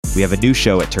We have a new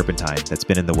show at Turpentine that's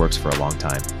been in the works for a long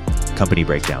time, Company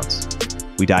Breakdowns.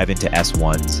 We dive into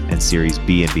S1s and Series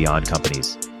B and beyond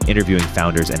companies, interviewing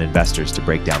founders and investors to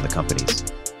break down the companies.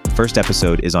 First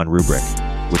episode is on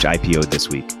Rubrik, which IPO'd this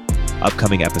week.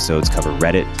 Upcoming episodes cover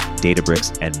Reddit,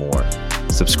 Databricks, and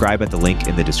more. Subscribe at the link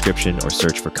in the description or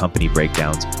search for Company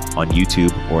Breakdowns on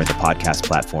YouTube or in the podcast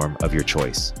platform of your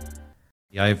choice.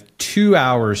 I have 2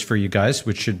 hours for you guys,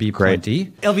 which should be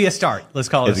plenty. It'll be a start. Let's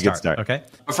call it a start. Good start. Okay.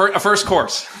 A first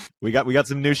course. We got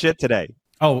some new shit today.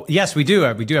 Oh, yes, we do.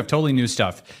 We do have totally new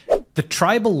stuff. The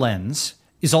tribal lens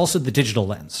is also the digital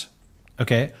lens.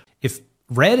 Okay. If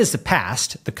red is the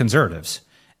past, the conservatives,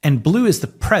 and blue is the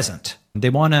present, they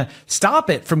want to stop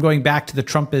it from going back to the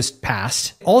Trumpist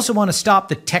past. Also want to stop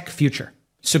the tech future.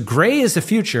 So gray is the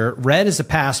future, red is the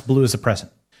past, blue is the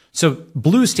present. So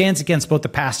blue stands against both the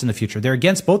past and the future. They're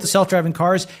against both the self-driving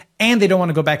cars, and they don't want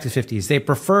to go back to the 50s. They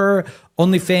prefer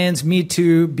OnlyFans, Me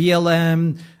Too,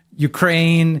 BLM,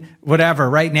 Ukraine, whatever,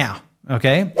 right now.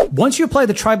 Okay? Once you apply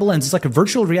the tribal lens, it's like a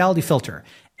virtual reality filter.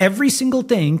 Every single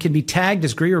thing can be tagged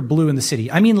as gray or blue in the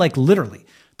city. I mean, like literally.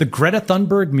 The Greta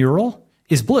Thunberg mural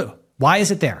is blue. Why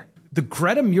is it there? The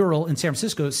Greta mural in San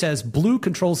Francisco says blue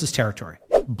controls this territory.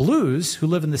 Blues who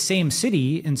live in the same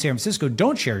city in San Francisco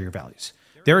don't share your values.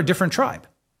 They're a different tribe,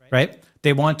 right?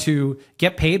 They want to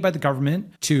get paid by the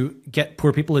government to get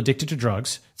poor people addicted to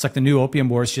drugs. It's like the new opium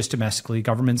wars just domestically.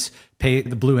 Governments pay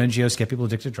the blue NGOs to get people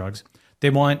addicted to drugs. They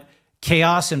want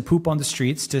chaos and poop on the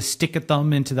streets to stick a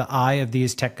thumb into the eye of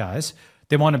these tech guys.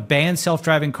 They want to ban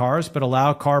self-driving cars, but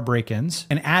allow car break-ins.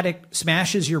 An addict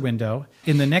smashes your window.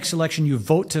 In the next election, you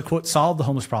vote to, quote, solve the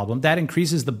homeless problem. That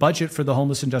increases the budget for the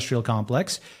homeless industrial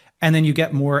complex. And then you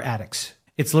get more addicts.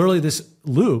 It's literally this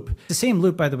loop, the same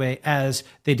loop, by the way, as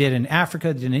they did in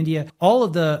Africa, they did in India. All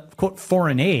of the, quote,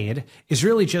 foreign aid is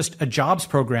really just a jobs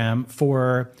program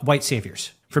for white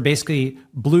saviors, for basically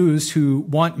blues who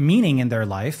want meaning in their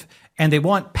life, and they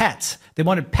want pets. They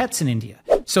wanted pets in India.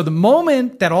 So the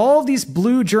moment that all these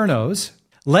blue journos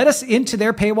let us into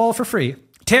their paywall for free,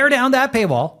 tear down that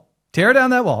paywall, tear down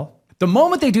that wall, the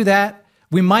moment they do that,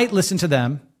 we might listen to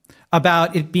them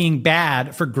about it being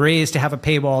bad for grays to have a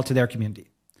paywall to their community.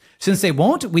 Since they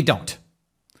won't, we don't.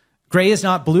 Gray is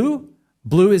not blue.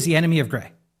 Blue is the enemy of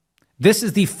gray. This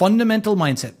is the fundamental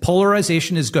mindset.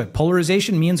 Polarization is good.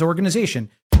 Polarization means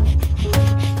organization.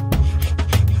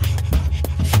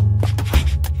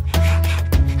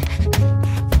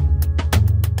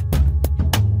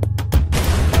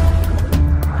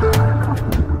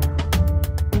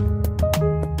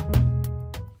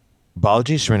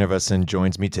 Balaji Srinivasan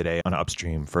joins me today on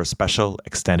Upstream for a special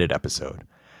extended episode.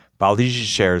 Balaji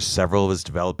shares several of his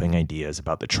developing ideas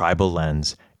about the tribal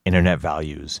lens, internet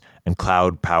values, and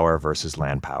cloud power versus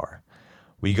land power.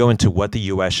 We go into what the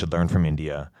US should learn from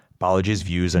India, Balaji's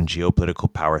views on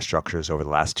geopolitical power structures over the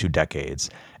last 2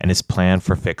 decades, and his plan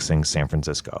for fixing San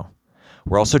Francisco.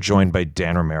 We're also joined by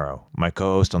Dan Romero, my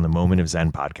co-host on the Moment of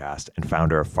Zen podcast and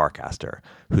founder of Farcaster,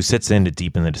 who sits in to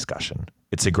deepen the discussion.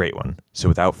 It's a great one. So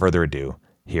without further ado,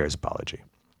 here's Balaji.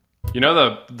 You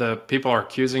know, the people are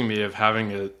accusing me of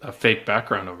having a fake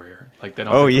background over here. Like they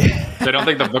don't. Oh think yeah. They don't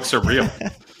think the books are real.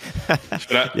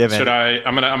 Should I?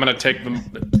 I'm gonna take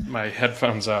my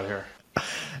headphones out here.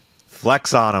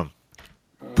 Flex on them.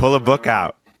 Pull a book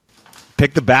out.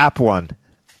 Pick the BAP one.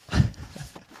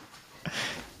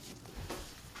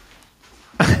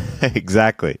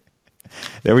 Exactly.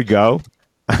 There we go.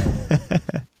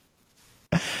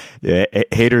 Yeah,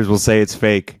 haters will say it's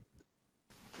fake.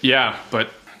 Yeah,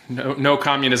 but no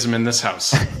communism in this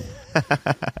house.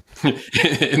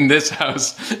 In this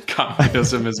house,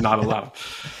 communism is not allowed.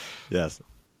 Yes.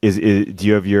 Do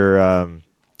you have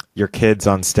your kids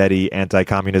on steady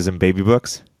anti-communism baby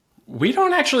books? We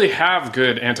don't actually have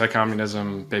good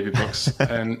anti-communism baby books,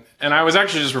 and I was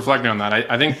actually just reflecting on that.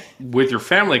 I think with your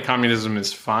family, communism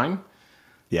is fine.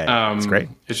 Yeah, it's great.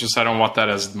 It's just I don't want that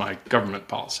as my government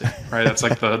policy, right? That's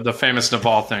like the famous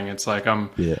Naval thing. It's like I'm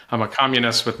a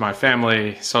communist with my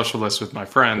family, socialist with my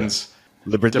friends,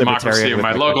 democracy at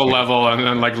my local level, and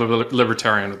then like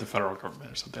libertarian with the federal government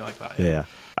or something like that. Yeah.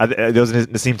 There was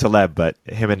Nassim Taleb, but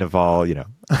him and Naval, you know.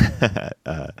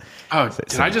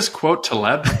 Did I just quote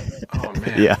Taleb? Oh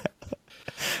man.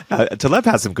 Yeah. Taleb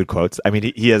has some good quotes. I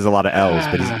mean, he has a lot of L's,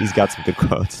 but he's got some good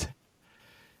quotes.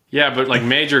 Yeah, but like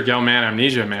major Gell-Mann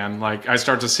amnesia, man. Like I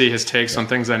start to see his takes on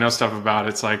things I know stuff about.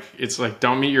 It's like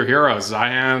don't meet your heroes.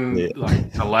 Zion,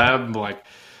 like Taleb, like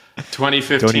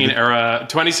 2017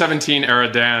 era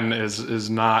Dan is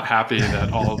not happy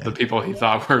that all of the people he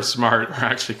thought were smart are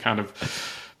actually kind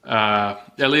of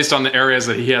at least on the areas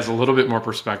that he has a little bit more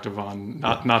perspective on,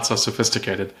 not so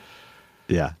sophisticated.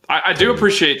 Yeah. I do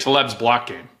appreciate Taleb's block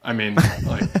game. I mean,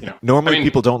 like, Normally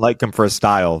people don't like him for his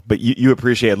style, but you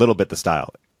appreciate a little bit the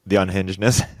style, the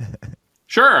unhingedness.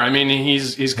 Sure. I mean,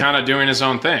 he's kind of doing his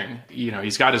own thing.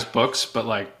 He's got his books, but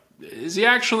like, is he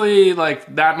actually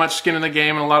like that much skin in the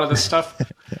game and a lot of this stuff?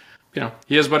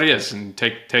 He is what he is, and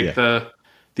take the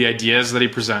ideas that he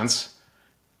presents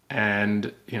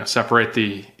and, separate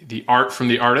the art from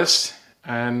the artist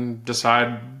and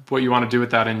decide what you want to do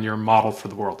with that in your model for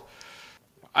the world.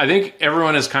 I think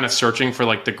everyone is kind of searching for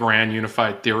like the grand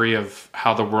unified theory of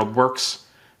how the world works,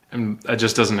 and that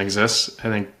just doesn't exist. I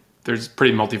think there's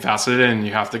pretty multifaceted, and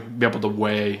you have to be able to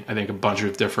weigh, I think, a bunch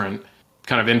of different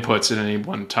kind of inputs at any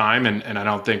one time. And I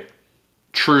don't think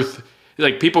truth,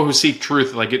 like people who seek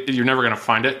truth, like you're never going to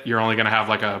find it. You're only going to have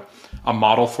like a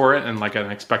model for it and like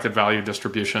an expected value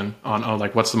distribution on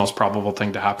like what's the most probable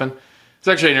thing to happen. It's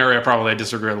actually an area probably I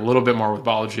disagree a little bit more with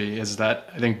biology, is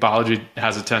that I think biology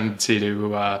has a tendency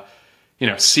to,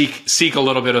 seek a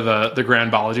little bit of the grand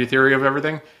biology theory of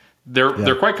everything.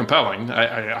 They're quite compelling.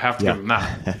 I have to give them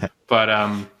that. But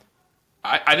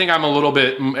I think I'm a little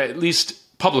bit, at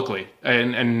least publicly,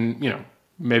 and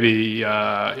maybe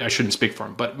I shouldn't speak for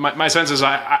him, but my sense is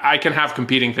I can have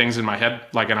competing things in my head,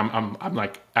 like, and I'm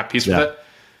like at peace with it.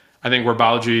 I think where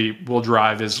biology will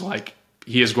drive is like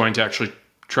he is going to actually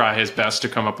try his best to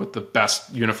come up with the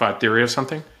best unified theory of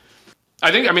something.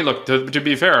 I think, I mean, look, to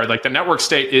be fair, like the network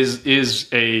state is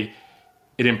an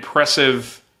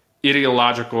impressive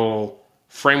ideological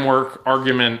framework,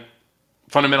 argument,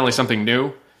 fundamentally something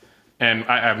new. And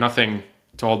I have nothing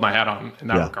to hold my hat on in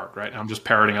that regard, right? I'm just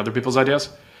parroting other people's ideas.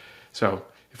 So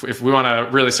if we want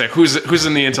to really say who's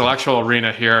in the intellectual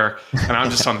arena here, and I'm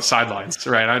just on the sidelines,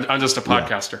 right? I'm just a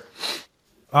podcaster.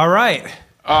 All right.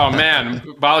 Oh man,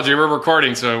 Balaji, we're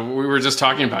recording, so we were just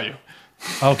talking about you.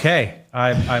 Okay,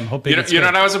 I'm hoping. You know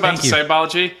what I was about to say,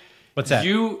 Balaji? What's that?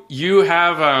 You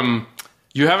have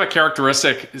a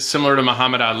characteristic similar to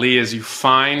Muhammad Ali, is you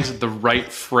find the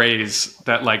right phrase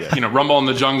that, like, rumble in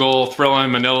the jungle, Thrilla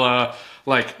in Manila,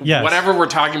 like whatever we're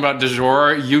talking about du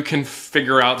jour, you can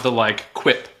figure out the like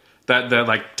quip that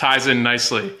like ties in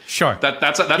nicely. Sure,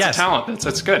 that's a talent.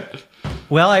 That's good.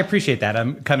 Well, I appreciate that.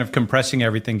 I'm kind of compressing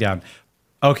everything down.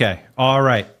 Okay. All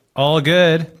right. All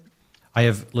good. I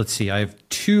have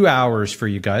 2 hours for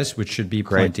you guys, which should be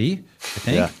plenty, I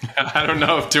think. Yeah. I don't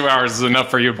know if 2 hours is enough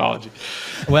for you, Balaji.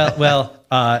 Well,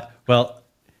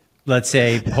 let's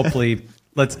say hopefully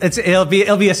it'll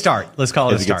be a start. Let's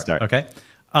call it a start. Okay.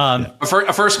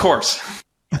 A first course.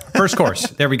 First course.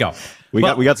 There we go. We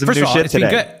got some new shit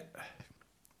today. Been good.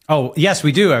 Oh, yes,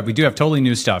 we do. We do have totally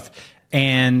new stuff.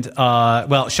 And should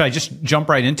I just jump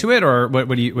right into it, or what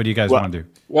do you guys want to do?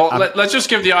 Well, let's just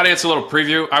give the audience a little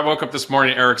preview. I woke up this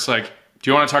morning. Eric's like, "Do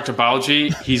you want to talk to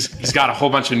Balaji?" He's got a whole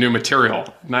bunch of new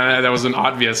material. That was an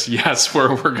obvious yes. We're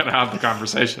going to have the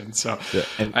conversation. So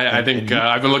I think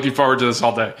I've been looking forward to this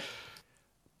all day.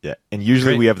 Yeah, and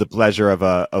usually we have the pleasure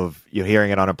of you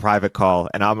hearing it on a private call,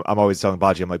 and I'm always telling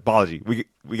Balaji, I'm like, Balaji,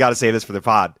 we got to say this for the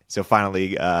pod. So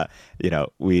finally,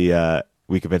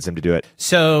 we convinced him to do it.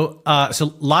 So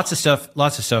lots of stuff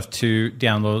to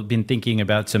download. Been thinking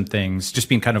about some things, just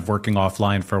been kind of working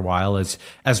offline for a while, as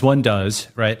one does,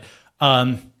 right?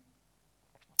 So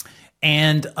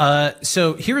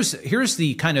here's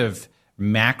the kind of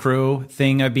macro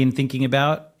thing I've been thinking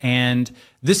about, and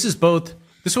this is one of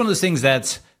those things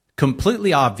that's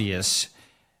completely obvious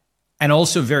and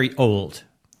also very old.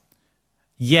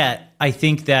 Yet I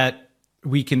think that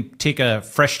we can take a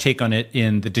fresh take on it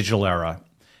in the digital era.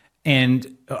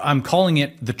 And I'm calling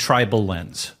it the tribal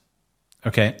lens.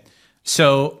 Okay.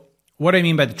 So what do I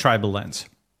mean by the tribal lens?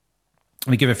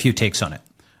 Let me give a few takes on it.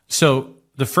 So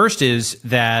the first is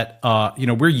that,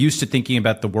 we're used to thinking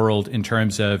about the world in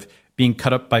terms of being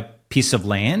cut up by piece of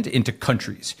land into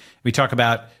countries. We talk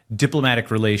about diplomatic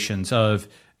relations of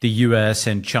the US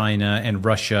and China and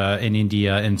Russia and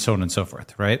India and so on and so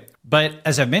forth, right? But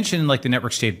as I've mentioned in like the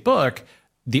Network State book,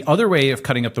 the other way of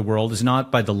cutting up the world is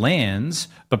not by the lands,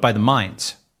 but by the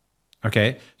minds.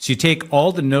 Okay. So you take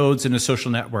all the nodes in a social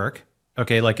network.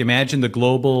 Okay. Like imagine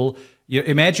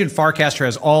imagine Farcaster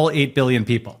has all 8 billion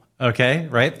people. Okay.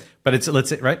 Right. But let's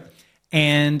say, right.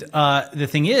 And the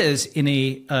thing is,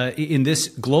 in this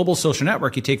global social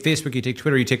network, you take Facebook, you take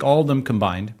Twitter, you take all of them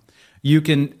combined, you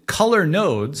can color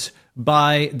nodes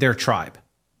by their tribe.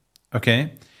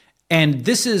 Okay. And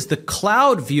this is the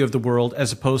cloud view of the world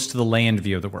as opposed to the land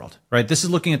view of the world, right? This is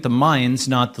looking at the minds,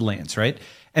 not the lands, right?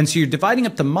 And so you're dividing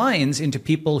up the minds into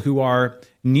people who are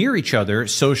near each other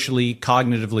socially,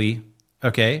 cognitively,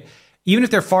 okay? even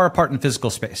if they're far apart in physical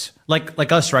space,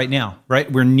 like us right now,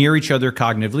 right? We're near each other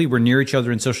cognitively. We're near each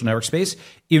other in social network space,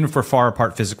 even if we're far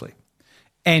apart physically.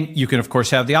 And you can, of course,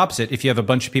 have the opposite. If you have a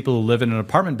bunch of people who live in an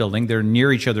apartment building, they're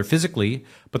near each other physically,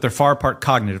 but they're far apart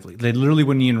cognitively. They literally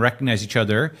wouldn't even recognize each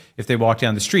other if they walk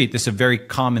down the street. This is a very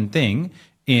common thing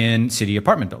in city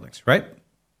apartment buildings, right?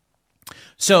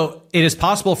 So it is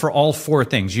possible for all four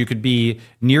things. You could be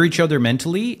near each other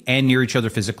mentally and near each other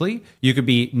physically. You could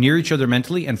be near each other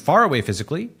mentally and far away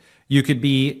physically. You could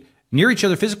be near each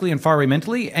other physically and far away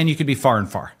mentally, and you could be far and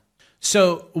far.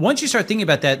 So once you start thinking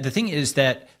about that, the thing is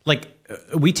that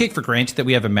we take for granted that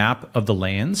we have a map of the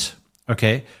lands,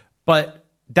 okay? But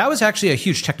that was actually a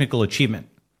huge technical achievement.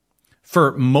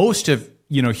 For most of,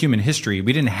 human history,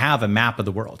 we didn't have a map of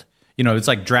the world. It's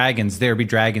like dragons, there be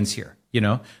dragons here,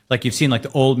 Like you've seen like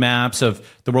the old maps of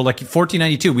the world, like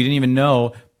 1492, we didn't even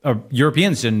know,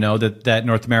 Europeans didn't know that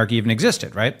North America even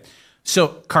existed, right? So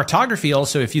cartography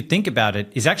also, if you think about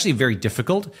it, is actually very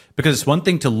difficult because it's one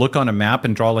thing to look on a map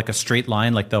and draw like a straight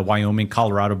line, like the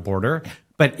Wyoming-Colorado border.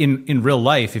 But in real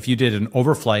life, if you did an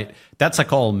overflight, that's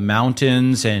like all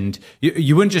mountains, and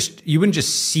you wouldn't just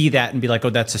see that and be like, oh,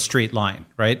 that's a straight line,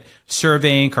 right?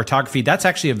 Surveying, cartography, that's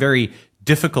actually a very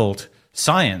difficult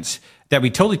science that we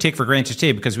totally take for granted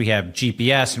today because we have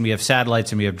GPS and we have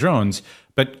satellites and we have drones.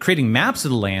 But creating maps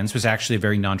of the lands was actually a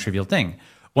very non-trivial thing.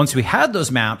 Once we had those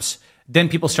maps, then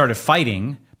people started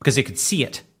fighting because they could see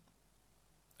it.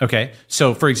 Okay,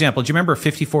 so for example, do you remember a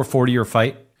 54-40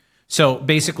 fight? So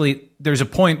basically, there's a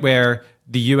point where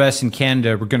the U.S. and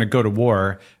Canada were going to go to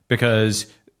war because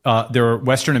there were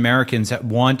Western Americans that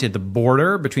wanted the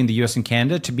border between the U.S. and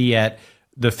Canada to be at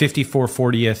the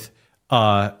 54/40th,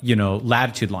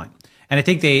 latitude line. And I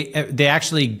think they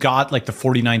actually got like the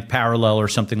 49th parallel or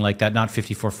something like that, not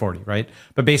 54/40, right?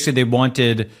 But basically, they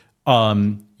wanted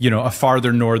a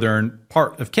farther northern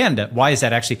part of Canada. Why is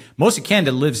that? Actually, most of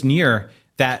Canada lives near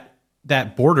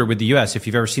that border with the U.S., if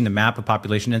you've ever seen the map of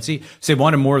population density. So they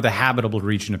wanted more of the habitable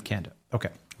region of Canada. Okay,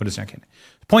 what is that Canada?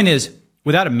 The point is,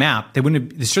 without a map, they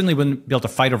certainly wouldn't be able to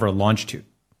fight over a longitude.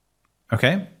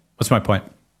 Okay, what's my point?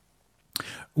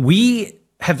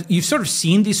 You've sort of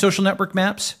seen these social network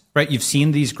maps, right? You've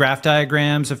seen these graph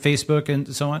diagrams of Facebook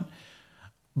and so on,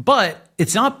 but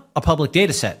it's not a public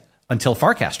data set until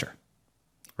Farcaster.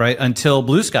 Right? Until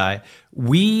Blue Sky,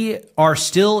 we are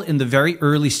still in the very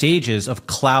early stages of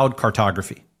cloud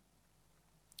cartography.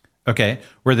 Okay?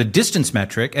 Where the distance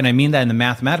metric, and I mean that in the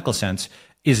mathematical sense,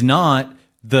 is not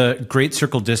the great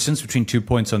circle distance between 2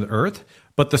 points on the Earth,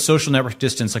 but the social network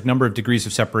distance, like number of degrees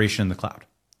of separation in the cloud.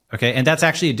 Okay? And that's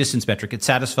actually a distance metric. It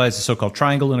satisfies the so-called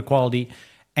triangle inequality,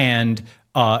 and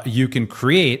you can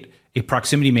create a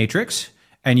proximity matrix,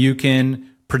 and you can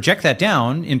project that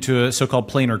down into a so-called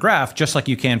planar graph, just like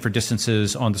you can for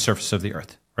distances on the surface of the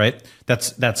Earth, right?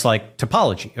 That's like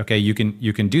topology. Okay, you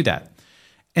can do that.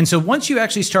 And so once you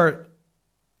actually start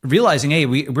realizing, hey,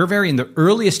 we're very in the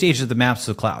earliest stages of the maps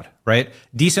of the cloud, right?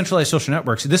 Decentralized social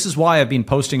networks. This is why I've been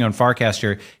posting on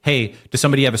Farcaster, hey, does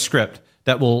somebody have a script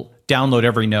that will download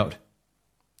every node?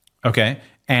 Okay,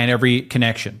 and every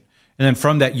connection. And then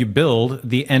from that, you build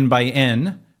the n by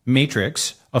n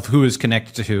matrix of who is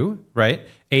connected to who, right?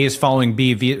 A is following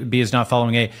B, B is not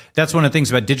following A. That's one of the things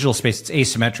about digital space. It's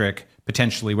asymmetric,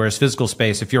 potentially, whereas physical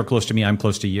space, if you're close to me, I'm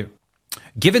close to you.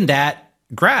 Given that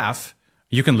graph,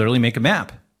 you can literally make a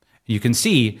map. You can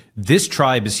see this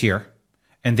tribe is here,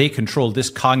 and they control this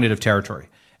cognitive territory.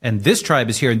 And this tribe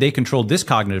is here, and they control this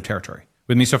cognitive territory.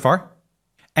 With me so far?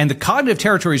 And the cognitive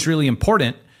territory is really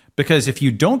important because if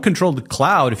you don't control the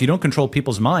cloud, if you don't control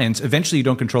people's minds, eventually you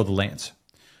don't control the lands.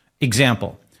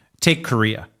 Example, take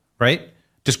Korea, right?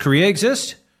 Does Korea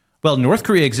exist? Well, North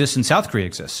Korea exists and South Korea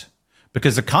exists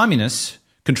because the communists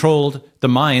controlled the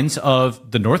minds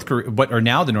of the what are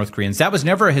now the North Koreans. That was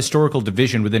never a historical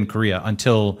division within Korea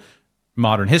until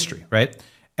modern history, right?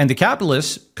 And the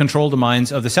capitalists controlled the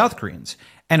minds of the South Koreans.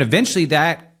 And eventually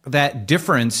that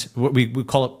difference, what we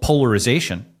call it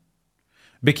polarization,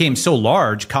 became so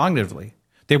large cognitively.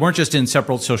 They weren't just in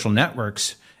separate social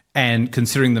networks and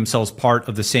considering themselves part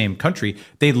of the same country.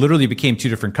 They literally became two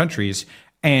different countries,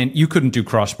 and you couldn't do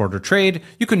cross-border trade.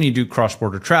 You couldn't even do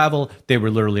cross-border travel. They were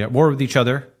literally at war with each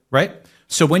other, right?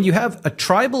 So when you have a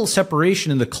tribal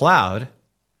separation in the cloud,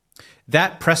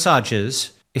 that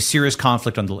presages a serious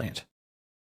conflict on the land.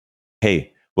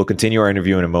 Hey, we'll continue our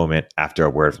interview in a moment after a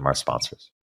word from our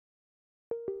sponsors.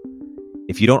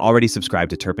 If you don't already subscribe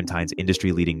to Turpentine's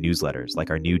industry-leading newsletters, like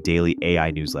our new daily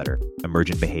AI newsletter,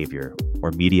 Emergent Behavior,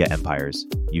 or Media Empires,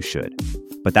 you should.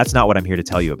 But that's not what I'm here to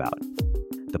tell you about.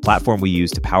 The platform we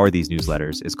use to power these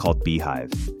newsletters is called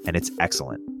Beehive, and it's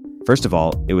excellent. First of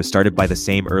all, it was started by the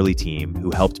same early team who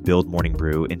helped build Morning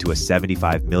Brew into a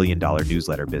 $75 million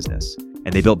newsletter business.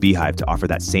 And they built Beehive to offer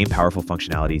that same powerful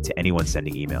functionality to anyone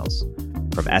sending emails.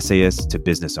 From essayists to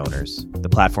business owners, the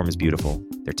platform is beautiful,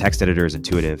 their text editor is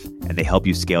intuitive, and they help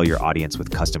you scale your audience with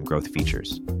custom growth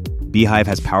features. Beehive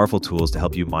has powerful tools to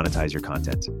help you monetize your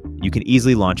content. You can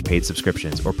easily launch paid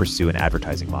subscriptions or pursue an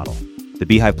advertising model. The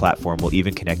Beehive platform will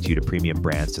even connect you to premium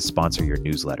brands to sponsor your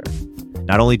newsletter.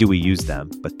 Not only do we use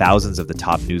them, but thousands of the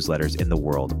top newsletters in the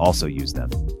world also use them,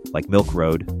 like Milk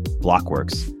Road,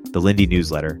 Blockworks, the Lindy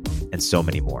newsletter, and so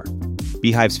many more.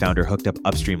 Beehive's founder hooked up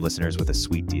Upstream listeners with a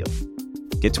sweet deal.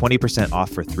 Get 20%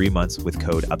 off for 3 months with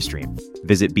code UPSTREAM.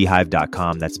 Visit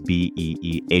beehive.com, that's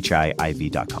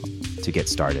BEEHIV.com, to get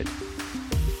started.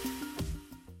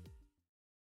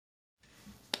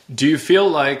 Do you feel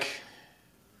like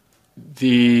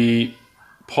the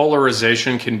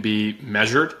polarization can be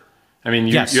measured? I mean,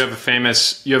 Yes. you have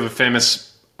a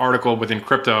famous article within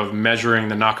crypto of measuring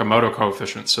the Nakamoto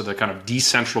coefficient, so the kind of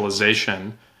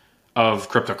decentralization of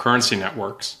cryptocurrency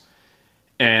networks.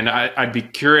 And I'd be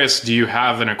curious, do you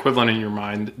have an equivalent in your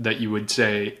mind that you would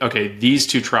say, okay, these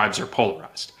two tribes are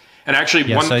polarized? And actually,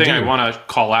 Yes, one thing I I do. want to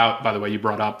call out, by the way, you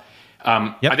brought up,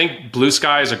 Yep. I think Blue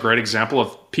Sky is a great example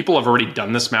of people have already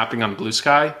done this mapping on Blue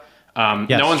Sky. Yes.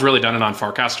 No one's really done it on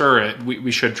Farcaster.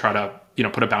 We should try to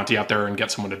put a bounty out there and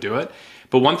get someone to do it.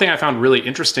 But one thing I found really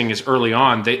interesting is early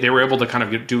on, they were able to kind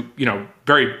of do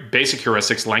very basic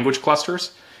heuristics, language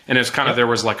clusters. And it's kind of, there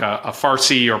was like a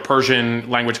Farsi or Persian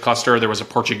language cluster. There was a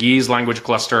Portuguese language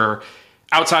cluster.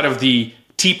 Outside of the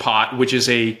teapot, which is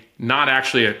not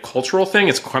actually a cultural thing.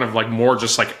 It's kind of like more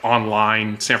just like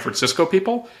online San Francisco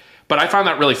people. But I found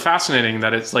that really fascinating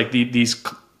that it's like these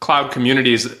cloud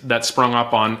communities that sprung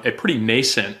up on a pretty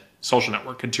nascent social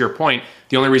network. And to your point,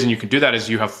 the only reason you can do that is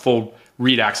you have full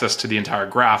read access to the entire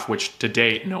graph, which to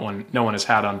date, no one has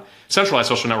had on centralized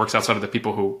social networks outside of the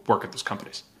people who work at those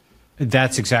companies.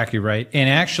 That's exactly right. And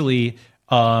actually,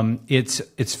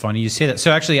 it's funny you say that.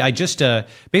 So actually, I just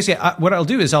what I'll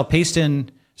do is I'll paste in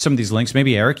some of these links.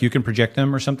 Maybe Eric, you can project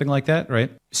them or something like that,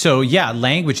 right? So yeah,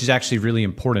 language is actually really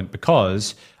important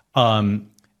because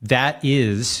that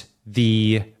is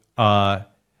the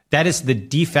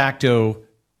de facto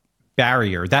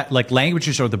barrier. That, like,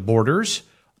 languages are the borders,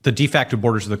 the de facto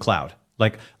borders of the cloud.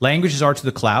 Like, languages are to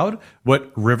the cloud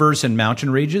what rivers and mountain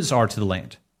ranges are to the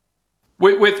land.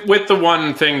 With the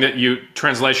one thing that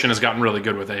translation has gotten really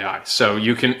good with AI. So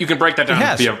you can break that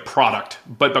down via product,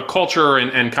 but the culture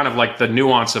and kind of like the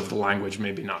nuance of the language,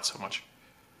 maybe not so much.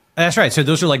 That's right. So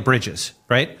those are like bridges,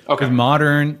 right? Okay. With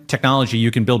modern technology,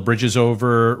 you can build bridges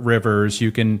over rivers,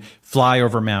 you can fly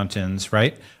over mountains,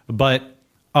 right? But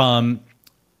in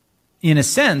a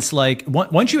sense, like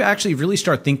once you actually really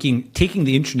start taking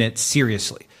the internet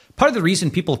seriously, part of the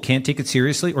reason people can't take it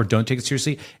seriously or don't take it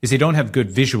seriously is they don't have good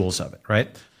visuals of it, right?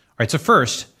 All right, so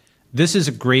first, this is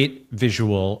a great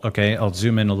visual. Okay, I'll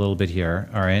zoom in a little bit here,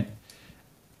 all right?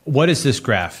 What is this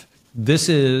graph? This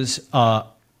is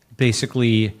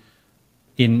basically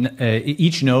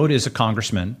each node is a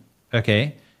congressman,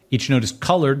 okay? Each node is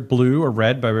colored blue or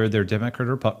red by whether they're Democrat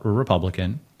or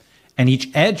Republican. And each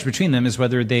edge between them is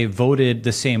whether they voted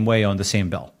the same way on the same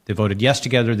bill. They voted yes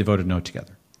together, they voted no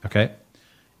together, okay?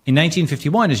 In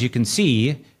 1951, as you can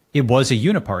see, it was a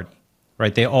uniparty,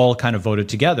 right? They all kind of voted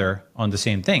together on the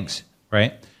same things,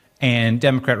 right? And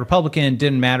Democrat, Republican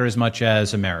didn't matter as much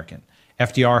as American.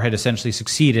 FDR had essentially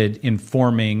succeeded in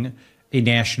forming a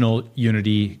national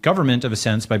unity government, of a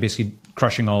sense, by basically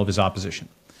crushing all of his opposition.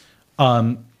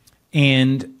 By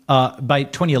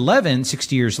 2011,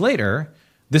 60 years later,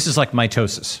 this is like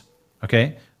mitosis,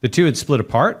 okay? The two had split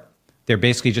apart. They're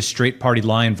basically just straight party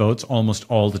line votes almost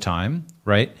all the time,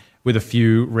 right? With a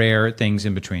few rare things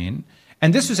in between.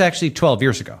 And this was actually 12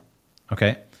 years ago,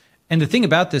 okay? And the thing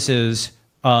about this is,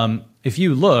 if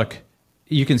you look,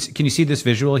 can you see this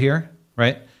visual here,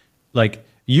 right? Like,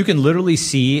 you can literally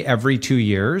see every 2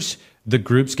 years, the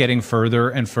groups getting further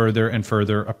and further and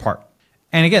further apart.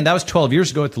 And again, that was 12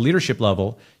 years ago at the leadership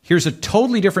level. Here's a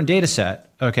totally different data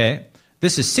set, okay?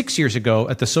 This is 6 years ago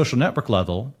at the social network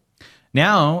level.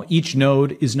 Now, each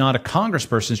node is not a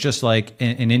congressperson, it's just like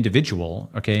an individual,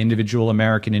 okay? Individual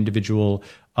American, individual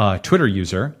Twitter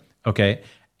user, okay?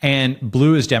 And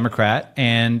blue is Democrat,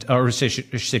 or I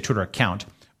should say Twitter account.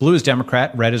 Blue is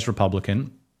Democrat, red is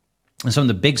Republican. And some of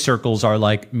the big circles are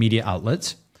like media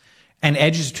outlets. And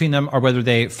edges between them are whether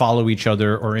they follow each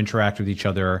other or interact with each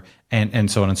other, and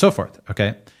so on and so forth,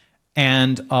 okay?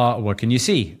 And what can you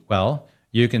see? Well,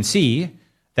 you can see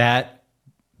that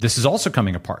this is also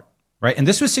coming apart, right? And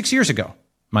this was 6 years ago,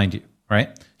 mind you, right?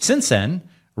 Since then,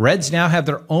 Reds now have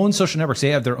their own social networks. They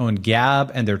have their own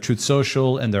Gab and their Truth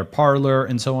Social and their Parler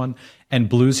and so on. And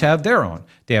Blues have their own.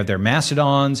 They have their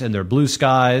Mastodons and their Blue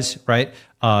Skies, right?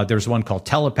 There's one called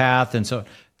Telepath. And so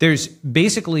there's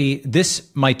basically this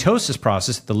mitosis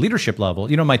process at the leadership level.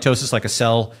 You know, mitosis, like a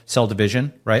cell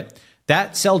division, right?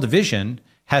 That cell division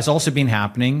has also been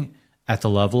happening at the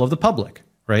level of the public,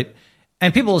 right?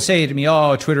 And people will say to me,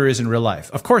 oh, Twitter isn't real life.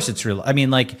 Of course it's real. I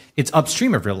mean, like, it's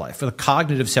upstream of real life. The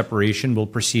cognitive separation will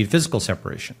precede physical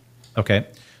separation, okay?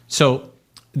 So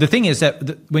the thing is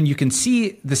that when you can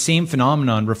see the same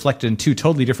phenomenon reflected in two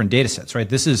totally different data sets, right?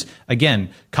 This is,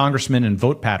 again, congressmen and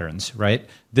vote patterns, right?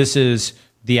 This is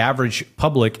the average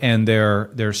public and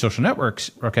their social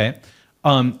networks, okay?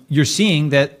 You're seeing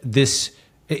that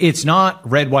it's not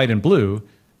red, white, and blue.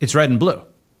 It's red and blue.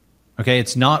 Okay,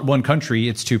 it's not one country,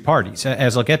 it's two parties.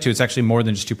 As I'll get to, it's actually more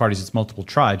than just two parties, it's multiple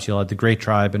tribes. You'll have the Great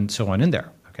Tribe and so on in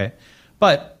there, okay?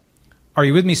 But are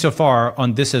you with me so far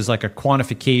on this as like a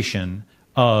quantification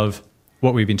of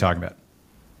what we've been talking about?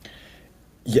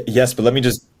 Yes, but let me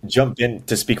just jump in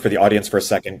to speak for the audience for a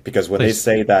second, because when they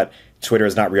say that Twitter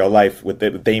is not real life, what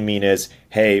they mean is,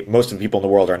 hey, most of the people in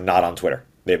the world are not on Twitter.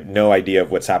 They have no idea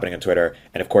of what's happening on Twitter.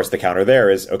 And of course, the counter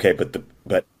there is, okay,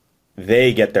 but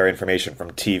they get their information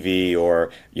from TV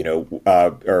or,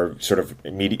 or sort of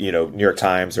media, New York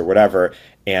Times or whatever.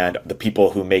 And the people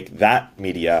who make that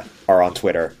media are on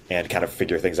Twitter and kind of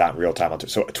figure things out in real time.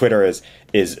 So Twitter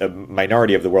is a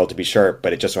minority of the world, to be sure,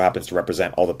 but it just so happens to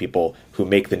represent all the people who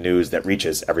make the news that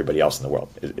reaches everybody else in the world.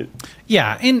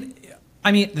 Yeah. And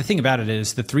I mean, the thing about it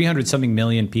is the 300 something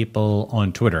million people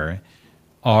on Twitter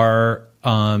are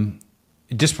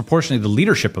disproportionately the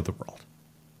leadership of the world,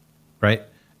 right?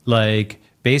 Like,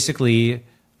 basically,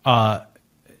 I'm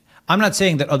not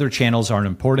saying that other channels aren't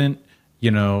important.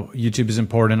 YouTube is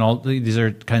important. All these are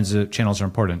kinds of channels are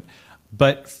important.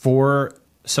 But for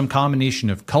some combination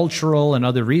of cultural and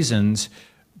other reasons,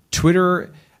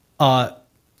 Twitter, do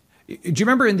you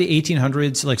remember in the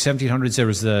 1800s, like 1700s,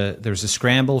 there was a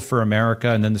scramble for America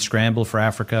and then the scramble for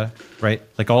Africa, right?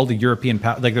 Like all the European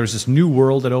like there was this new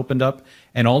world that opened up,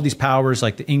 and all these powers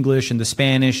like the English and the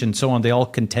Spanish and so on, they all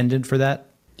contended for that.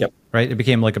 Yep. Right? It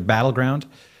became like a battleground.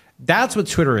 That's what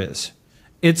Twitter is.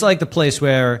 It's like the place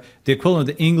where the equivalent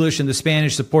of the English and the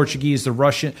Spanish, the Portuguese, the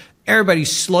Russian,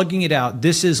 everybody's slugging it out.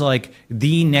 This is like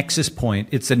the nexus point.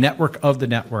 It's the network of the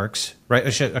networks, right? I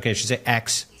should say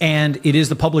X. And it is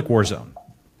the public war zone,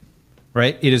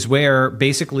 right? It is where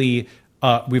basically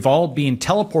we've all been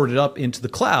teleported up into the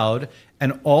cloud,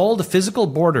 and all the physical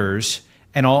borders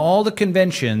and all the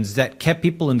conventions that kept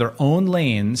people in their own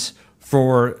lanes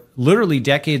for literally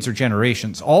decades or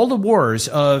generations, all the wars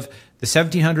of the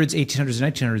 1700s, 1800s,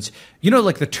 and 1900s,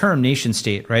 like the term nation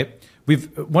state, right?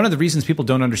 One of the reasons people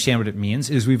don't understand what it means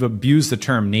is we've abused the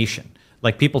term nation.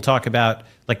 Like, people talk about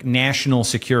like national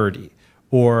security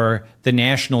or the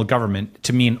national government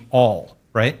to mean all,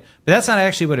 right? But that's not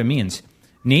actually what it means.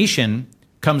 Nation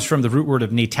comes from the root word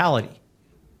of natality,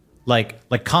 like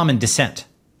common descent.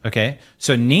 Okay,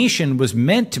 so nation was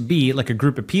meant to be like a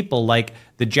group of people like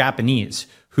the Japanese,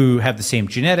 who have the same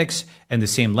genetics and the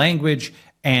same language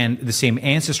and the same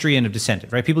ancestry and have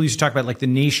descended, right? People used to talk about like the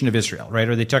nation of Israel, right?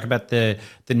 Or they talk about the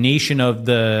nation of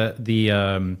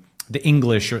the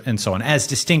English and so on, as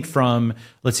distinct from,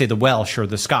 let's say, the Welsh or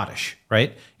the Scottish, right?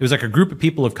 It was like a group of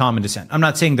people of common descent. I'm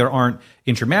not saying there aren't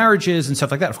intermarriages and stuff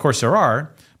like that. Of course there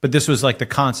are, but this was like the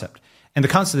concept. And the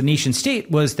concept of the nation state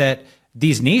was that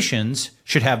these nations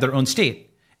should have their own state.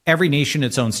 Every nation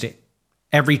its own state.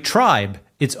 Every tribe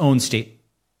its own state.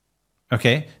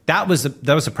 Okay? That was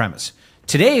the premise.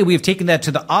 Today, we have taken that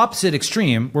to the opposite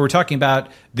extreme, where we're talking about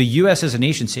the U.S. as a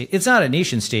nation state. It's not a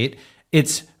nation state.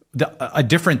 It's a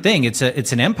different thing. It's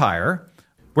an empire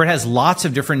where it has lots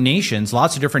of different nations,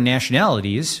 lots of different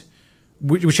nationalities,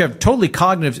 which have totally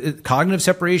cognitive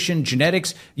separation,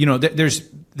 genetics. There's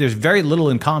very little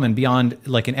in common beyond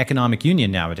like an economic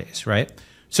union nowadays, right?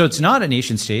 So it's not a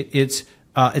nation state. It's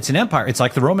an empire. It's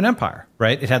like the Roman Empire,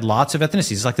 right? It had lots of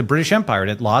ethnicities. It's like the British Empire. It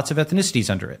had lots of ethnicities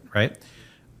under it, right?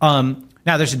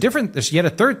 Now there's yet a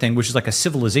third thing, which is like a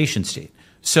civilization state.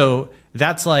 So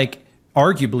that's like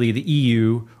arguably the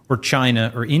EU or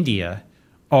China or India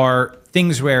are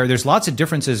things where there's lots of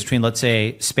differences between, let's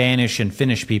say, Spanish and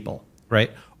Finnish people,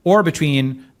 right? Or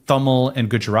between Tamil and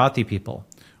Gujarati people,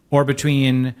 or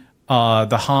between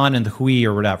the Han and the Hui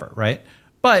or whatever, right?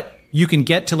 But you can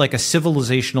get to like a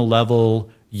civilizational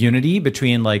level unity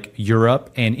between like Europe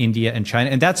and India and China.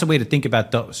 And that's a way to think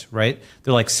about those, right?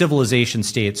 They're like civilization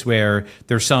states where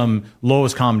there's some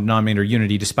lowest common denominator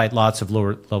unity despite lots of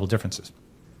lower level differences.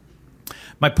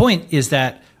 My point is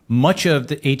that much of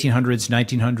the 1800s,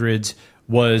 1900s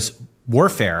was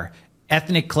warfare,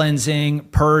 ethnic cleansing,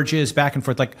 purges, back and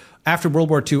forth. Like after World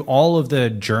War II, all of the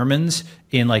Germans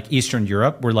in like Eastern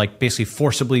Europe were like basically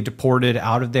forcibly deported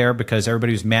out of there because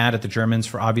everybody was mad at the Germans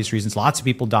for obvious reasons. Lots of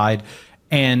people died.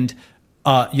 And,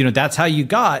 that's how you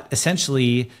got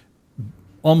essentially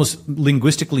almost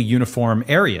linguistically uniform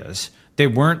areas. They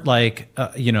weren't like,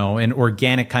 an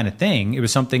organic kind of thing. It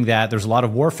was something that there's a lot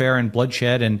of warfare and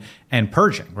bloodshed and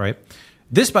purging, right?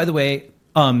 This, by the way,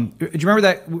 do you remember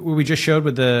that we just showed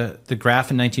with the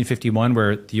graph in 1951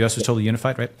 where the U.S. was totally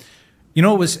unified, right? You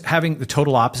know what was having the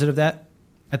total opposite of that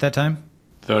at that time?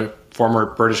 The former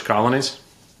British colonies?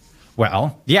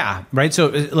 Well, yeah, right? So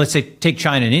let's say take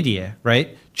China and India,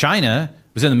 right? China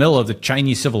was in the middle of the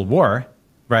Chinese Civil War,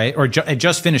 right? Or it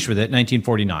just finished with it,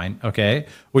 1949, okay?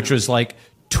 Which was like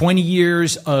 20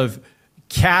 years of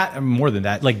more than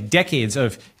that, like decades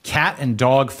of cat and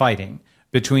dog fighting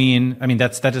between, that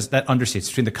understates,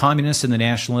 between the communists and the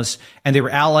nationalists, and they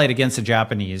were allied against the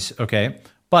Japanese, okay?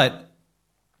 But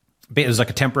it was like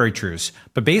a temporary truce.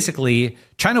 But basically,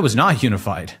 China was not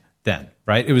unified then,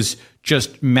 right? It was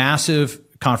just massive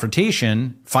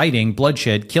confrontation, fighting,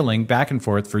 bloodshed, killing, back and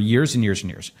forth for years and years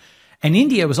and years. And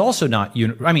India was also not,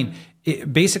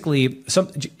 basically, do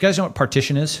you guys know what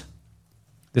partition is?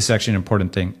 This is actually an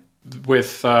important thing.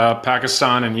 With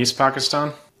Pakistan and East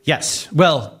Pakistan? Yes.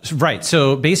 Well, right.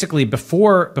 So basically,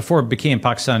 before it became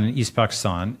Pakistan and East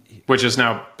Pakistan, which is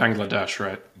now Bangladesh,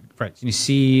 right? Right. And you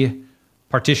see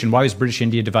partition. Why was British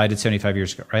India divided 75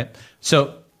 years ago, right?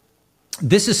 So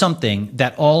this is something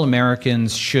that all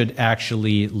Americans should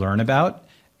actually learn about.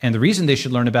 And the reason they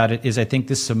should learn about it is I think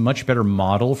this is a much better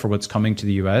model for what's coming to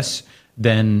the U.S.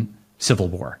 than civil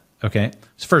war. Okay.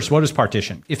 So first, what is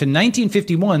partition? If in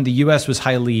 1951 the U.S. was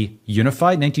highly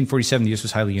unified, 1947 the U.S.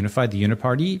 was highly unified, the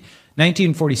Uniparty.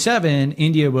 1947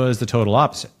 India was the total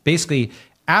opposite. Basically,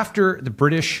 after the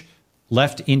British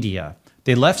left India,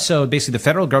 they left, so basically the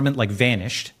federal government like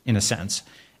vanished in a sense,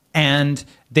 and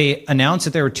they announced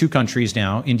that there were two countries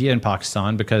now, India and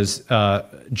Pakistan, because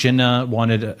Jinnah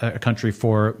wanted a country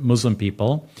for Muslim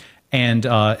people, and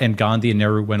Gandhi and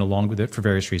Nehru went along with it for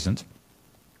various reasons.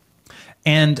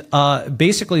 And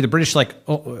basically, the British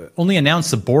only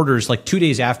announced the borders like 2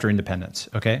 days after independence.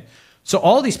 Okay, so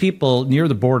all these people near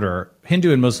the border,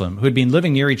 Hindu and Muslim, who had been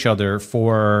living near each other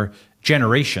for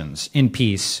generations in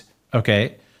peace,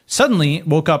 okay, suddenly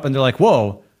woke up and they're like,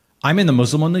 "Whoa, I'm in the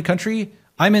Muslim-only country.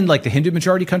 I'm in like the Hindu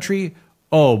majority country.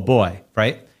 Oh boy,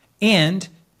 right?" And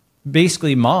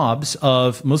basically, mobs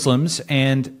of Muslims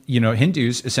and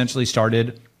Hindus essentially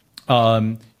started,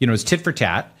 it's tit for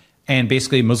tat. And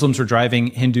basically, Muslims were driving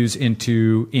Hindus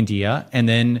into India, and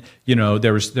then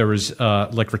there was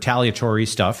like retaliatory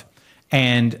stuff,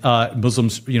 and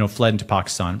Muslims fled into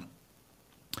Pakistan.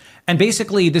 And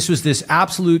basically, this was this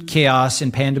absolute chaos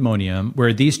and pandemonium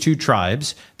where these two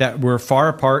tribes that were far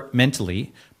apart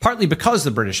mentally, partly because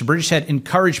the British had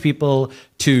encouraged people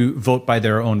to vote by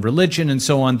their own religion and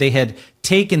so on. They had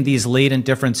taken these latent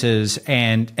differences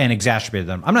and exacerbated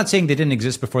them. I'm not saying they didn't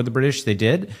exist before the British; they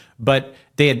did, but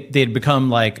they had become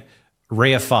like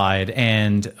reified,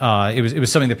 and it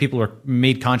was something that people were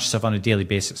made conscious of on a daily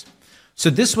basis.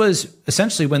 So this was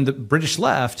essentially when the British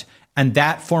left, and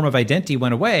that form of identity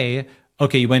went away.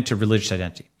 Okay, you went to religious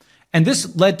identity. And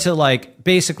this led to like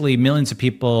basically millions of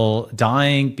people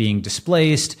dying, being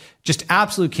displaced, just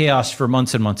absolute chaos for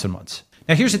months and months and months.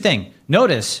 Now, here's the thing.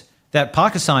 Notice that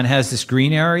Pakistan has this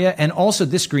green area and also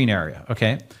this green area,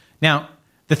 okay? Now,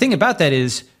 the thing about that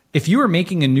is if you were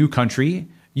making a new country,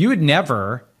 you would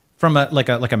never, from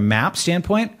a map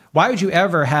standpoint, why would you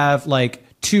ever have like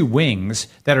two wings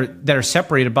that are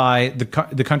separated by the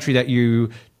country that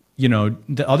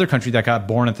the other country that got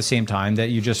born at the same time that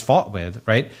you just fought with,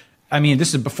 right? I mean,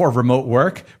 this is before remote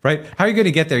work, right? How are you going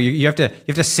to get there? You have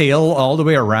to sail all the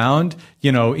way around,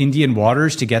 Indian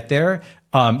waters to get there.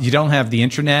 You don't have the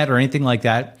internet or anything like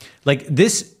that. Like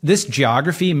this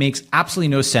geography makes absolutely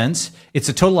no sense. It's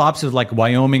a total opposite of like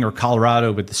Wyoming or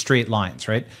Colorado with the straight lines,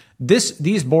 right?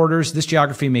 These borders, this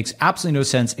geography makes absolutely no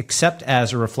sense except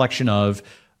as a reflection of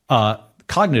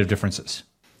cognitive differences.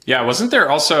 Yeah, wasn't there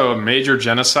also a major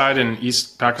genocide in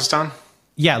East Pakistan?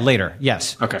 Yeah, later.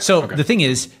 Yes. Okay. So the thing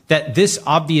is that this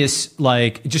obvious,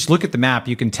 just look at the map,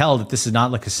 you can tell that this is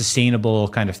not like a sustainable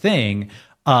kind of thing.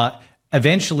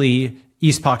 Eventually,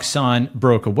 East Pakistan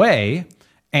broke away,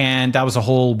 and that was a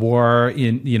whole war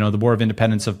in, the War of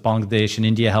Independence of Bangladesh, and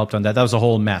India helped on that. That was a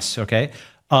whole mess. Okay.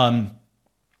 And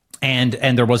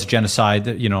there was a genocide,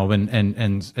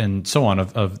 and so on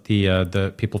of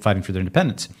the people fighting for their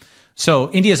independence.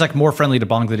 So India is like more friendly to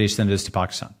Bangladesh than it is to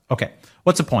Pakistan. Okay.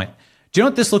 What's the point? Do you know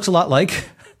what this looks a lot like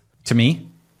to me?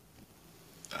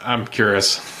 I'm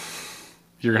curious.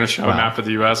 You're going to show a map of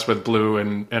the U.S. with blue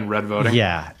and red voting?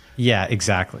 Yeah,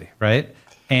 exactly, right?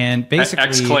 And basically...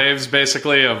 Exclaves,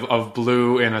 basically, of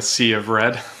blue in a sea of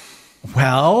red?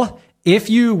 Well, if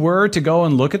you were to go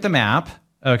and look at the map,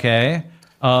 okay...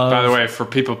 By the way, for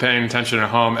people paying attention at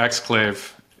home,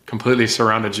 exclave, completely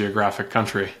surrounded geographic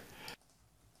country.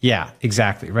 Yeah,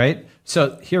 exactly, right?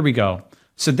 So here we go.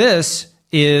 So this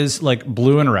is like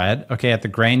blue and red, okay, at the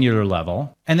granular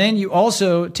level. And then you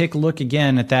also take a look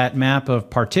again at that map of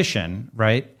partition,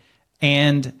 right?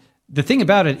 And the thing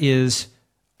about it is,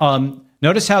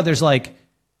 notice how there's like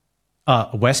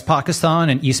West Pakistan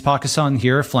and East Pakistan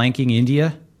here flanking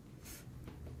India.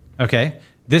 Okay,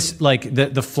 this like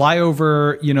the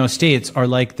flyover, states are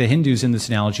like the Hindus in this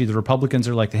analogy. The Republicans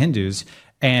are like the Hindus,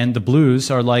 and the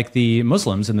blues are like the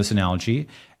Muslims in this analogy.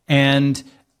 And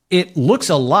it looks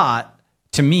a lot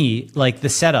to me like the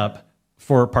setup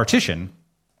for partition,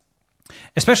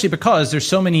 especially because there's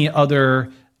so many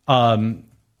other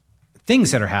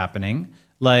things that are happening.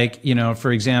 Like,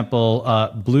 for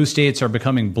example, blue states are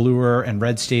becoming bluer and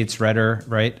red states redder,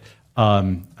 right?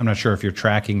 I'm not sure if you're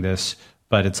tracking this,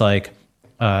 but it's like,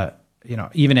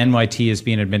 even NYT is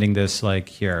being admitting this, like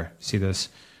here, see this?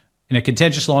 In a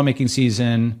contentious lawmaking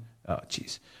season, oh,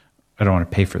 geez, I don't want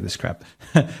to pay for this crap.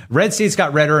 Red states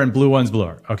got redder and blue ones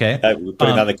bluer, okay? We're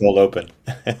putting on the cold open.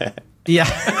 Yeah.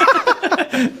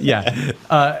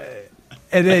 Yeah.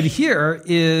 And then here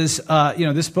is,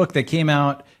 this book that came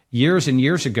out years and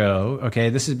years ago, okay?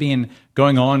 This has been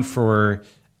going on for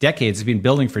decades. It's been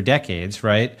building for decades,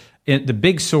 right? The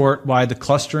big sort, why the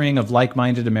clustering of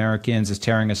like-minded Americans is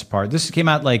tearing us apart. This came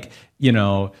out like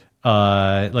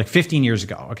 15 years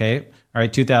ago, okay? All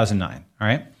right, 2009, all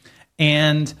right?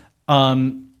 And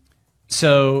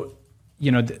so,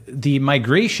 the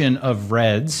migration of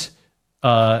reds,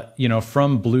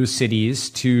 from blue cities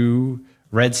to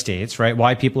red states, right?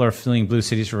 Why people are fleeing blue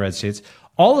cities for red states.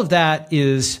 All of that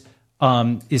is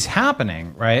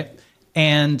happening, right?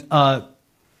 And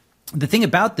the thing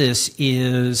about this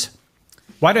is,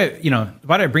 why do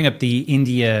I bring up the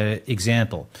India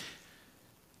example?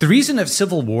 The reason of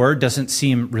civil war doesn't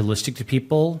seem realistic to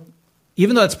people,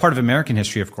 even though it's part of American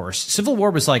history, of course. Civil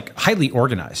war was like highly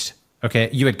organized. Okay,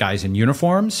 you had guys in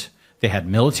uniforms, they had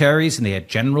militaries, and they had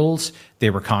generals. They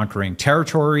were conquering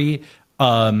territory,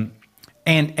 and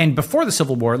before the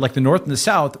Civil War, like the North and the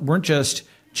South weren't just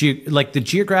like the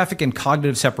geographic and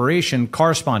cognitive separation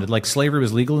corresponded. Like slavery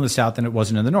was legal in the South and it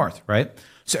wasn't in the North, right?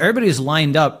 So everybody is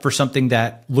lined up for something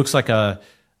that looks like a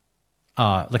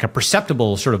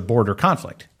perceptible sort of border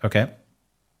conflict. Okay.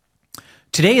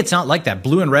 Today, it's not like that.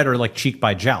 Blue and red are like cheek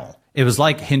by jowl. It was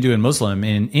like Hindu and Muslim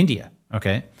in India.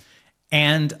 Okay.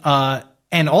 And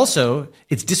also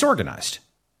it's disorganized.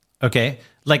 Okay.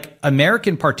 Like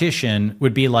American partition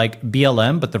would be like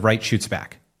BLM, but the right shoots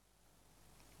back.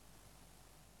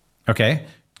 Okay.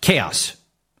 Chaos.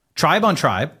 Tribe on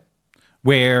tribe,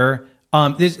 where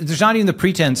there's not even the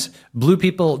pretense. Blue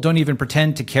people don't even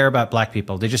pretend to care about black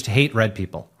people. They just hate red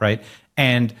people, right?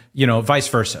 And, vice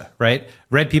versa, right?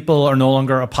 Red people are no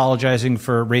longer apologizing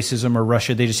for racism or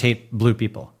Russia. They just hate blue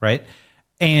people, right?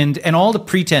 And all the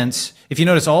pretense, if you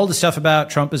notice all the stuff about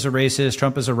Trump is a racist,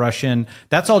 Trump is a Russian,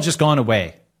 that's all just gone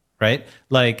away, right?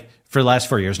 Like for the last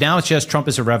 4 years. Now it's just Trump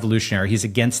is a revolutionary. He's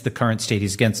against the current state.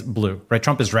 He's against blue, right?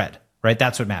 Trump is red, right?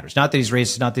 That's what matters. Not that he's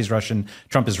racist, not that he's Russian.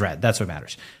 Trump is red. That's what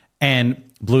matters. And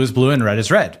blue is blue and red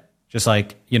is red. Just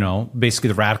like, basically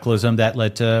the radicalism that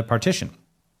led to partition.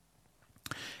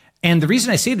 And the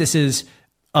reason I say this is,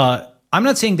 I'm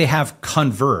not saying they have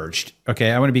converged,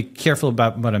 okay? I want to be careful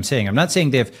about what I'm saying. I'm not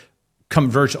saying they've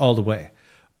converged all the way.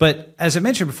 But as I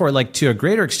mentioned before, like to a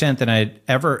greater extent than I'd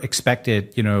ever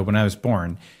expected, when I was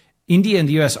born, India and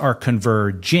the US are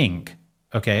converging,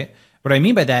 okay? What I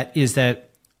mean by that is that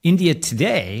India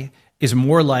today is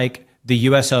more like the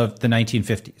US of the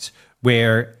 1950s,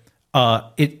 where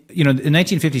in the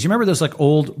 1950s, you remember those like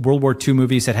old World War II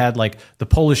movies that had like the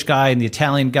Polish guy and the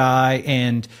Italian guy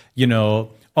and,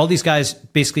 all these guys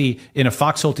basically in a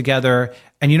foxhole together.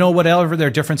 And whatever their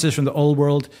differences from the old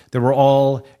world, they were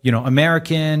all,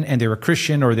 American and they were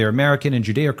Christian, or they were American and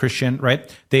Judeo-Christian, right?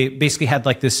 They basically had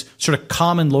like this sort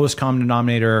of lowest common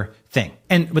denominator thing.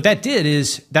 And what that did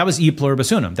is that was e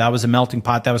pluribus unum. That was a melting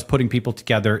pot that was putting people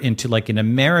together into like an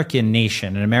American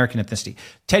nation, an American ethnicity.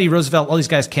 Teddy Roosevelt, all these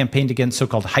guys campaigned against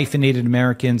so-called hyphenated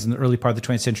Americans in the early part of the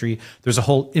 20th century. There's a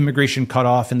whole immigration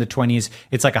cutoff in the 20s.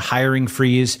 It's like a hiring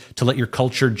freeze to let your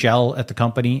culture gel at the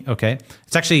company. Okay.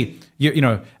 It's actually,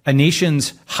 a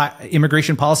nation's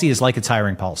immigration policy is like its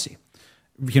hiring policy.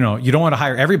 You don't want to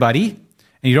hire everybody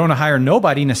and you don't want to hire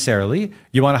nobody necessarily.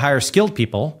 You want to hire skilled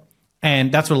people.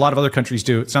 And that's what a lot of other countries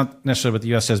do. It's not necessarily what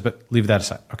the US says, but leave that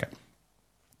aside. Okay.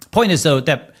 Point is, though,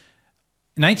 that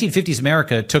 1950s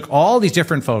America took all these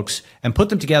different folks and put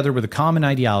them together with a common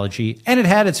ideology, and it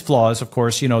had its flaws, of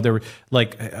course. There were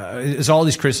there's all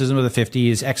these criticism of the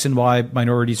 50s. X and Y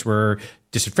minorities were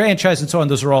disenfranchised and so on.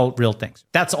 Those are all real things.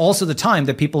 That's also the time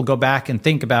that people go back and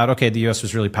think about, okay, the US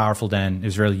was really powerful then, it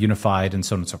was really unified, and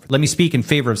so on and so forth. Let me speak in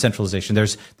favor of centralization.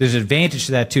 There's an advantage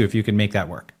to that too, if you can make that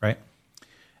work, right?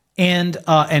 And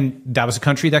that was a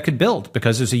country that could build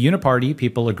because it was a uniparty.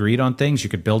 People agreed on things. You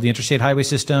could build the interstate highway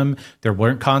system. There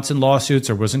weren't constant lawsuits.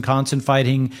 There wasn't constant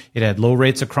fighting. It had low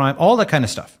rates of crime, all that kind of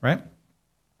stuff, right?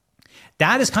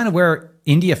 That is kind of where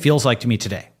India feels like to me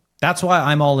today. That's why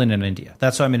I'm all in India.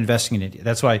 That's why I'm investing in India.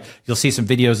 That's why you'll see some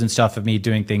videos and stuff of me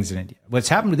doing things in India. What's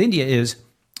happened with India is,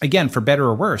 again, for better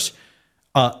or worse,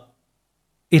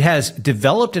 it has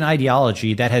developed an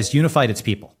ideology that has unified its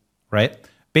people, right?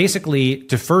 Basically,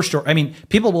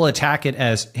 people will attack it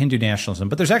as Hindu nationalism,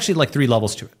 but there's actually like 3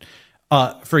 levels to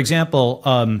it. For example,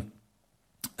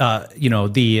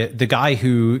 the guy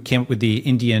who came up with the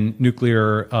Indian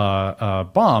nuclear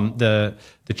bomb, the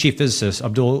chief physicist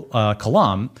Abdul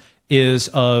Kalam, is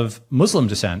of Muslim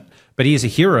descent, but he is a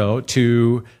hero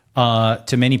to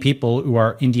many people who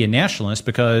are Indian nationalists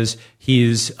because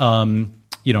he's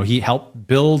he helped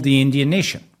build the Indian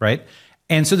nation, right?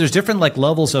 And so there's different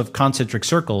levels of concentric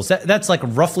circles. That's like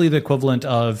roughly the equivalent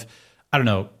of, I don't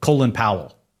know, Colin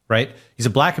Powell, right? He's a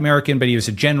black American, but he was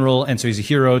a general, and so he's a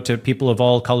hero to people of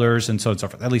all colors and so on and so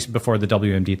forth, at least before the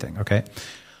WMD thing, okay?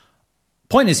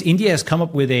 Point is, India has come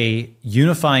up with a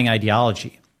unifying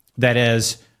ideology that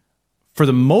is, for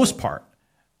the most part,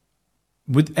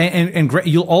 and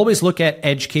you'll always look at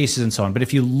edge cases and so on, but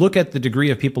if you look at the degree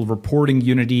of people reporting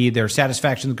unity, their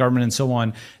satisfaction with the government and so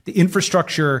on, the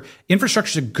infrastructure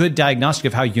is a good diagnostic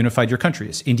of how unified your country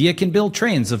is. India can build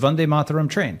trains, the Vande Mataram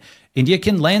train. India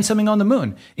can land something on the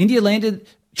moon. India landed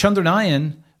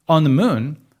Chandrayaan on the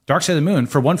moon, dark side of the moon,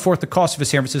 for 1/4 the cost of a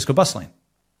San Francisco bus lane.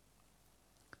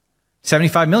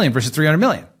 75 million versus 300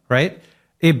 million, right?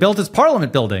 It built its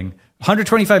parliament building,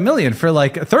 125 million for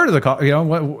like a third of the cost,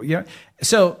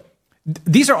 So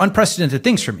these are unprecedented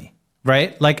things for me,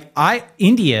 right?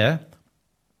 India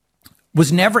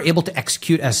was never able to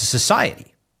execute as a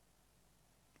society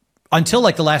until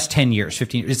the last 10 years,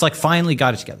 15 years. It's finally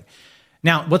got it together.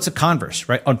 Now, what's the converse,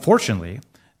 right? Unfortunately,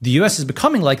 the US is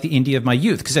becoming like the India of my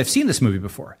youth, because I've seen this movie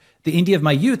before. The India of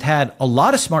my youth had a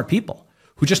lot of smart people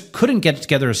who just couldn't get it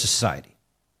together as a society.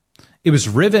 It was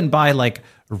riven by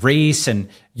race and,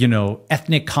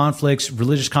 ethnic conflicts,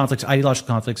 religious conflicts, ideological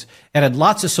conflicts. It had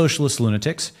lots of socialist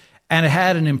lunatics, and it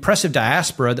had an impressive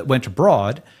diaspora that went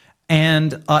abroad,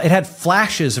 and it had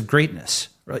flashes of greatness,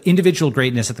 individual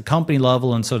greatness at the company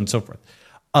level and so on and so forth.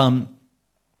 But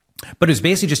it was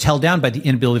basically just held down by the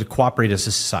inability to cooperate as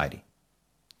a society.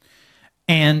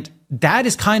 And that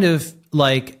is kind of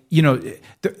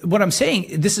what I'm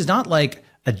saying, this is not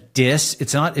a diss.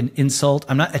 It's not an insult.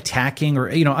 I'm not attacking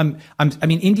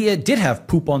India did have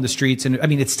poop on the streets, and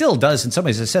it still does in some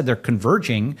ways. As I said, they're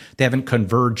converging. They haven't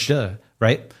converged,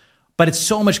 right? But it's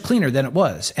so much cleaner than it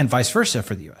was, and vice versa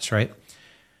for the US, right?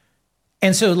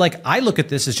 And so I look at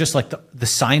this as just the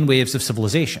sine waves of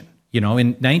civilization. In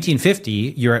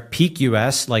 1950, you're at peak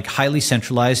US, highly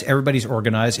centralized, everybody's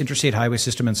organized, interstate highway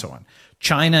system, and so on.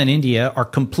 China and India are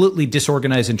completely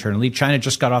disorganized internally. China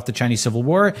just got off the Chinese Civil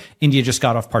War. India just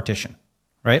got off partition,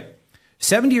 right?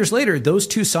 70 years later, those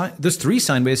 3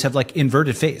 sine waves have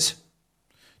inverted phase.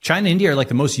 China and India are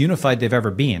the most unified they've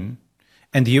ever been.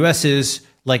 And the US is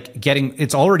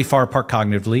it's already far apart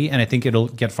cognitively, and I think it'll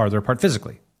get farther apart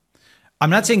physically. I'm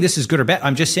not saying this is good or bad.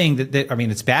 I'm just saying that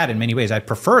it's bad in many ways. I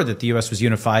prefer that the US was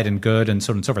unified and good and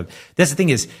so on and so forth. That's the thing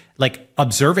is,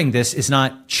 observing this is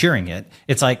not cheering it.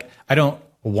 It's I don't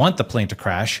want the plane to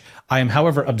crash. I am,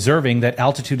 however, observing that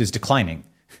altitude is declining.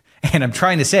 And I'm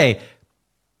trying to say,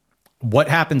 what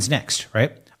happens next,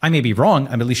 right? I may be wrong.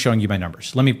 I'm at least showing you my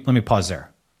numbers. Let me pause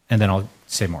there, and then I'll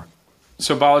say more.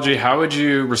 So, Balaji, how would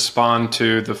you respond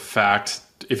to the fact,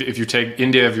 if you take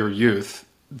India of your youth,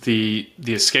 the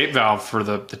escape valve for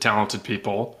the talented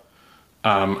people,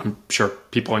 I'm sure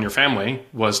people in your family,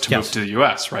 was to move to the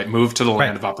US, right? Move to the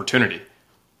land of opportunity.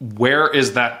 Where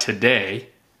is that today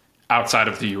outside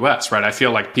of the US, right? I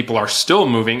feel like people are still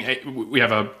moving. We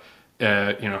have a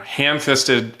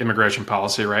ham-fisted immigration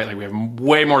policy, right? We have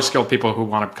way more skilled people who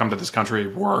want to come to this country,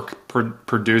 work,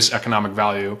 produce economic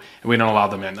value, and we don't allow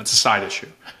them in. That's a side issue.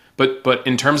 But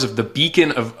in terms of the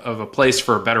beacon of a place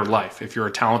for a better life, if you're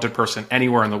a talented person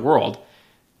anywhere in the world,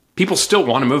 people still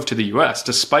want to move to the US,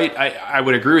 despite, I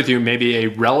would agree with you, maybe a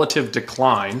relative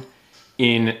decline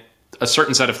in a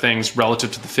certain set of things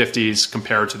relative to the 50s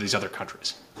compared to these other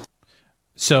countries?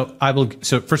 So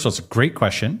So first of all, it's a great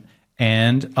question,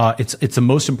 and it's the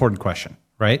most important question,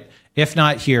 right? If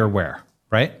not here, where,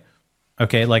 right?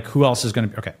 Okay, like who else is going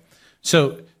to be? Okay,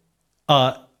 so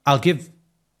I'll give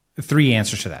 3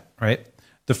 answers to that, right?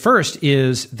 The first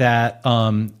is that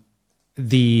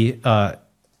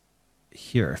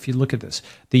here, if you look at this,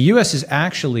 the U.S. is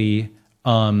actually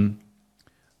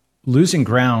losing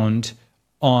ground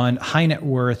on high net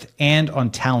worth and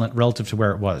on talent relative to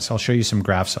where it was. I'll show you some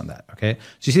graphs on that, okay?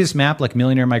 So you see this map, like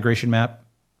millionaire migration map?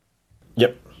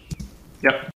 Yep.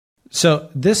 So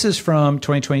this is from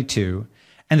 2022.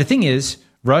 And the thing is,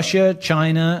 Russia,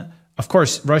 China, of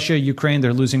course, Russia, Ukraine,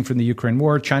 they're losing from the Ukraine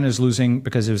war. China's losing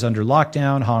because it was under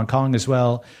lockdown, Hong Kong as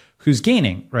well. Who's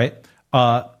gaining, right?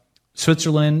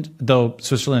 Switzerland, though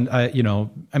Switzerland,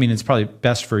 it's probably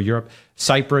best for Europe.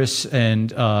 Cyprus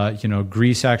and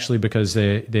Greece actually, because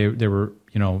they were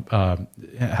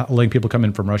letting people come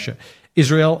in from Russia.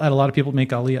 Israel had a lot of people make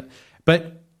Aliyah,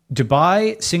 but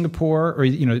Dubai, Singapore, or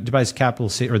Dubai's capital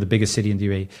city or the biggest city in the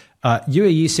UAE,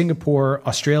 UAE, Singapore,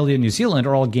 Australia, New Zealand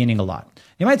are all gaining a lot.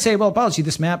 You might say, well, Balaji,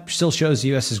 this map still shows the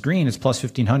U.S. is green. It's plus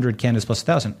 1,500, Canada's plus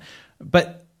 1,000,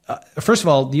 but first of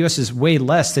all, the U.S. is way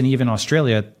less than even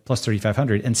Australia, plus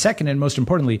 3,500. And second, and most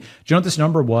importantly, do you know what this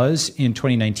number was in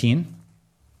 2019?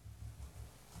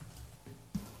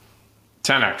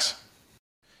 10x.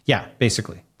 Yeah,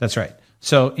 basically. That's right.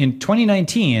 So in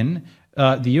 2019,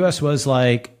 the U.S. was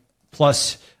like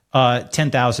plus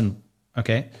 10,000.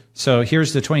 Okay. So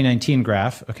here's the 2019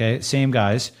 graph. Okay. Same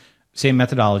guys, same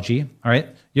methodology. All right.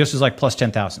 U.S. was like plus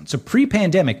 10,000. So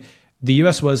pre-pandemic, the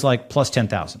U.S. was like plus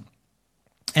 10,000.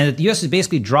 And the U.S. has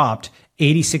basically dropped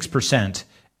 86%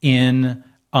 in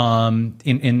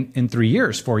 3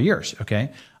 years, 4 years.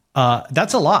 Okay,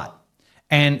 that's a lot.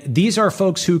 And these are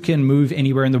folks who can move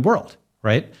anywhere in the world,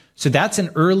 right? So that's an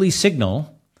early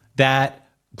signal that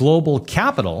global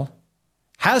capital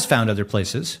has found other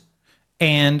places,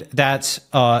 and that's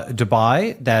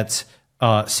Dubai, that's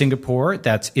Singapore,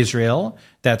 that's Israel,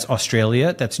 that's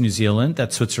Australia, that's New Zealand,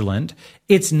 that's Switzerland.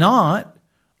 It's not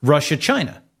Russia,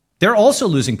 China. They're also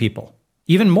losing people,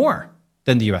 even more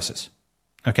than the U.S. is,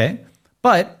 okay?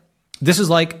 But this is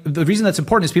like, the reason that's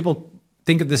important is people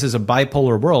think of this as a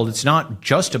bipolar world. It's not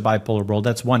just a bipolar world.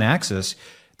 That's one axis.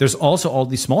 There's also all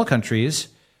these small countries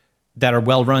that are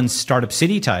well-run startup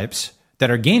city types that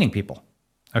are gaining people,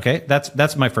 okay?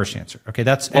 That's my first answer, okay?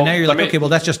 And now you're like, okay, well,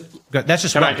 that's just can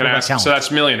I ask, so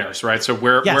that's millionaires, right? So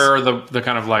where are the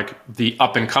kind of like the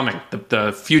up and coming,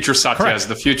 the future Satyas, correct,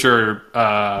 the future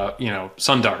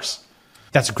Sundars?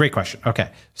 That's a great question. Okay,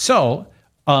 so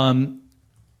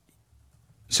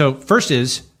first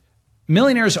is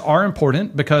millionaires are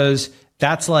important because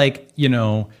that's like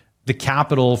the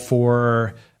capital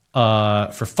for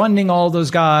funding all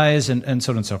those guys and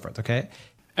so on and so forth. Okay.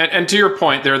 And to your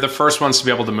point, they're the first ones to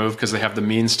be able to move because they have the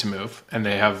means to move and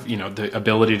they have, the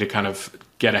ability to kind of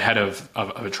get ahead of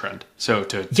a trend. So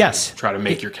to try to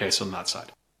make your case on that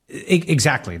side.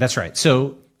 Exactly. That's right.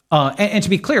 So, and to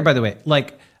be clear, by the way,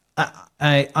 like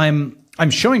I'm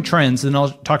showing trends and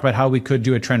I'll talk about how we could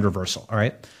do a trend reversal. All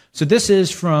right. So this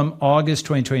is from August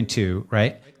 2022,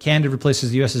 right? Canada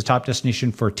replaces the U.S. as top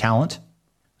destination for talent.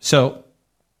 So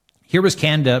here was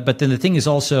Canada, but then the thing is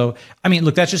also,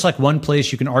 look, that's just like one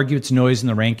place you can argue its noise in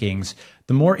the rankings.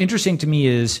 The more interesting to me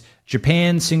is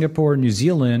Japan, Singapore, New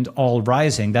Zealand, all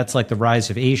rising. That's like the rise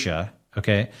of Asia,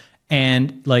 okay?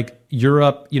 And like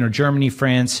Europe, Germany,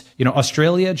 France,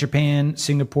 Australia, Japan,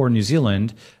 Singapore, New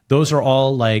Zealand, those are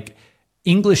all like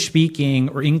English speaking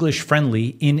or English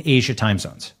friendly in Asia time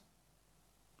zones,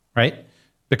 right?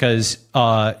 Because,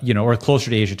 or closer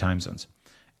to Asia time zones.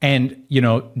 And,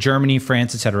 Germany,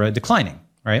 France, et cetera, declining,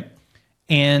 right?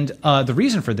 And the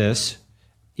reason for this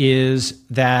is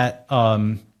that,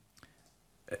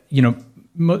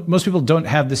 most people don't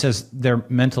have this as their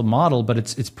mental model, but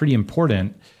it's pretty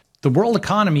important. The world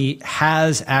economy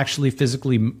has actually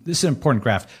physically, this is an important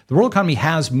graph, the world economy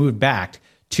has moved back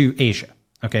to Asia,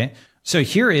 okay? So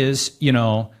here is,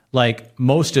 like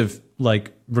most of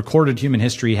like recorded human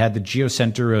history had the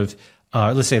geocenter of,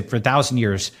 let's say for 1,000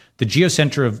 years, the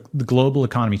geocenter of the global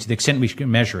economy, to the extent we can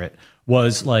measure it,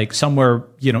 was like somewhere,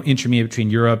 intermediate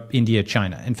between Europe, India,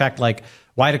 China. In fact, like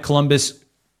why did Columbus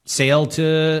sail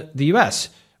to the U.S.?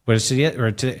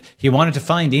 He wanted to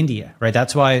find India, right?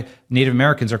 That's why Native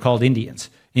Americans are called Indians.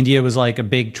 India was like a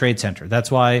big trade center.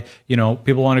 That's why,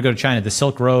 people want to go to China, the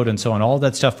Silk Road and so on. All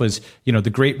that stuff was, the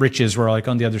great riches were like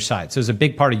on the other side. So it was a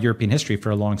big part of European history for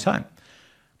a long time.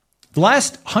 The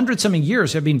last 100-something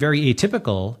years have been very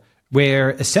atypical,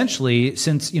 where essentially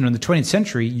since, in the 20th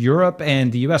century, Europe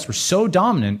and the US were so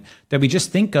dominant that we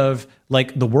just think of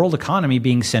like the world economy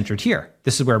being centered here.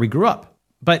 This is where we grew up.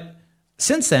 But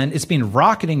since then, it's been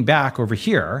rocketing back over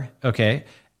here, okay,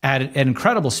 at an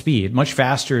incredible speed, much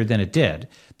faster than it did.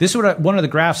 This is one of the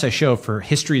graphs I show for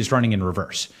history is running in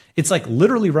reverse. It's like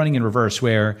literally running in reverse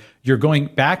where you're going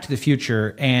back to the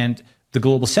future and the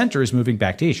global center is moving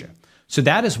back to Asia. So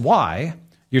that is why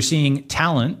you're seeing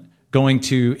talent going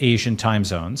to Asian time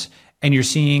zones, and you're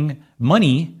seeing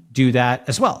money do that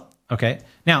as well, okay?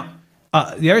 Now,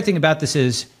 the other thing about this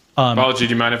is... Balaji, do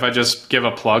you mind if I just give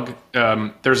a plug?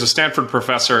 There's a Stanford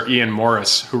professor, Ian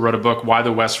Morris, who wrote a book, Why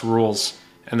the West Rules,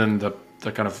 and then the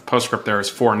kind of postscript there is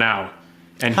for now.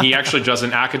 And he actually does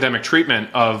an academic treatment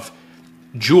of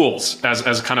joules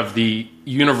as kind of the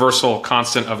universal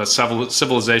constant of a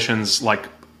civilization's like,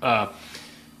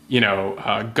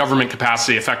 government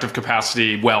capacity, effective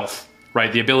capacity, wealth,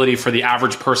 right? The ability for the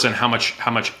average person, how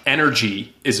much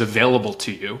energy is available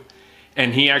to you.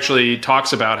 And he actually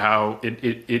talks about how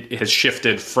it has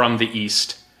shifted from the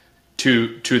East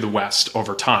to the West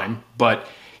over time. But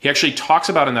he actually talks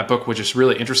about in that book, which is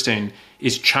really interesting,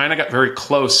 is China got very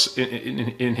close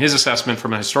in his assessment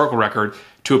from a historical record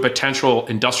to a potential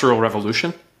industrial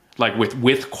revolution, like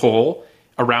with coal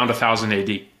around 1000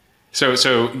 AD. So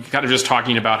kind of just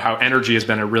talking about how energy has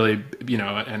been a really,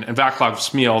 and Vaclav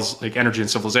Smil's like energy and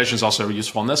civilization is also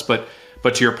useful in this, but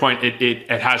to your point, it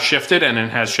has shifted and it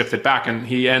has shifted back. And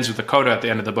he ends with a coda at the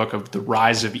end of the book of the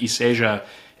rise of East Asia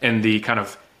and the kind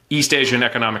of East Asian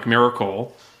economic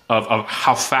miracle of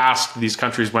how fast these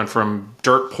countries went from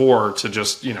dirt poor to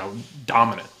just,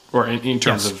 dominant, or in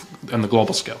terms of on the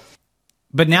global scale.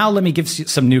 But now let me give you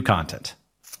some new content.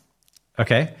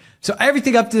 Okay? So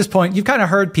everything up to this point, you've kind of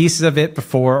heard pieces of it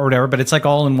before or whatever, but it's like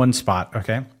all in one spot,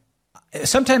 okay?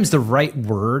 Sometimes the right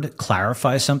word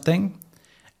clarifies something.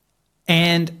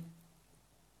 And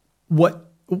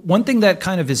one thing that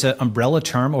kind of is an umbrella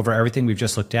term over everything we've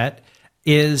just looked at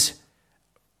is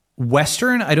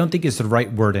Western, I don't think is the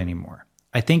right word anymore.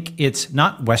 I think it's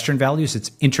not Western values,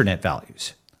 it's internet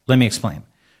values. Let me explain.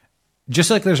 Just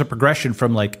like there's a progression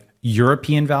from like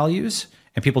European values,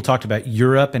 and people talked about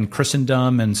Europe and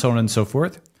Christendom and so on and so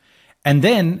forth. And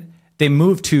then they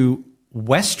moved to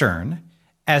Western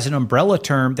as an umbrella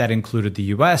term that included the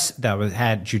US, that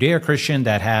had Judeo-Christian,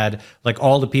 that had like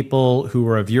all the people who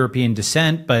were of European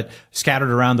descent, but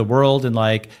scattered around the world and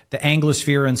like the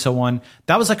Anglosphere and so on.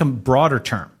 That was like a broader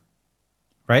term,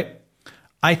 right?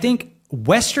 I think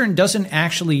Western doesn't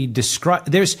actually describe,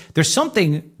 there's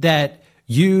something that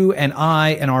you and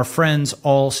I and our friends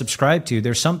all subscribe to.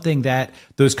 There's something that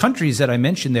those countries that I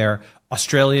mentioned there,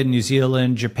 Australia, New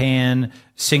Zealand, Japan,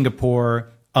 Singapore,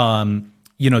 even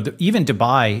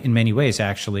Dubai in many ways,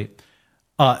 actually,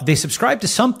 they subscribe to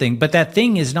something, but that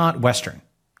thing is not Western.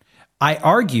 I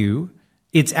argue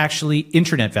it's actually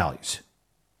internet values.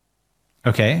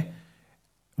 Okay.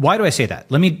 Why do I say that?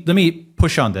 Let me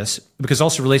push on this because it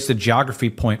also relates to the geography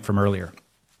point from earlier.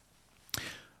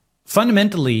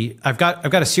 Fundamentally, I've got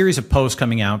a series of posts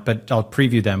coming out, but I'll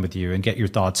preview them with you and get your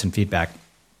thoughts and feedback.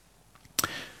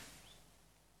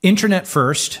 Internet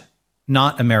first,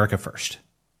 not America first.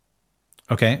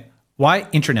 Okay? Why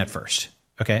internet first?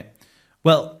 Okay?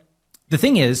 Well, the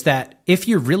thing is that if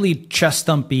you're really chest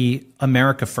thumpy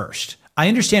America first, I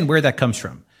understand where that comes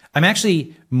from. I'm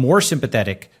actually more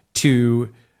sympathetic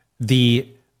to the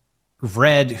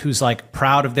Red who's like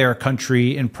proud of their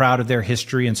country and proud of their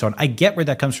history and so on. I get where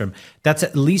that comes from. That's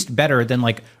at least better than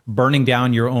like burning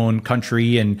down your own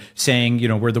country and saying,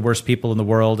 we're the worst people in the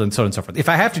world and so on and so forth. If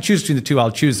I have to choose between the two,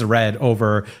 I'll choose the Red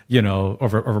over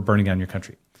burning down your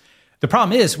country. The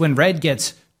problem is when Red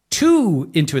gets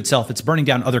too into itself, it's burning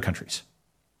down other countries,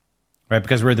 right?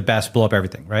 Because we're the best, blow up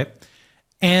everything, right?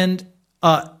 And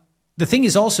the thing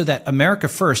is also that America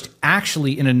first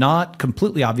actually, in a not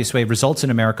completely obvious way, results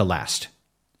in America last.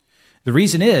 The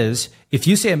reason is, if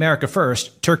you say America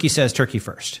first, Turkey says Turkey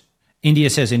first. India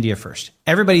says India first.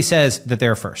 Everybody says that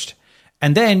they're first.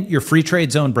 And then your free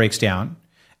trade zone breaks down,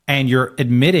 and you're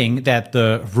admitting that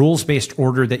the rules-based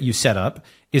order that you set up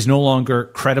is no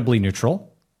longer credibly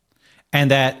neutral,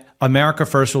 and that America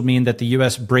first will mean that the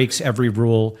US breaks every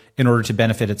rule in order to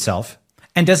benefit itself.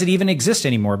 And does it even exist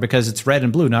anymore because it's red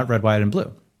and blue, not red, white, and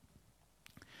blue?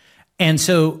 And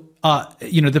so,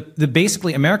 the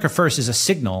basically America first is a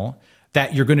signal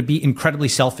that you're going to be incredibly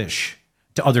selfish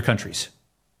to other countries,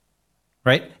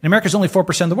 right? And America's only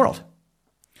 4% of the world.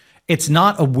 It's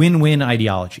not a win-win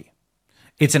ideology.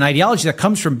 It's an ideology that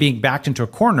comes from being backed into a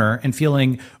corner and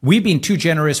feeling we've been too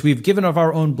generous. We've given of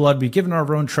our own blood. We've given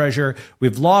our own treasure.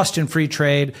 We've lost in free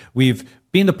trade. We've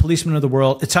being the policeman of the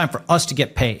world. It's time for us to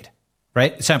get paid,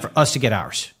 right? It's time for us to get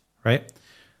ours, right?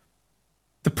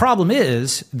 The problem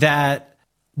is that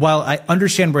while I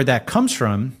understand where that comes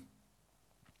from,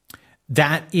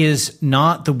 that is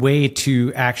not the way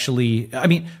to actually, I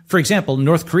mean, for example,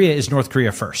 North Korea is North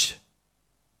Korea first,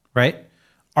 right?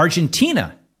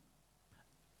 Argentina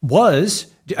was,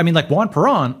 I mean, like Juan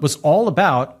Perón was all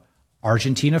about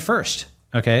Argentina first,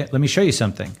 okay? Let me show you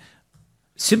something.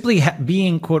 Simply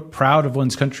being, quote, proud of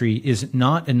one's country is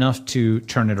not enough to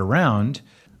turn it around.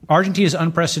 Argentina's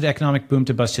unprecedented economic boom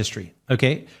to bust history,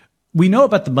 okay? We know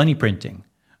about the money printing,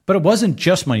 but it wasn't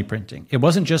just money printing. It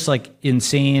wasn't just like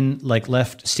insane, like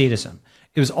left statism.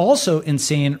 It was also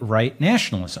insane right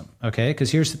nationalism, okay?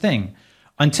 Because here's the thing.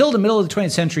 Until the middle of the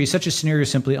 20th century, such a scenario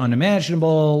is simply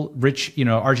unimaginable. Rich,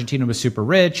 Argentina was super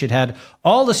rich. It had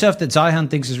all the stuff that Zion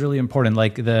thinks is really important,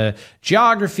 like the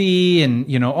geography and,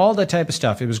 all that type of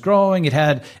stuff. It was growing. It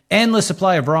had endless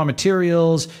supply of raw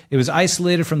materials. It was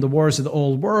isolated from the wars of the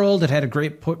old world. It had a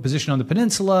great position on the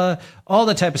peninsula, all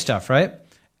that type of stuff, right?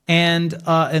 And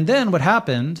then what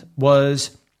happened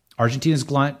was Argentina's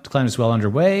decline is well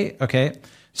underway, okay?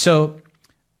 So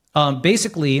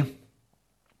basically...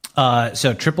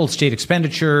 So tripled state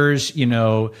expenditures,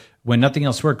 when nothing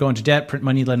else worked, go into debt, print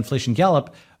money, let inflation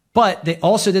gallop. But they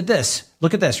also did this.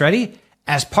 Look at this. Ready?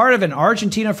 As part of an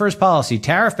Argentina first policy,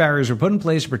 tariff barriers were put in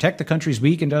place to protect the country's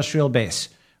weak industrial base,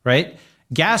 right?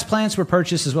 Gas plants were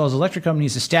purchased as well as electric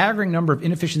companies. A staggering number of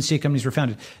inefficient state companies were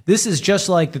founded. This is just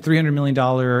like the $300 million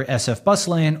SF bus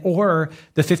lane or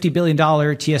the $50 billion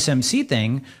TSMC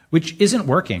thing, which isn't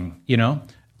working,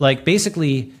 Like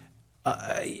basically...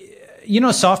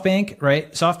 SoftBank,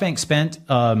 right? SoftBank spent,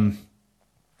 how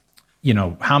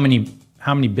many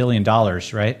 $1 billion,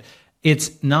 right?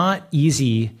 It's not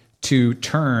easy to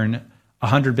turn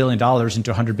 $100 billion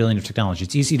into $100 billion of technology.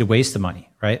 It's easy to waste the money,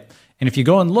 right? And if you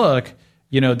go and look,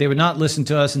 they would not listen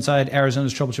to us inside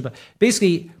Arizona's troubleshooter.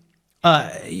 Basically,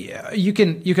 you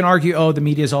can argue, oh, the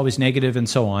media is always negative and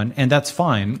so on, and that's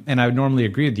fine. And I would normally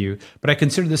agree with you, but I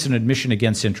consider this an admission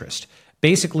against interest.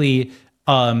 Basically,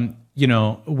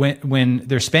 when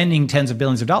they're spending tens of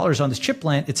billions of dollars on this chip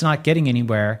plant, it's not getting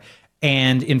anywhere.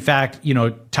 And in fact,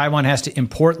 Taiwan has to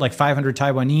import like 500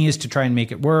 Taiwanese to try and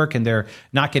make it work. And they're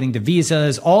not getting the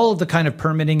visas. All of the kind of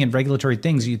permitting and regulatory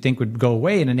things you'd think would go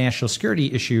away in a national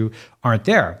security issue aren't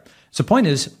there. So the point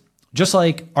is, just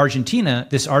like Argentina,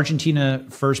 this Argentina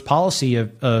first policy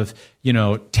of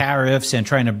tariffs and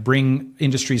trying to bring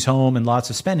industries home and lots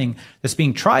of spending that's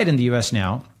being tried in the US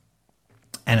now,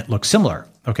 and it looks similar.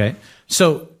 Okay.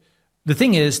 So the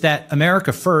thing is that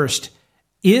America First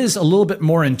is a little bit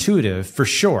more intuitive for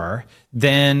sure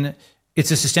than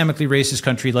it's a systemically racist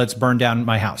country. Let's burn down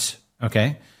my house.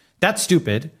 Okay. That's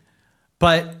stupid.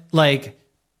 But like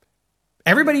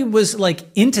everybody was like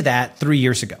into that 3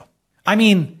 years ago. I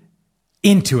mean,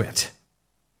 into it.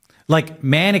 Like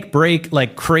manic break,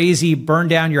 like crazy burn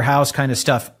down your house kind of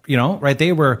stuff, right?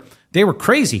 They were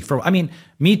crazy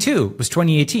Me Too was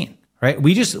 2018. Right?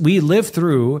 We lived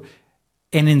through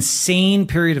an insane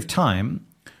period of time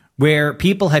where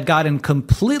people had gotten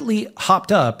completely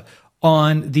hopped up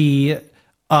on the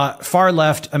far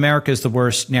left, America is the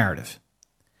worst narrative.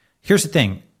 Here's the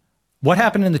thing. What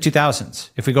happened in the 2000s?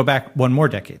 If we go back one more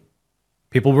decade,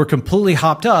 people were completely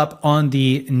hopped up on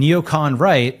the neocon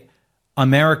right,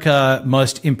 America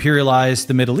must imperialize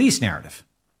the Middle East narrative.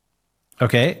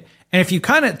 Okay? And if you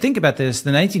kind of think about this, the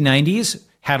 1990s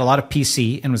had a lot of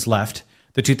PC and was left.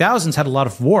 The 2000s had a lot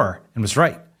of war and was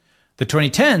right. The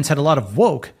 2010s had a lot of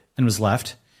woke and was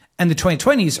left. And the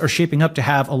 2020s are shaping up to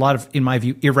have a lot of, in my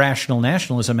view, irrational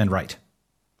nationalism and right.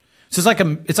 So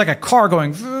it's like a car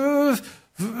going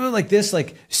like this,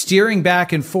 like steering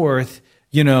back and forth,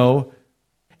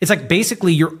 It's like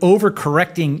basically you're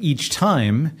overcorrecting each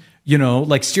time,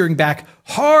 like steering back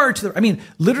hard to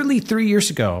literally 3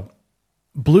 years ago,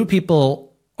 blue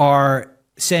people are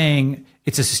saying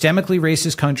it's a systemically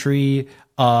racist country.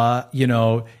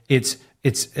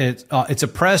 It's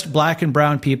oppressed black and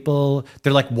brown people.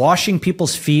 They're like washing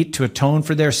people's feet to atone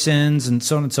for their sins and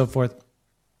so on and so forth.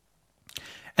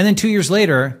 And then 2 years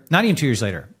later, not even 2 years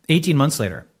later, 18 months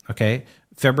later, okay,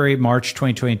 February, March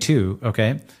 2022,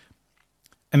 okay,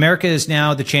 America is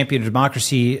now the champion of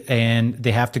democracy, and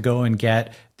they have to go and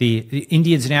get the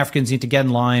Indians and Africans need to get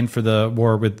in line for the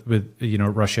war with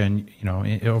Russia and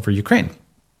over Ukraine.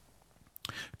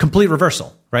 Complete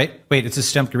reversal, right? Wait, it's a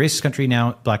systemically racist country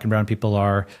now. Black and brown people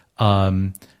are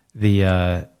supposed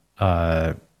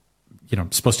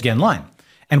to get in line.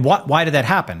 And why did that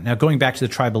happen? Now, going back to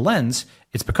the tribal lens,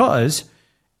 it's because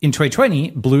in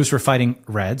 2020, blues were fighting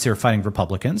reds, they were fighting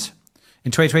Republicans.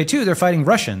 In 2022, they're fighting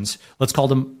Russians. Let's call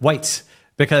them whites,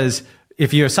 because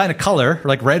if you assign a color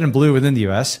like red and blue within the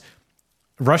US,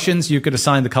 Russians, you could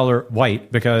assign the color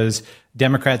white because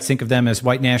Democrats think of them as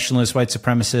white nationalists, white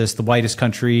supremacists, the whitest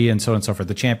country, and so on and so forth,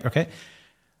 the champ. Okay.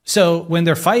 So when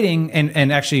they're fighting,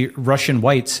 and actually Russian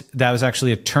whites, that was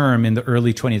actually a term in the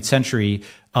early 20th century,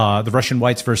 the Russian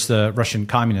whites versus the Russian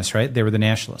communists, right? They were the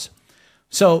nationalists.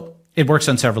 So it works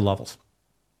on several levels.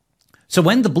 So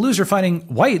when the blues are fighting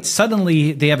whites,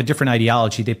 suddenly they have a different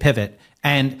ideology, they pivot.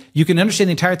 And you can understand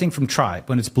the entire thing from tribe.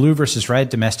 When it's blue versus red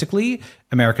domestically,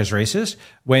 America's racist.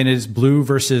 When it is blue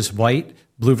versus white,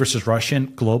 blue versus Russian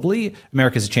globally,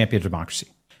 America's a champion of democracy.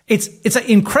 It's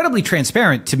incredibly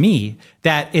transparent to me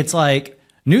that it's like,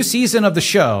 new season of the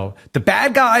show, the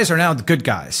bad guys are now the good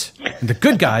guys. And the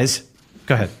good guys,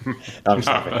 go ahead.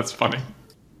 That's funny.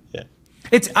 Yeah.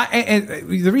 And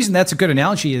the reason that's a good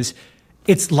analogy is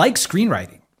it's like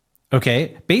screenwriting.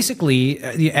 Okay. Basically,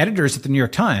 the editors at the New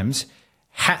York Times,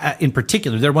 in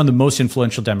particular, they're one of the most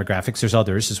influential demographics. There's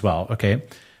others as well. Okay.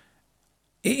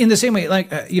 In the same way,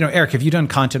 like, Eric, have you done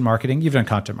content marketing? You've done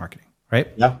content marketing, right?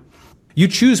 Yeah. You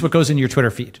choose what goes in your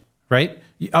Twitter feed, right?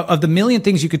 Of the million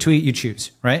things you could tweet, you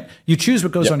choose, right? You choose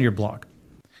what goes on your blog.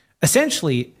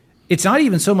 Essentially, it's not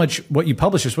even so much what you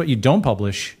publish as what you don't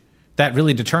publish that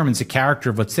really determines the character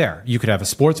of what's there. You could have a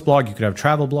sports blog, you could have a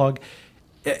travel blog.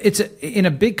 In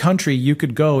a big country, you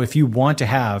could go, if you want to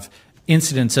have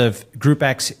incidents of Group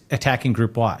X attacking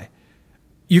Group Y,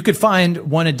 you could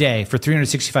find one a day for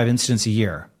 365 incidents a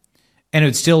year, and it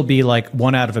would still be like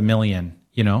 1 out of a million,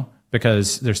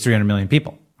 because there's 300 million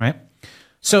people, right?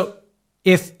 So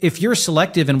if you're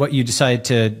selective in what you decide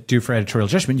to do for editorial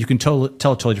judgment, you can tell a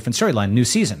totally different storyline, new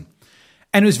season.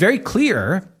 And it was very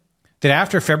clear that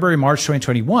after February, March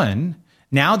 2021,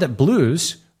 now that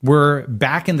blues were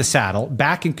back in the saddle,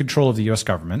 back in control of the US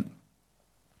government,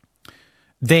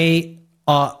 they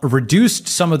reduced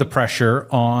some of the pressure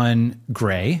on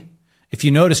gray. If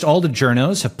you noticed, all the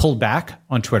journos have pulled back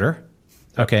on Twitter,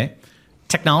 okay?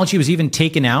 Technology was even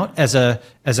taken out as a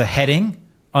heading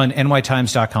on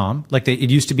nytimes.com. Like it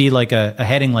used to be like a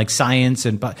heading like science,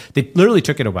 but they literally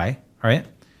took it away. All right.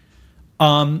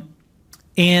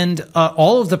 And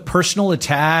all of the personal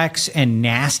attacks and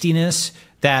nastiness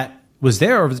that was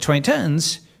there over the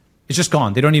 2010s is just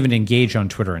gone. They don't even engage on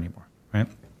Twitter anymore, right?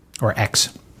 Or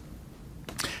X.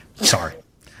 Sorry.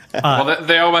 Well,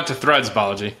 they all went to Threads,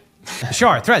 Balaji.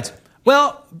 Sure, Threads.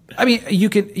 Well, I mean, you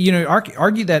could,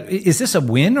 argue that, is this a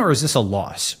win or is this a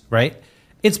loss, right?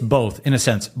 It's both, in a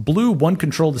sense. Blue won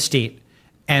control of the state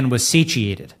and was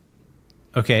satiated,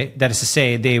 okay? That is to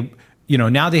say, they,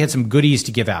 now they had some goodies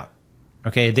to give out,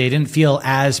 okay? They didn't feel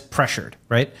as pressured,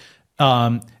 right?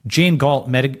 Jane Galt,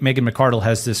 Megan McArdle,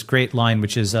 has this great line,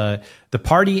 which is, the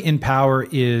party in power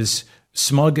is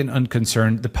smug and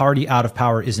unconcerned. The party out of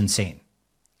power is insane,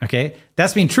 okay?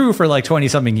 That's been true for like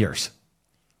 20-something years.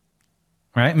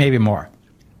 Right? Maybe more.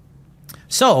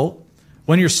 So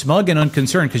when you're smug and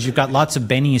unconcerned because you've got lots of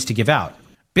bennies to give out,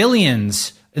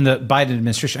 billions in the Biden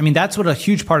administration, I mean, that's what a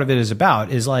huge part of it is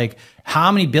about, is like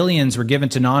how many billions were given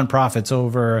to nonprofits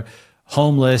over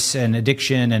homeless and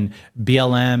addiction and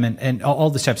BLM and all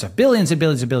this type of stuff. Billions and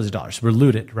billions and billions of dollars were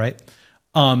looted, right?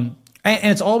 And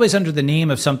it's always under the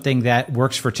name of something that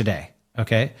works for today,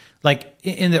 okay? Like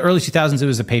in the early 2000s, it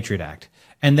was the Patriot Act.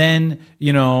 And then,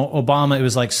 Obama, it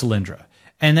was like Solyndra.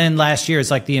 And then last year, it's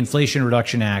like the Inflation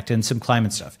Reduction Act and some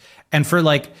climate stuff. And for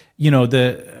like,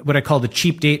 what I call the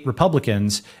cheap date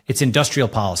Republicans, it's industrial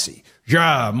policy.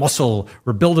 Yeah, muscle.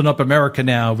 We're building up America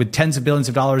now with tens of billions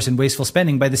of dollars in wasteful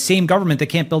spending by the same government that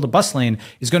can't build a bus lane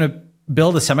is going to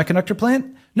build a semiconductor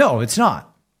plant? No, it's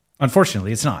not.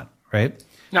 Unfortunately, it's not, right?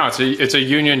 No, it's a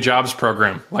union jobs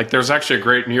program. Like there's actually a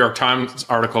great New York Times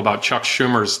article about Chuck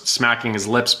Schumer's smacking his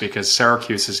lips because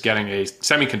Syracuse is getting a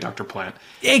semiconductor plant.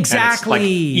 Exactly. Like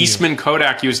Eastman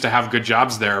Kodak used to have good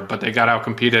jobs there, but they got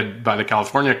outcompeted by the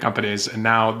California companies, and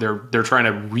now they're trying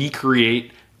to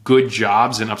recreate good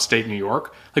jobs in upstate New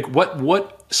York. Like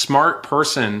what smart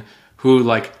person who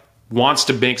like wants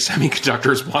to make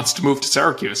semiconductors wants to move to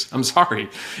Syracuse? I'm sorry.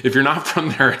 If you're not from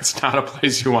there, it's not a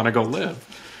place you want to go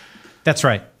live. That's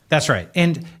right.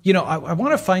 And, I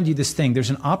want to find you this thing. There's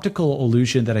an optical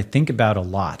illusion that I think about a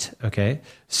lot. Okay.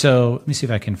 So let me see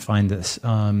if I can find this.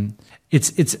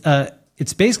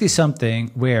 It's basically something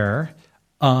where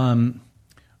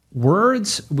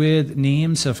words with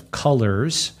names of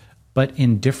colors, but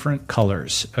in different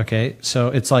colors. Okay. So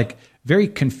it's like very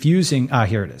confusing.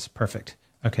 Here it is. Perfect.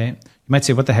 Okay. You might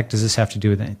say, what the heck does this have to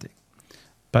do with anything?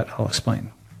 But I'll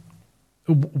explain.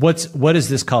 What is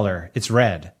this color? It's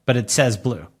red, but it says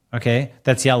blue. Okay,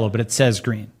 that's yellow, but it says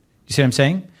green. You see what I'm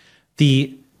saying?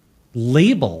 the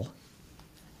label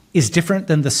is different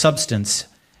than the substance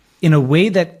in a way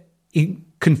that it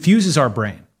confuses our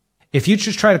brain. If you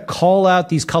just try to call out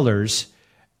these colors,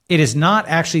 it is not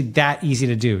actually that easy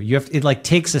to do. It like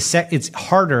takes a sec. It's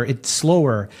harder. It's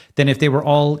slower than if they were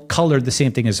all colored the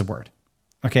same thing as a word.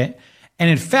 Okay. And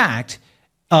in fact,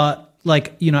 I'm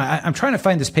trying to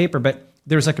find this paper, but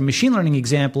there's like a machine learning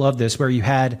example of this where you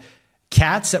had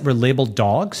cats that were labeled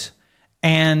dogs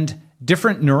and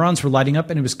different neurons were lighting up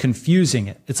and it was confusing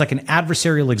it. It's like an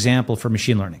adversarial example for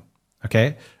machine learning.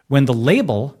 Okay. When the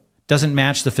label doesn't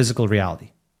match the physical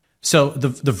reality. So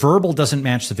the verbal doesn't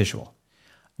match the visual.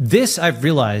 This, I've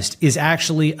realized, is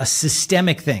actually a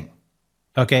systemic thing.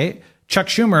 Okay? Chuck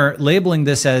Schumer labeling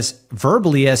this as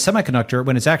verbally as semiconductor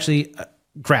when it's actually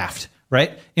graft,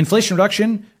 right? Inflation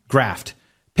Reduction, graft.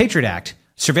 Patriot Act,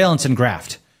 surveillance and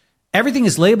graft. Everything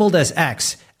is labeled as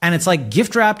X, and it's like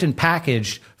gift wrapped and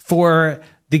packaged for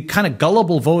the kind of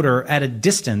gullible voter at a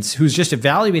distance who's just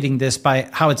evaluating this by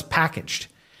how it's packaged.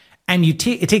 And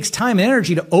it takes time and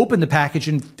energy to open the package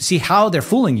and see how they're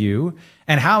fooling you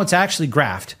and how it's actually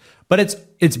graphed. But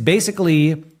it's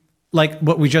basically like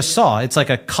what we just saw. It's like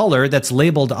a color that's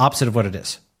labeled opposite of what it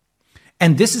is.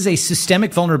 And this is a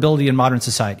systemic vulnerability in modern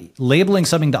society, labeling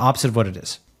something the opposite of what it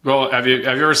is. Well, have you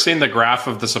ever seen the graph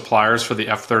of the suppliers for the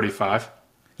F-35?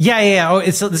 Yeah. Oh,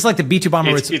 it's like the B-2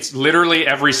 bomber. It's literally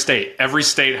every state. Every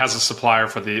state has a supplier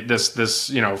for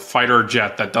this fighter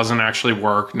jet that doesn't actually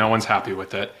work. No one's happy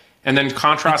with it. And then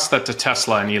contrast that to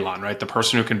Tesla and Elon, right? The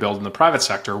person who can build in the private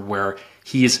sector, where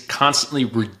he is constantly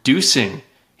reducing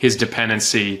his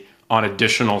dependency on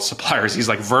additional suppliers. He's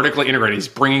like vertically integrated. He's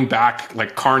bringing back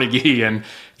like Carnegie and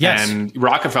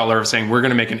Rockefeller, saying we're going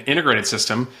to make an integrated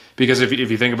system. Because if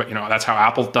you think about, that's how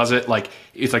Apple does it. Like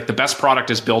it's like the best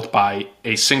product is built by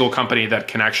a single company that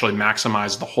can actually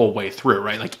maximize the whole way through,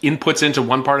 right? Like inputs into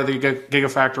one part of the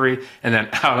gigafactory, and then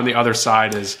out on the other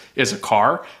side is a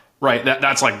car. Right,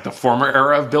 that's like the former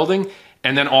era of building.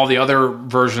 And then all the other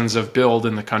versions of build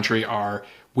in the country are,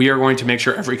 we are going to make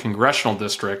sure every congressional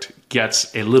district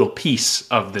gets a little piece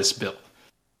of this bill.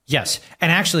 Yes.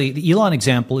 And actually, the Elon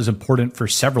example is important for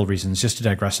several reasons, just to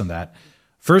digress on that.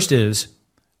 First is,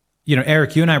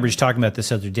 Eric, you and I were just talking about this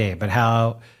the other day, but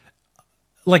how,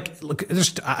 look,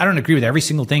 I don't agree with every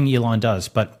single thing Elon does,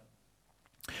 but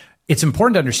it's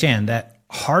important to understand that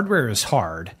hardware is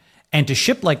hard. And to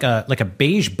ship like a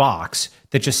beige box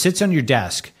that just sits on your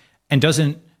desk and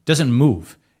doesn't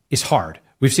move is hard.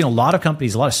 We've seen a lot of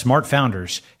companies, a lot of smart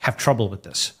founders have trouble with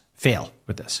this, fail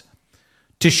with this.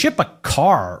 To ship a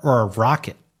car or a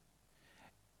rocket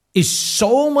is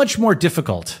so much more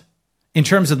difficult in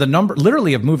terms of the number,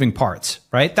 literally, of moving parts,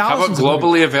 right? Thousands. How about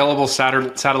globally available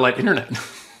satellite internet?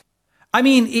 I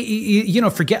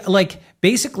mean, forget, like,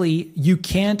 basically you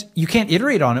can't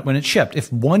iterate on it when it's shipped.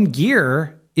 If one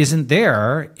gear isn't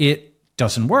there, it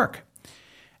doesn't work.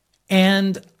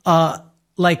 And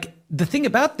the thing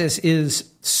about this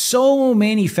is so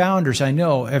many founders I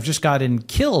know have just gotten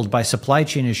killed by supply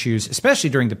chain issues, especially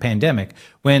during the pandemic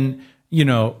when,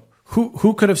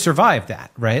 who could have survived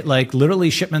that, right? Like literally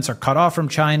shipments are cut off from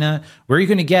China. Where are you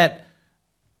going to get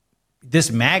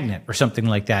this magnet or something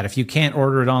like that if you can't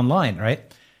order it online, right?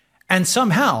 And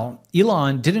somehow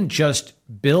Elon didn't just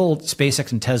build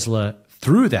SpaceX and Tesla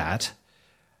through that.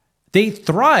 They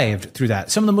thrived through that.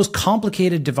 Some of the most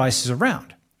complicated devices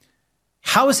around.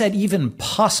 How is that even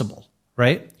possible,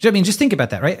 right? I mean, just think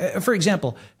about that, right? For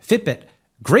example, Fitbit,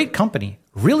 great company,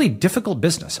 really difficult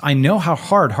business. I know how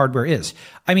hard hardware is.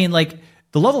 I mean, like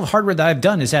the level of hardware that I've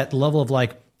done is at the level of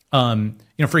like,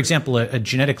 for example, a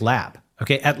genetic lab.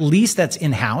 Okay, at least that's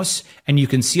in-house and you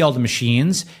can see all the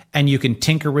machines and you can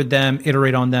tinker with them,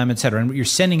 iterate on them, et cetera. And what you're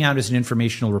sending out is an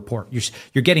informational report.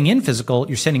 You're getting in physical,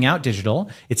 you're sending out digital.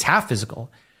 It's half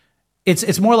physical.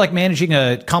 It's more like managing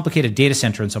a complicated data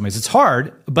center in some ways. It's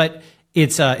hard, but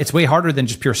it's way harder than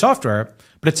just pure software.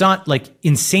 But it's not like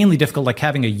insanely difficult like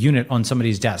having a unit on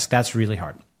somebody's desk. That's really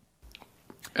hard.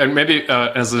 And maybe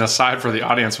as an aside for the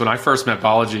audience, when I first met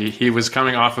Balaji, he was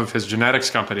coming off of his genetics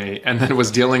company and then was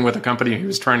dealing with a company he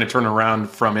was trying to turn around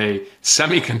from a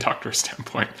semiconductor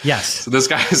standpoint. Yes. So this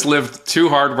guy has lived two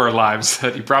hardware lives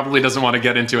that he probably doesn't want to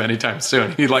get into anytime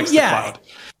soon. He likes the cloud.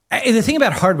 And the thing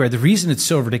about hardware, the reason it's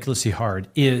so ridiculously hard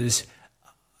is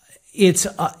it's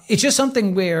just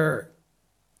something where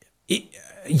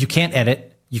you can't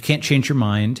edit, you can't change your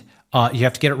mind, you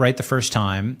have to get it right the first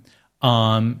time.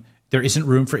 There isn't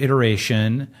room for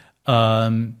iteration.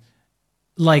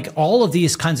 Like all of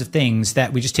these kinds of things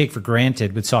that we just take for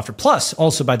granted with software. Plus,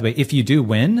 also, by the way, if you do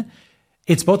win,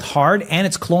 it's both hard and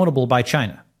it's clonable by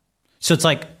China. So it's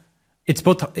like it's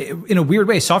both, in a weird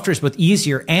way, software is both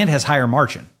easier and has higher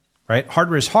margin, right?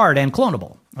 Hardware is hard and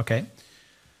clonable, okay?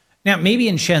 Now, maybe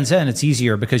in Shenzhen, it's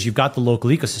easier because you've got the local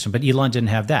ecosystem, but Elon didn't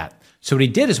have that. So what he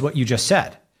did is what you just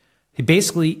said. He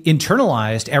basically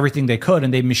internalized everything they could,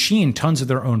 and they machined tons of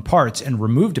their own parts and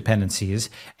removed dependencies,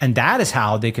 and that is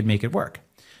how they could make it work.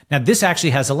 Now, this actually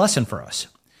has a lesson for us.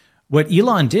 What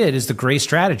Elon did is the gray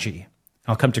strategy.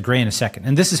 I'll come to gray in a second.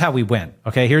 And this is how we win.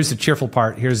 Okay, here's the cheerful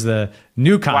part. Here's the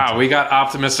new content. Wow, we got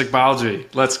optimistic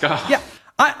Balaji. Let's go. Yeah,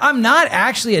 I'm not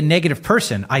actually a negative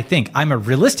person. I think I'm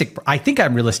realistic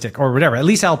or whatever. At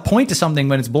least I'll point to something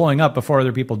when it's blowing up before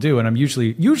other people do. And I'm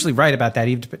usually right about that.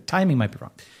 Even timing might be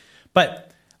wrong.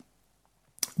 But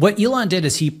what Elon did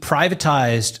is he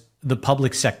privatized the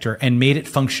public sector and made it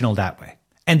functional that way.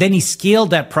 And then he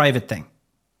scaled that private thing.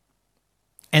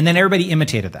 And then everybody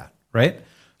imitated that, right?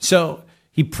 So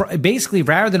he basically,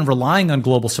 rather than relying on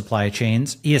global supply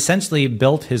chains, he essentially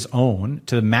built his own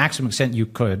to the maximum extent you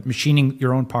could, machining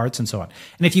your own parts and so on.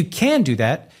 And if you can do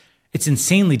that, it's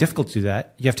insanely difficult to do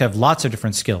that. You have to have lots of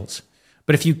different skills.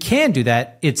 But if you can do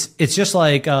that, it's just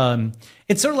like,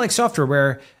 it's sort of like software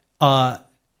where,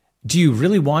 do you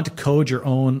really want to code your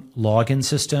own login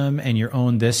system and your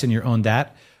own this and your own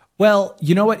that? Well,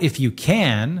 you know what? If you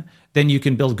can, then you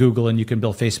can build Google and you can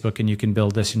build Facebook and you can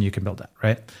build this and you can build that,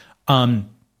 right? And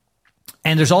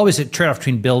there's always a trade-off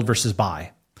between build versus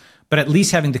buy. But at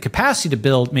least having the capacity to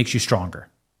build makes you stronger,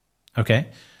 okay?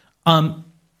 And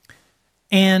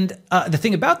the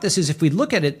thing about this is if we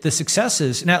look at it, the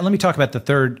successes... Now, let me talk about the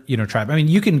third tribe. I mean,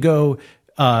 you can go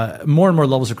more and more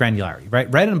levels of granularity, right?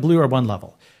 Red and blue are one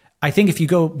level. I think if you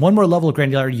go one more level of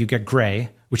granularity, you get gray,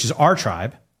 which is our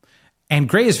tribe. And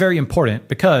gray is very important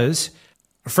because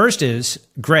first is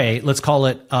gray, let's call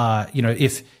it,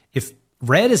 if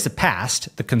red is the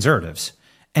past, the conservatives,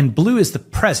 and blue is the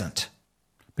present,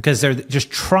 because they're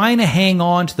just trying to hang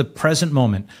on to the present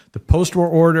moment, the post-war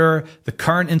order, the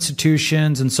current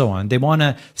institutions, and so on. They want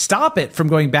to stop it from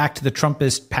going back to the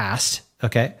Trumpist past,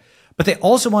 okay? But they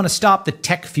also want to stop the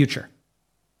tech future,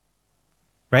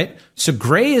 right? So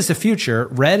gray is the future,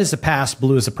 red is the past,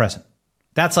 blue is the present.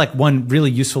 That's like one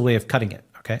really useful way of cutting it,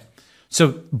 okay?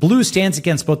 So blue stands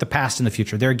against both the past and the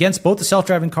future. They're against both the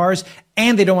self-driving cars,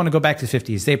 and they don't want to go back to the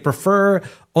 50s. They prefer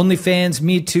OnlyFans,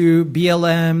 Me Too,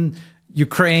 BLM,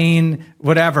 Ukraine,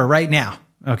 whatever, right now,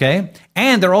 okay?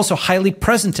 And they're also highly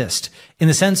presentist in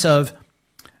the sense of,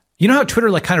 you know how Twitter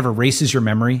like kind of erases your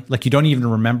memory? Like you don't even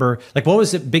remember, like what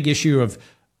was the big issue of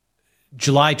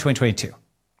July 2022?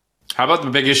 How about the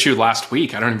big issue last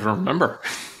week? I don't even remember.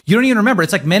 You don't even remember.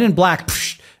 It's like Men in Black,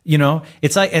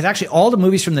 it's actually all the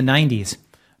movies from the 90s.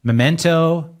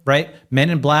 Memento, right? Men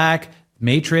in Black,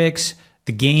 Matrix,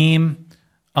 The Game,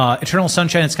 Eternal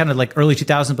Sunshine. It's kind of like early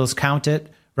 2000s, but let's count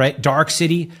it, right? Dark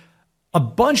City. A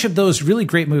bunch of those really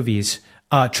great movies,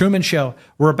 Truman Show,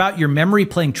 were about your memory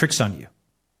playing tricks on you.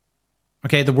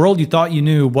 Okay, the world you thought you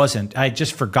knew wasn't. I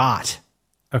just forgot,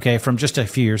 okay, from just a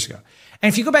few years ago.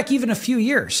 And if you go back even a few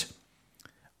years,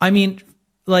 I mean,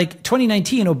 like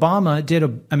 2019, Obama did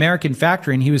an American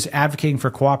factory and he was advocating for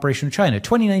cooperation with China.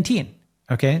 2019,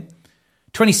 okay?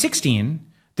 2016,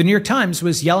 the New York Times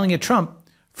was yelling at Trump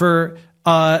for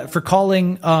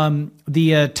calling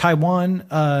the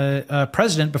Taiwan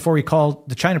president before he called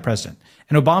the China president.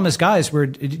 And Obama's guys were,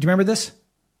 do you remember this?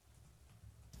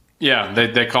 Yeah,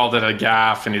 they called it a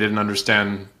gaffe and he didn't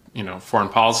understand, foreign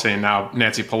policy. And now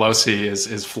Nancy Pelosi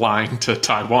is flying to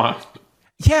Taiwan.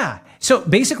 Yeah. So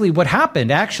basically what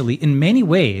happened actually in many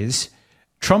ways,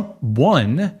 Trump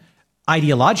won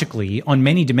ideologically on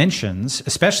many dimensions,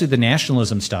 especially the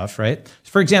nationalism stuff, right?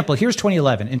 For example, here's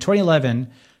 2011. In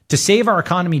 2011, to save our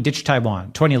economy, ditch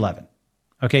Taiwan, 2011.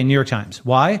 Okay, New York Times.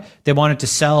 Why? They wanted to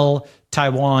sell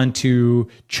Taiwan to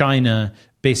China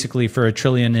basically for $1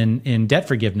 trillion in debt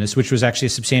forgiveness, which was actually a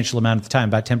substantial amount at the time,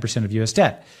 about 10% of US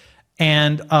debt.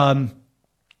 And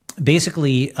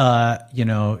basically,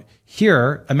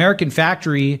 here, American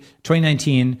Factory,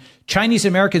 2019, Chinese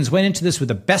Americans went into this with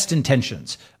the best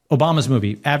intentions. Obama's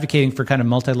movie, advocating for kind of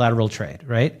multilateral trade,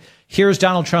 right? Here's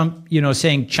Donald Trump,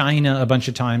 saying China a bunch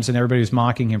of times, and everybody was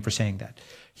mocking him for saying that.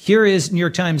 Here is New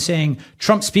York Times saying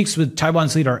Trump speaks with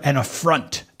Taiwan's leader an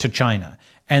affront to China.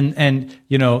 And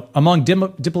among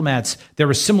diplomats, there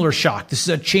was similar shock. This is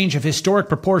a change of historic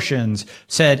proportions,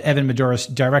 said Evan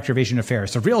Maduris, Director of Asian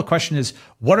Affairs. The real question is,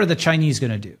 what are the Chinese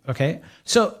going to do? Okay.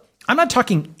 So I'm not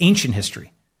talking ancient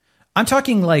history. I'm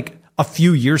talking like a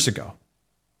few years ago.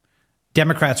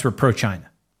 Democrats were pro-China.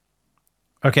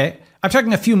 Okay. I'm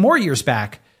talking a few more years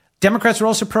back. Democrats were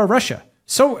also pro-Russia.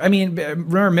 So, I mean,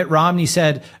 remember Mitt Romney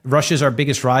said Russia's our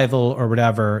biggest rival or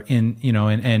whatever and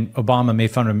Obama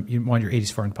made fun of him. You want your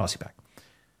 80s foreign policy back.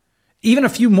 Even a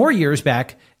few more years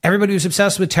back, everybody was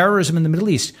obsessed with terrorism in the Middle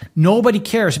East. Nobody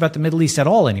cares about the Middle East at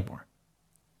all anymore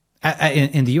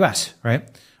in the U.S., right?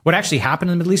 What actually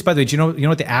happened in the Middle East, by the way, do you know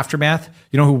what the aftermath,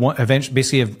 you know who won, eventually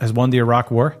basically has won the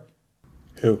Iraq War?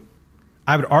 Who?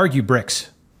 I would argue BRICS.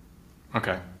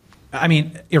 Okay. I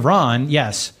mean, Iran,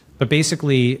 yes, but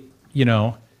basically, you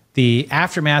know, the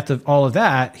aftermath of all of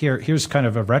that, here's kind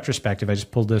of a retrospective. I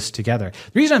just pulled this together.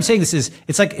 The reason I'm saying this is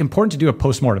it's like important to do a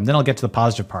postmortem. Then I'll get to the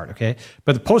positive part, okay?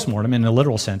 But the postmortem in a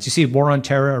literal sense, you see War on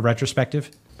Terror, a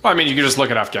retrospective? Well, I mean, you can just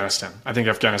look at Afghanistan. I think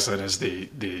Afghanistan is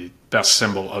the best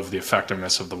symbol of the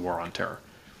effectiveness of the war on terror.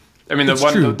 I mean,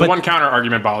 the one counter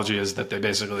argument, Balaji, is that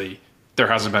there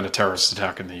hasn't been a terrorist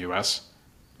attack in the U.S.,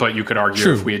 but you could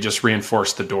argue if we had just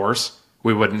reinforced the doors,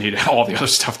 we wouldn't need all the other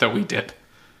stuff that we did.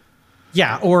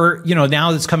 Yeah, or, you know,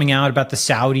 now that's coming out about the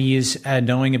Saudis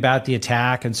knowing about the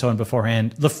attack and so on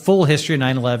beforehand. The full history of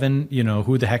 9/11, you know,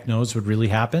 who the heck knows what really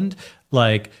happened?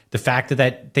 Like the fact that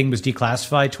that thing was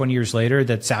declassified 20 years later,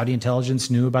 that Saudi intelligence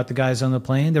knew about the guys on the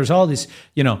plane. There's all this,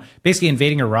 you know, basically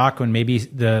invading Iraq when maybe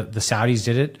the Saudis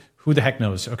did it. Who the heck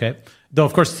knows? Okay. Though,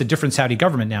 of course, it's a different Saudi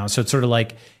government now. So it's sort of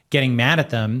like getting mad at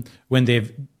them when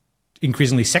they've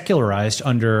increasingly secularized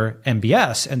under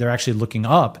MBS, and they're actually looking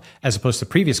up as opposed to the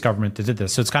previous government that did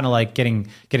this. So it's kind of like getting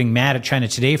mad at China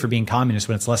today for being communist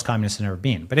when it's less communist than ever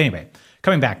been. But anyway,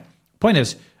 coming back, point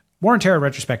is, War on Terror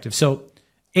retrospective. So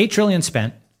 $8 trillion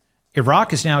spent.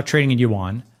 Iraq is now trading in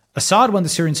yuan. Assad won the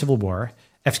Syrian civil war.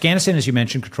 Afghanistan, as you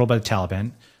mentioned, controlled by the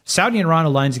Taliban. Saudi and Iran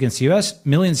alliance against the U.S.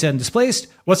 Millions dead and displaced.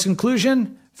 What's the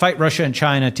conclusion? Fight Russia and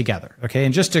China together. Okay.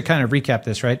 And just to kind of recap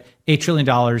this, right? $8 trillion,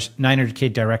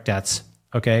 900K direct debts.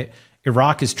 Okay.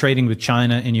 Iraq is trading with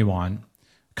China in yuan.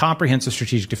 Comprehensive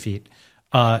strategic defeat.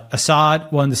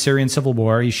 Assad won the Syrian civil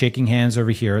war. He's shaking hands over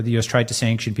here. The U.S. tried to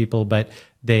sanction people, but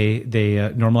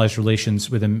they normalized relations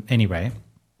with him anyway.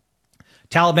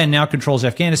 Taliban now controls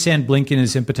Afghanistan. Blinken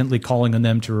is impotently calling on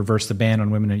them to reverse the ban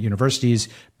on women at universities,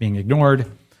 being ignored.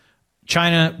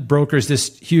 China brokers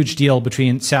this huge deal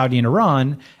between Saudi and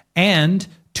Iran, and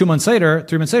 3 months later,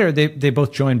 they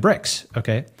both joined BRICS.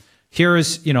 Okay, here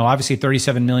is, you know, obviously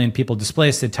 37 million people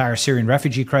displaced. The entire Syrian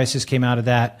refugee crisis came out of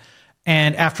that,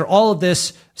 and after all of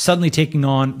this, suddenly taking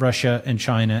on Russia and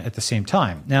China at the same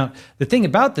time. Now, the thing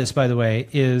about this, by the way,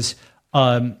 is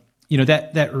you know,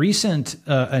 that recent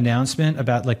announcement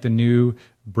about like the new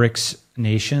BRICS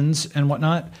nations and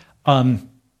whatnot.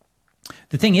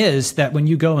 The thing is that when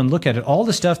you go and look at it, all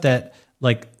the stuff that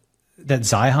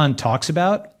Zihan talks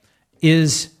about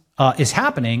is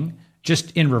happening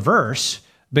just in reverse,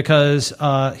 because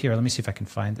here, let me see if I can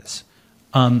find this.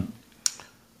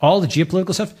 All the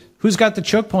geopolitical stuff. Who's got the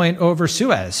choke point over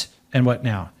Suez and what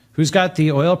now? Who's got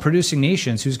the oil producing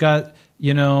nations? Who's got,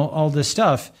 you know, all this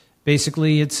stuff?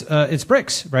 Basically, it's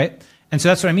BRICS, right? And so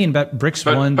that's what I mean about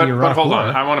BRICS won the Iraq war. But hold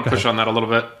on, I want to push on that a little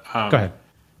bit. Go ahead.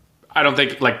 I don't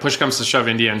think, like, push comes to shove,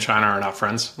 India and China are not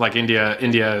friends. Like, India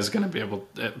is going to be able.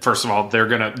 First of all, they're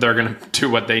gonna do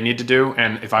what they need to do.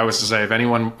 And if I was to say, if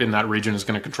anyone in that region is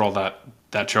going to control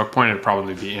that choke point, it'd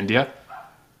probably be India.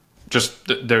 Just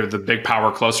they're the big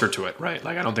power closer to it, right?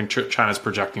 Like, I don't think China's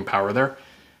projecting power there.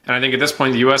 And I think at this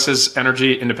point, the U.S. is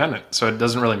energy independent, so it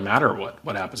doesn't really matter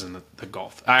what happens in the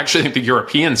Gulf. I actually think the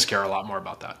Europeans care a lot more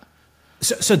about that.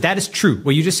 So that is true.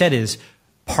 What you just said is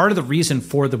part of the reason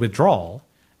for the withdrawal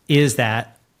is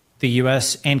that the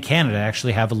U.S. and Canada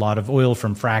actually have a lot of oil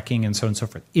from fracking and so on and so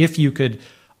forth. If you could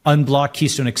unblock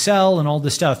Keystone XL and all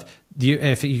this stuff,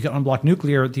 if you can unblock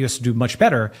nuclear, the U.S. would do much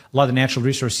better. A lot of the natural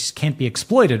resources can't be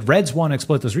exploited. Reds want to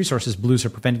exploit those resources. Blues are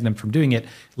preventing them from doing it,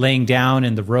 laying down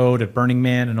in the road at Burning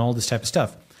Man and all this type of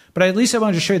stuff. But at least I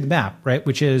wanted to show you the map, right?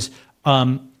 Which is,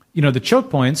 you know, the choke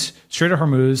points, Strait of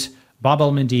Hormuz, Bab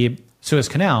el-Mandeb, Suez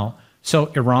Canal. So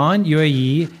Iran,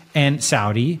 UAE, and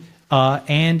Saudi,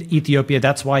 and Ethiopia.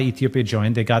 That's why Ethiopia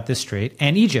joined. They got this straight.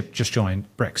 And Egypt just joined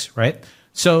BRICS, right?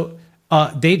 So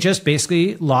they just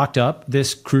basically locked up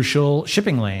this crucial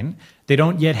shipping lane. They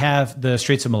don't yet have the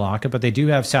Straits of Malacca, but they do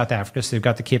have South Africa. So they've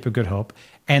got the Cape of Good Hope,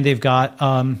 and they've got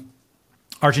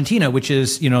Argentina, which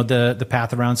is, you know, the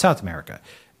path around South America.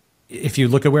 If you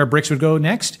look at where BRICS would go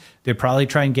next, they'd probably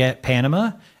try and get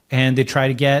Panama, and they try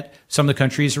to get some of the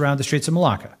countries around the Straits of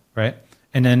Malacca, right?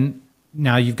 And then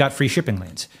now you've got free shipping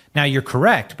lanes. Now you're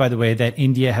correct, by the way, that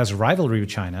India has a rivalry with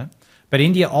China, but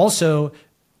India also.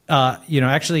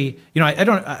 Actually,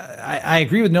 I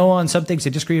agree with Noah on some things. I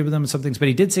disagree with him on some things, but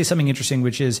he did say something interesting,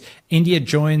 which is India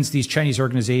joins these Chinese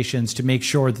organizations to make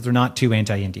sure that they're not too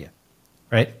anti-India,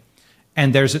 right?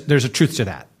 And there's a truth to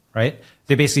that, right?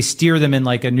 They basically steer them in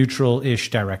like a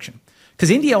neutral-ish direction.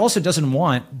 Because India also doesn't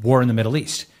want war in the Middle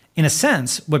East. In a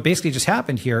sense, what basically just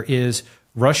happened here is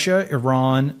Russia,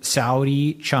 Iran,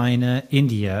 Saudi, China,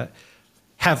 India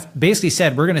have basically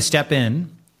said, we're going to step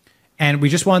in and we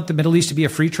just want the Middle East to be a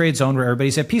free trade zone where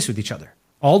everybody's at peace with each other.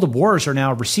 All the wars are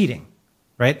now receding,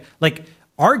 right? Like,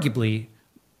 arguably,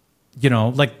 the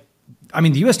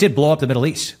U.S. did blow up the Middle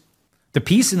East. The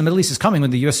peace in the Middle East is coming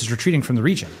when the U.S. is retreating from the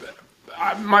region.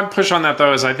 My push on that,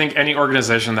 though, is I think any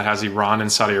organization that has Iran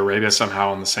and Saudi Arabia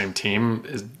somehow on the same team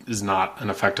is not an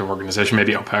effective organization.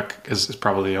 Maybe OPEC is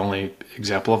probably the only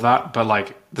example of that. But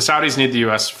like, the Saudis need the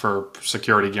U.S. for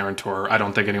security guarantor. I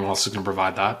don't think anyone else is going to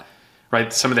provide that,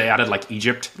 right? Some of they added like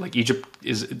Egypt. Like, Egypt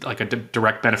is like a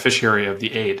direct beneficiary of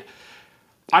the aid.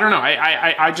 I don't know.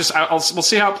 We'll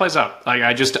see how it plays out. Like,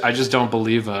 I just don't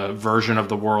believe a version of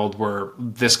the world where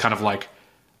this kind of like,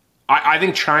 I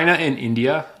think China and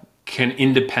India can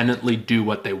independently do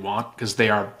what they want because they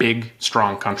are big,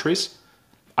 strong countries.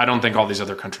 I don't think all these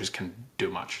other countries can do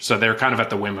much. So they're kind of at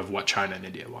the whim of what China and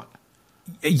India want.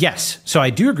 Yes. So I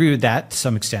do agree with that to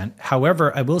some extent.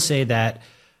 However, I will say that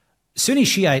Sunni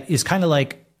Shiite is kind of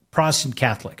like Protestant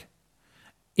Catholic.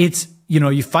 It's,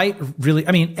 you fight really,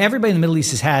 everybody in the Middle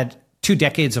East has had 2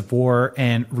 decades of war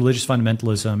and religious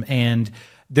fundamentalism. And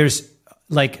there's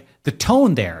like, the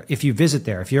tone there, if you visit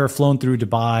there, if you're flown through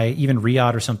Dubai, even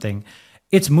Riyadh or something,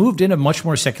 it's moved in a much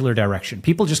more secular direction.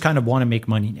 People just kind of want to make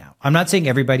money now. I'm not saying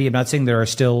everybody, I'm not saying there are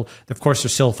still, of course,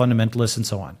 there's still fundamentalists and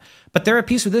so on, but they're at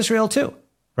peace with Israel too,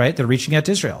 right? They're reaching out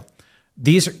to Israel.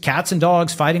 These are cats and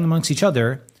dogs fighting amongst each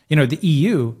other. The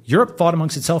EU, Europe fought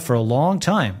amongst itself for a long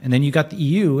time. And then you got the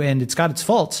EU and it's got its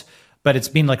faults, but it's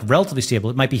been like relatively stable.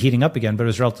 It might be heating up again, but it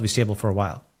was relatively stable for a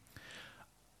while.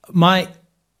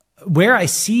 Where I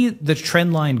see the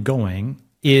trend line going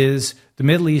is the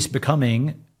Middle East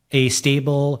becoming a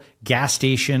stable gas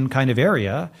station kind of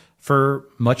area for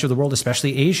much of the world,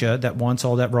 especially Asia, that wants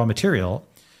all that raw material.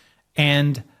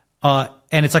 And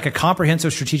it's like a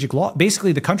comprehensive strategic law.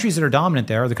 Basically, the countries that are dominant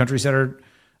there are the countries that are,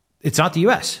 it's not the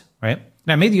U.S., right?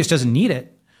 Now, maybe the U.S. doesn't need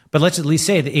it, but let's at least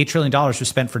say the $8 trillion was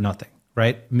spent for nothing,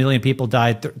 right? 1 million people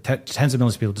died, tens of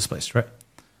millions of people displaced, right?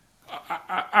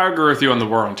 I agree with you on the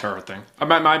war on terror thing.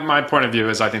 My point of view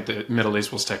is I think the Middle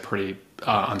East will stay pretty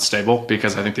unstable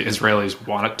because I think the Israelis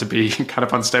want it to be kind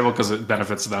of unstable because it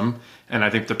benefits them. And I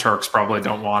think the Turks probably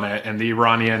don't want it. And the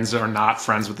Iranians are not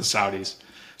friends with the Saudis.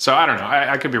 So I don't know.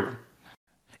 I could be wrong.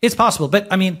 It's possible. But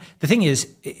the thing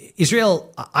is,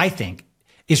 Israel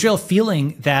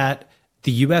feeling that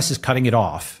the U.S. is cutting it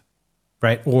off,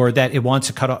 right? Or that it wants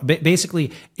to cut off.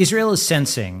 Basically, Israel is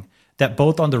sensing that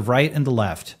both on the right and the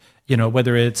left,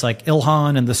 whether it's like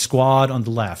Ilhan and the squad on the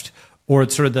left, or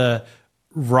it's sort of the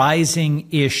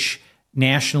rising-ish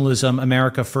nationalism,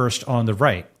 America first on the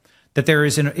right, that there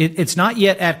is it's not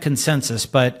yet at consensus,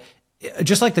 but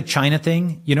just like the China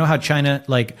thing, how China,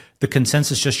 like the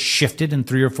consensus just shifted in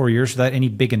 3 or 4 years without any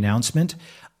big announcement.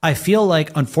 I feel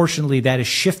like, unfortunately, that is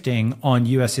shifting on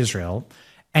U.S.-Israel,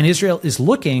 and Israel is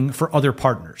looking for other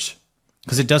partners,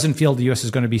 because it doesn't feel the U.S.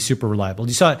 is going to be super reliable.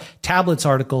 You saw Tablet's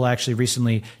article actually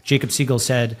recently. Jacob Siegel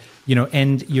said,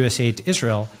 end U.S. aid to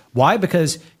Israel. Why?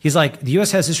 Because he's like, the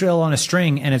U.S. has Israel on a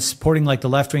string and it's supporting like the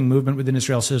left-wing movement within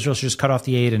Israel. So Israel should just cut off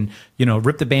the aid and,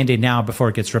 rip the Band-Aid now before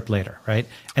it gets ripped later, right?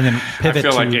 And then pivot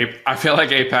I feel like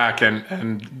AIPAC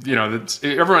and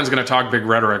everyone's going to talk big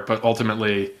rhetoric, but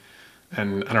ultimately,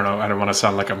 and I don't know, I don't want to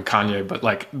sound like I'm Kanye, but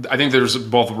like, I think there's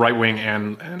both right wing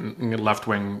and left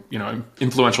wing,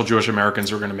 influential Jewish Americans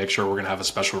who are going to make sure we're going to have a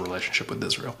special relationship with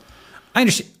Israel. I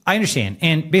understand.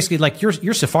 And basically, like,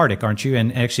 you're Sephardic, aren't you?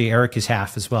 And actually, Eric is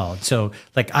half as well. So,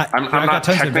 like, I'm not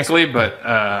technically, but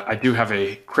I do have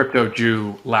a crypto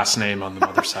Jew last name on the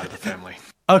mother's side of the family.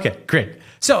 Okay, great.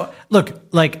 So, look,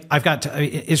 like,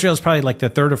 Israel is probably like the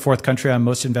 3rd or 4th country I'm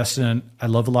most invested in. I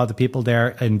love a lot of the people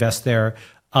there. I invest there.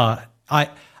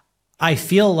 I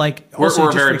feel like we're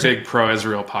a very big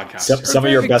pro-Israel podcast. Some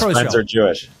of your best friends are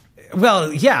Jewish.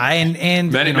 Well, yeah,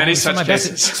 and many such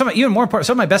cases. Some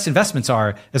of my best investments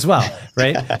are as well,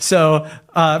 right? So,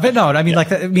 but no, I mean,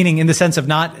 like, meaning in the sense of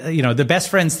not, the best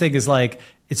friends thing is like,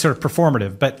 it's sort of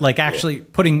performative, but like actually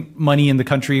putting money in the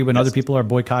country when other people are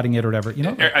boycotting it or whatever,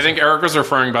 I think Eric was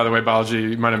referring, by the way,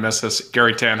 Balaji, you might have missed this.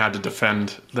 Gary Tan had to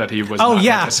defend that he was not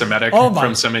anti-Semitic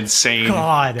from some insane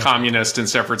communist in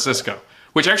San Francisco,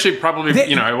 which actually probably,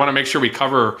 I want to make sure we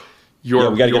cover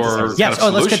your yes. Oh,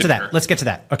 let's get to that. Here. Let's get to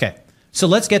that. Okay. So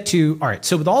let's get to, all right.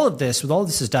 So with all of this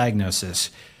as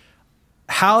diagnosis,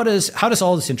 how does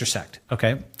all this intersect?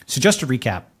 Okay. So just to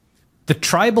recap, the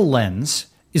tribal lens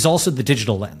is also the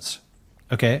digital lens.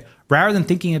 Okay. Rather than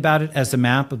thinking about it as the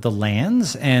map of the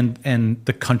lands and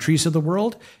the countries of the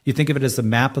world, you think of it as the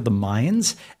map of the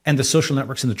minds and the social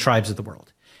networks and the tribes of the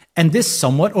world. And this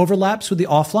somewhat overlaps with the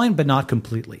offline, but not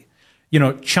completely.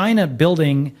 China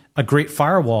building a great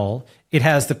firewall, it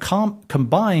has the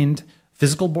combined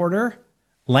physical border,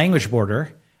 language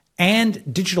border,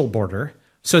 and digital border.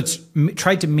 So it's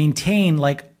tried to maintain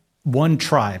like one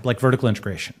tribe, like vertical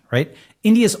integration, right?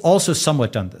 India's also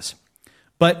somewhat done this.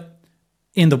 But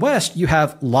in the West, you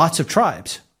have lots of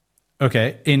tribes.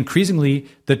 Okay. Increasingly,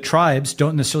 the tribes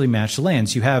don't necessarily match the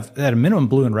lands. You have at a minimum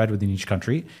blue and red within each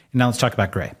country. And now let's talk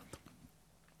about gray.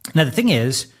 Now, the thing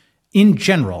is, in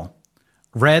general,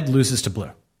 red loses to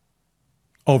blue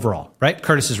overall, right?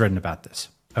 Curtis has written about this.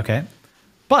 Okay.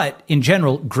 But in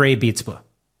general, gray beats blue.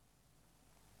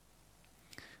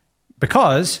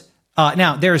 Because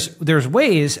now there's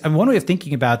ways, and one way of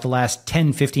thinking about the last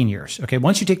 10, 15 years, okay,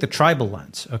 once you take the tribal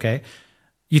lens, okay,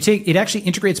 it actually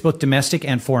integrates both domestic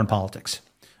and foreign politics.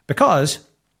 Because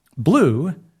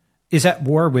blue is at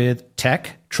war with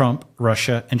tech, Trump,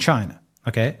 Russia, and China,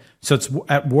 okay? So it's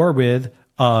at war with,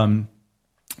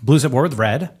 blue's at war with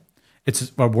red, it's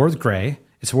at war with gray,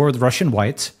 it's at war with Russian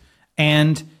whites,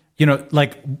 and,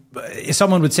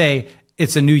 someone would say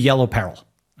it's a new yellow peril.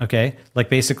 Okay, like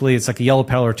basically it's like a yellow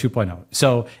peril or 2.0.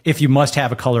 So if you must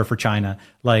have a color for China,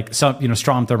 like Strom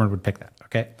Thurmond would pick that.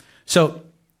 Okay, so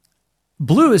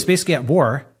blue is basically at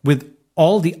war with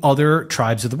all the other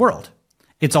tribes of the world.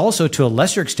 It's also, to a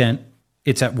lesser extent,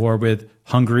 it's at war with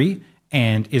Hungary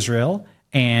and Israel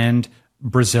and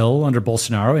Brazil under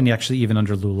Bolsonaro and actually even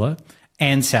under Lula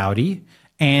and Saudi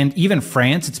and even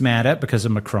France. It's mad at because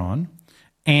of Macron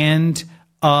and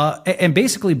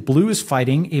basically blue is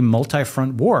fighting a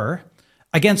multi-front war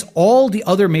against all the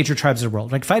other major tribes of the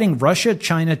world, like fighting Russia,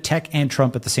 China, tech, and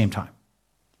Trump at the same time,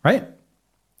 right?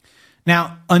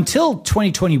 Now, until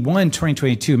 2021,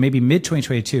 2022, maybe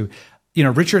mid-2022,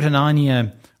 Richard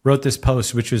Hanania wrote this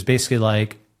post, which was basically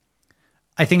like,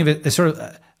 I think of it as sort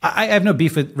of, I have no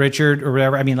beef with Richard or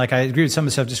whatever. I mean, like I agree with some of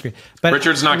the stuff, disagree. But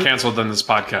Richard's not canceled in this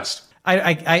podcast.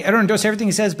 I don't endorse everything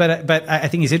he says, but I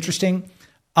think he's interesting.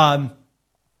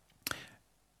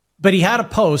 But he had a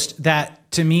post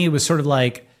that to me was sort of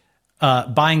like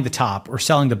buying the top or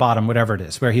selling the bottom, whatever it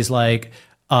is, where he's like,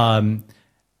 blue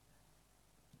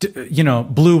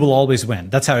will always win.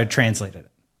 That's how I translated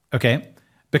it. Okay.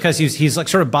 Because he's like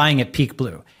sort of buying at peak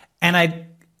blue. And I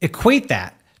equate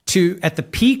that to at the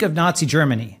peak of Nazi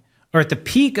Germany or at the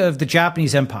peak of the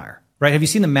Japanese Empire, right? Have you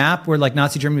seen the map where like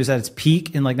Nazi Germany was at its peak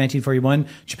in like 1941?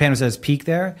 Japan was at its peak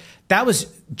there. That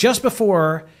was just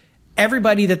before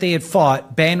everybody that they had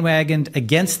fought bandwagoned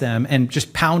against them and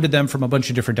just pounded them from a bunch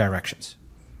of different directions.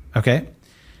 Okay.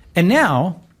 And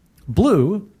now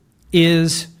blue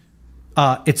is,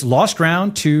 it's lost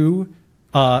ground to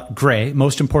gray,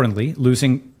 most importantly,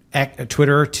 losing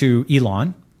Twitter to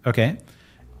Elon. Okay.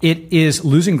 It is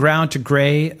losing ground to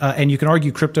gray. And you can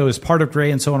argue crypto is part of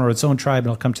gray and so on, or its own tribe.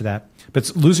 And I'll come to that. But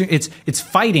it's losing, it's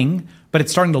fighting, but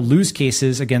it's starting to lose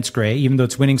cases against gray, even though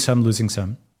it's winning some, losing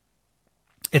some.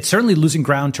 It's certainly losing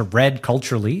ground to red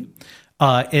culturally,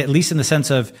 at least in the sense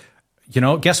of,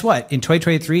 guess what? In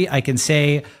 2023, I can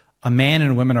say a man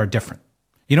and a woman are different.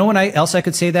 You know when else I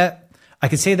could say that? I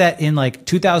could say that in like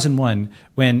 2001,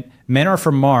 when Men Are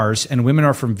From Mars and Women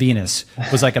Are From Venus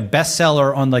was like a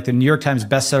bestseller on like the New York Times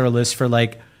bestseller list for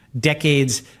like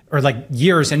decades or like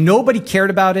years, and nobody cared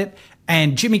about it.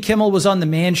 And Jimmy Kimmel was on the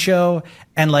Man Show,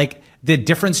 and like the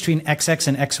difference between XX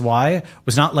and XY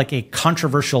was not like a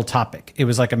controversial topic. It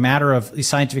was like a matter of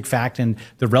scientific fact, and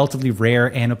the relatively rare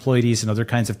aneuploidies and other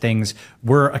kinds of things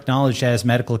were acknowledged as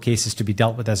medical cases to be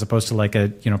dealt with, as opposed to like a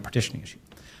partitioning issue.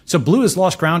 So blue has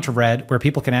lost ground to red, where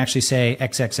people can actually say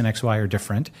XX and XY are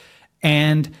different.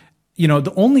 And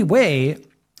the only way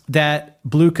that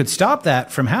blue could stop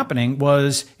that from happening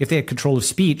was if they had control of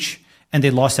speech, and they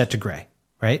lost that to gray,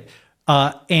 right?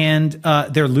 And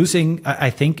they're losing, I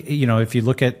think, if you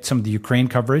look at some of the Ukraine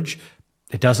coverage,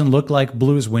 it doesn't look like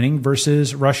blue is winning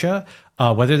versus Russia.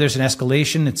 Whether there's an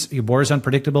escalation, war is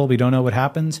unpredictable. We don't know what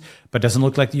happens, but it doesn't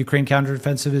look like the Ukraine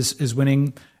counteroffensive is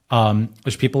winning.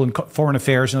 There's people in foreign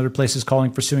affairs and other places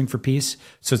calling for suing for peace.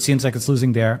 So it seems like it's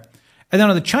losing there. And then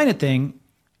on the China thing,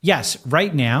 yes,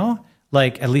 right now,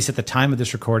 like at least at the time of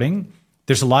this recording,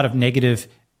 there's a lot of negative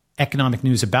economic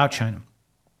news about China.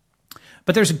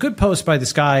 But there's a good post by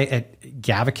this guy at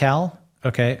Gavical,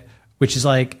 okay, which is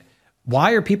like,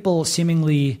 why are people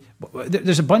seemingly,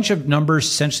 there's a bunch of numbers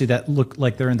essentially that look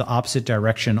like they're in the opposite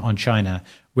direction on China,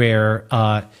 where,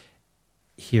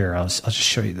 here, I'll just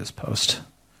show you this post,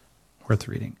 worth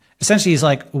reading. Essentially, he's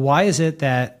like, why is it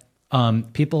that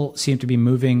people seem to be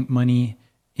moving money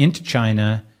into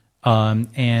China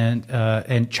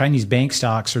and Chinese bank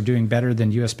stocks are doing better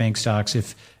than U.S. bank stocks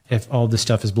if all this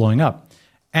stuff is blowing up?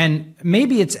 And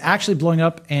maybe it's actually blowing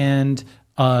up and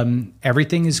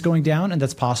everything is going down, and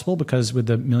that's possible because with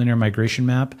the millionaire migration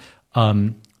map,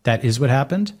 that is what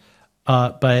happened.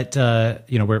 But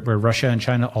where Russia and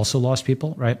China also lost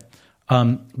people, right?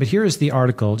 But here is the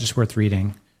article, just worth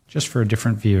reading, just for a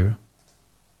different view.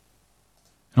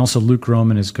 And also Luke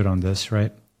Roman is good on this,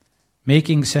 right?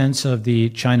 Making sense of the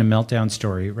China meltdown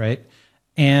story, right?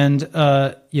 And,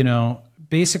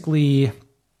 basically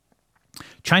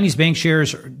Chinese bank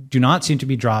shares do not seem to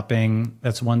be dropping.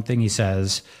 That's one thing he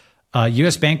says.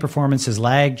 U.S. bank performance has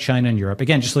lagged China and Europe.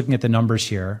 Again, just looking at the numbers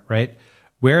here, right?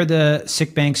 Where are the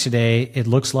SIC banks today? It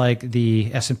looks like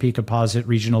the S&P Composite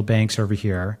regional banks over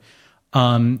here.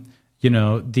 The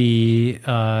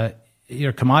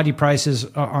commodity prices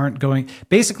aren't going.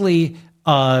 Basically,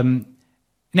 now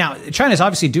China is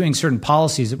obviously doing certain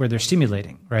policies where they're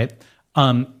stimulating, right?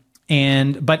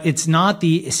 But it's not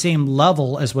the same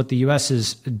level as what the U.S.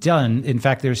 has done. In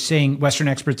fact, they're saying Western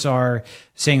experts are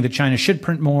saying that China should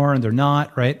print more, and they're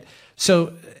not, right?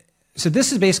 So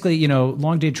this is basically,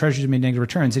 long-dated treasuries made negative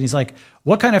returns. And he's like,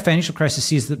 what kind of financial crisis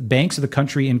sees the banks of the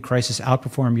country in crisis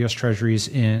outperform U.S. treasuries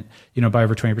by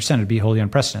over 20%? It'd be wholly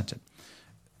unprecedented.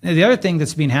 Now, the other thing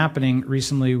that's been happening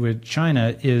recently with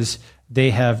China is they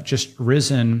have just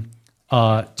risen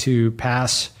to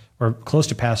pass or close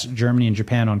to pass Germany and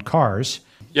Japan on cars.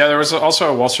 Yeah, there was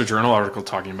also a Wall Street Journal article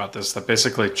talking about this, that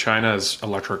basically China's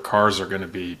electric cars are going to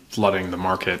be flooding the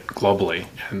market globally.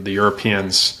 And the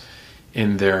Europeans,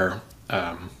 in their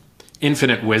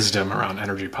infinite wisdom around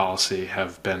energy policy,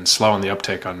 have been slow on the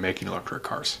uptake on making electric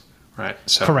cars, right?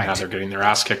 So Correct. Now they're getting their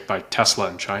ass kicked by Tesla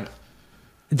in China.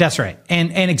 That's right.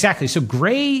 And exactly. So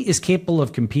gray is capable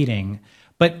of competing,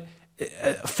 but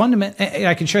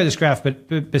I can share this graph, but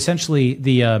essentially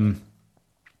the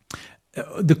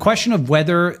question of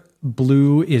whether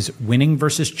blue is winning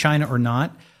versus China or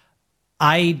not,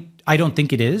 I don't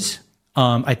think it is.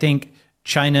 I think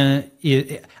China,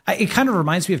 it kind of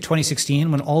reminds me of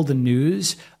 2016 when all the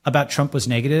news about Trump was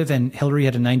negative and Hillary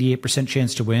had a 98%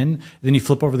 chance to win. Then you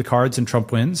flip over the cards and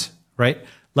Trump wins, right?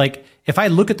 Like if I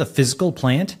look at the physical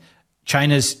plant,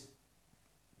 China's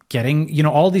getting,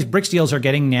 all these BRICS deals are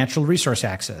getting natural resource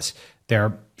access.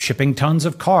 They're shipping tons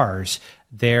of cars.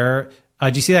 Do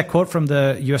you see that quote from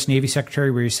the U.S. Navy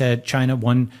Secretary where he said China,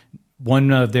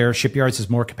 one of their shipyards has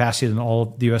more capacity than all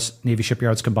of the U.S. Navy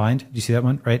shipyards combined? Do you see that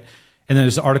one? Right. And then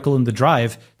there's an article in The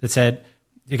Drive that said,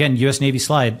 again, U.S. Navy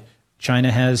slide,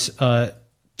 China has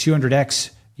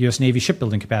 200x U.S. Navy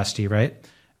shipbuilding capacity, right?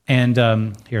 And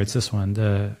here, it's this one,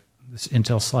 this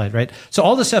Intel slide, right? So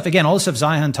all the stuff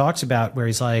Zion talks about where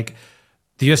he's like,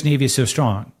 the U.S. Navy is so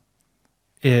strong,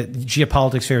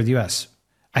 geopolitics favor the U.S.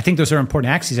 I think those are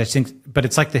important axes, but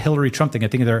it's like the Hillary-Trump thing. I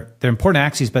think they're important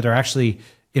axes, but they're actually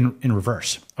in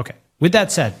reverse. Okay. With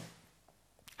that said,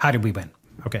 how did we win?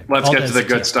 Okay. Let's get to the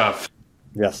good stuff.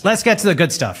 Yes. Let's get to the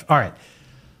good stuff. All right.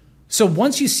 So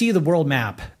once you see the world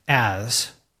map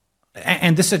as,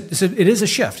 and it is a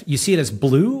shift. You see it as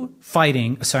blue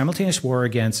fighting a simultaneous war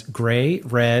against gray,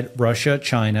 red, Russia,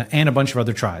 China, and a bunch of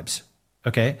other tribes.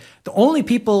 Okay. The only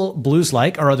people blues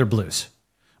like are other blues.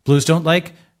 Blues don't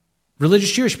like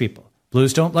religious Jewish people.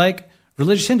 Blues don't like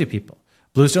religious Hindu people.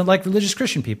 Blues don't like religious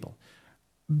Christian people.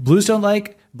 Blues don't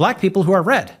like black people who are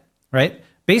red, right?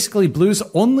 Basically, blues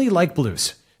only like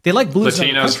blues. They like blues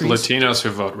in other countries. Latinos who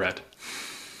vote red.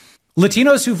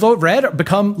 Latinos who vote red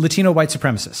become Latino white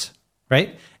supremacists,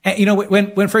 right? And,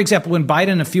 when, for example, when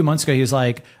Biden a few months ago, he was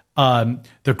like,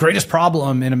 the greatest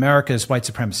problem in America is white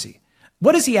supremacy.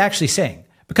 What is he actually saying?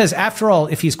 Because after all,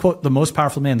 if he's, quote, the most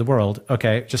powerful man in the world,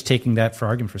 okay, just taking that for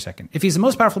argument for a second. If he's the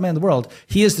most powerful man in the world,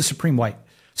 he is the supreme white.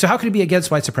 So how could he be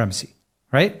against white supremacy,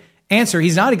 right? Answer,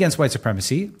 he's not against white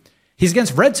supremacy. He's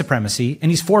against red supremacy, and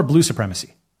he's for blue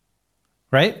supremacy,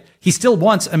 right? He still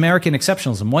wants American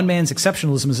exceptionalism. One man's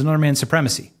exceptionalism is another man's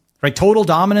supremacy, right? Total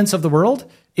dominance of the world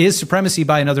is supremacy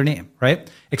by another name, right?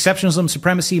 Exceptionalism,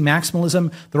 supremacy,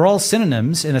 maximalism, they're all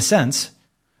synonyms in a sense.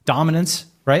 Dominance,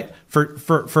 right?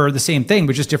 For the same thing,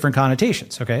 but just different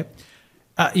connotations, okay?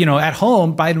 At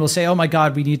home, Biden will say, oh my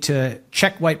God, we need to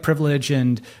check white privilege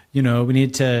and, we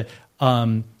need to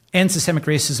end systemic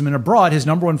racism. And abroad, his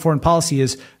number one foreign policy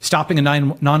is stopping a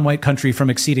non-white country from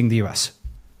exceeding the US.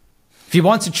 If he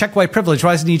wants to check white privilege,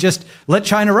 why doesn't he just let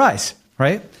China rise,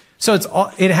 right? So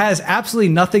it has absolutely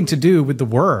nothing to do with the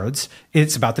words.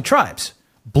 It's about the tribes.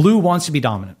 Blue wants to be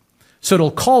dominant. So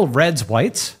it'll call reds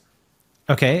whites,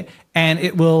 okay? And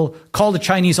it will call the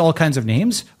Chinese all kinds of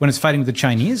names when it's fighting with the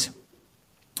Chinese.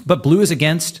 But blue is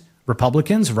against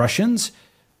Republicans, Russians,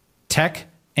 tech,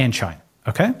 and China,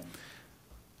 okay?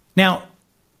 Now,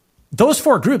 those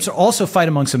four groups also fight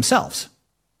amongst themselves.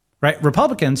 right?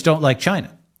 Republicans don't like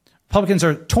China. Republicans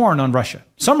are torn on Russia.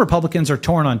 Some Republicans are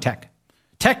torn on tech.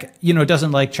 Tech,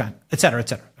 doesn't like China, et cetera,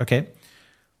 okay?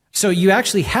 So you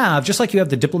actually have, just like you have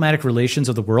the diplomatic relations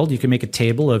of the world, you can make a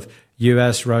table of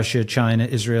US, Russia, China,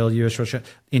 Israel, US, Russia,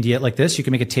 India, like this. You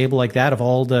can make a table like that of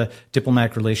all the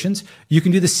diplomatic relations. You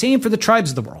can do the same for the tribes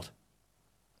of the world.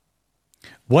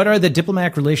 What are the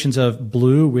diplomatic relations of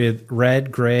blue with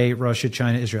red, gray, Russia,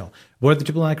 China, Israel? What are the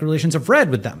diplomatic relations of red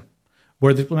with them?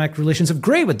 What are the diplomatic relations of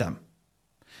gray with them?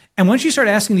 And once you start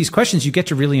asking these questions, you get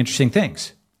to really interesting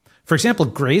things. For example,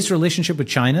 gray's relationship with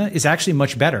China is actually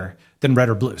much better than red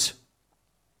or blue's.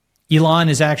 Elon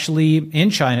is actually in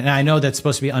China, and I know that's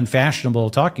supposed to be unfashionable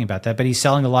talking about that, but he's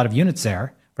selling a lot of units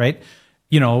there, right?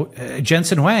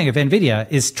 Jensen Huang of NVIDIA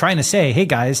is trying to say, hey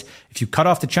guys, if you cut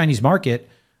off the Chinese market,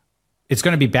 it's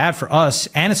going to be bad for us,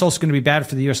 and it's also going to be bad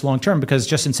for the US long term because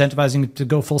just incentivizing it to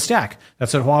go full stack.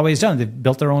 That's what Huawei's done. They've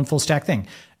built their own full stack thing.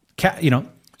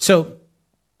 So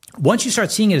once you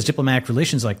start seeing it as diplomatic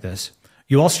relations like this,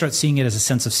 you also start seeing it as a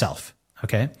sense of self,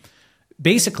 okay?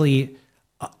 Basically,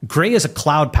 gray is a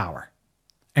cloud power,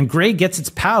 and gray gets its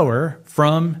power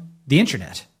from the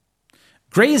internet.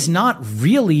 Gray is not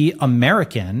really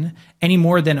American any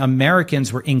more than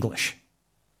Americans were English.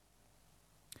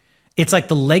 It's like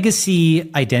the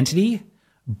legacy identity,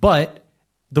 but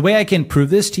the way I can prove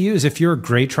this to you is if you're a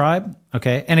gray tribe,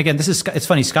 okay? And again, it's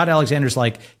funny, Scott Alexander's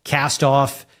like cast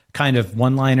off kind of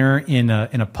one-liner in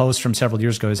a post from several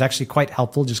years ago is actually quite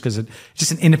helpful just because it's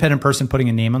just an independent person putting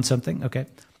a name on something, okay?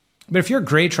 But if you're a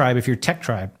gray tribe, if you're a tech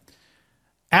tribe,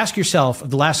 ask yourself, of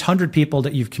the last 100 people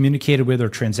that you've communicated with or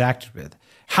transacted with,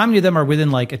 how many of them are within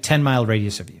like a 10-mile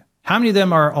radius of you? How many of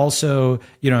them are also,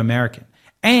 American?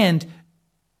 And,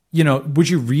 would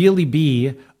you really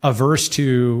be averse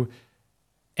to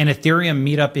an Ethereum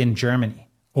meetup in Germany?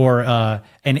 Or an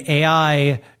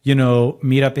AI,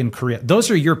 meetup in Korea. Those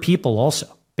are your people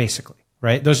also, basically,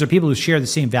 right? Those are people who share the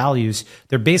same values.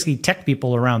 They're basically tech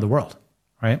people around the world,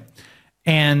 right?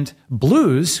 And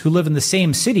blues who live in the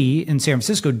same city in San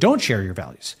Francisco don't share your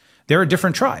values. They're a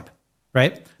different tribe,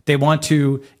 right? They want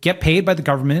to get paid by the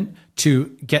government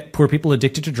to get poor people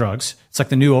addicted to drugs. It's like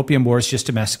the new opium wars just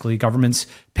domestically. Governments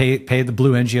pay the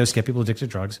blue NGOs to get people addicted to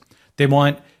drugs. They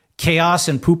want chaos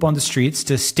and poop on the streets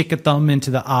to stick a thumb into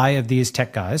the eye of these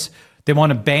tech guys. They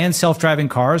want to ban self-driving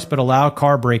cars, but allow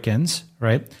car break-ins,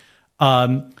 right?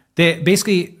 Blues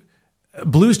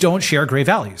don't share gray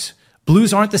values.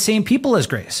 Blues aren't the same people as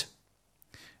grays.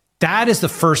 That is the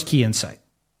first key insight.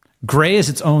 Gray is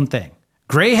its own thing.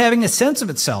 Gray having a sense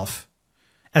of itself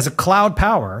as a cloud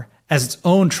power, as its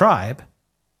own tribe,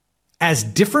 as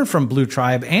different from blue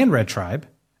tribe and red tribe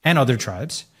and other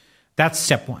tribes. That's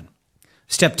step one.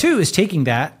 Step two is taking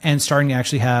that and starting to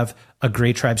actually have a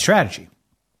gray tribe strategy.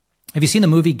 Have you seen the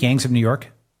movie Gangs of New York?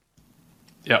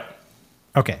 Yep.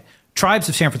 Okay. Tribes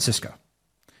of San Francisco.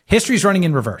 History's running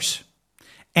in reverse.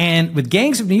 And with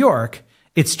Gangs of New York,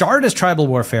 it started as tribal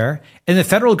warfare, and the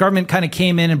federal government kind of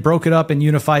came in and broke it up and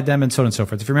unified them and so on and so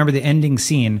forth. If you remember the ending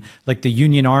scene, like the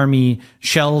Union Army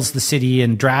shells the city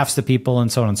and drafts the people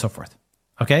and so on and so forth.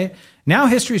 Okay? Now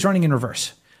history's running in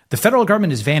reverse. The federal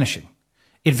government is vanishing.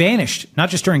 It vanished, not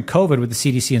just during COVID with the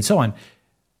CDC and so on.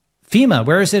 FEMA,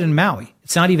 where is it in Maui?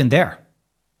 It's not even there,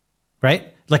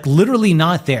 right? Like literally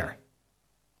not there.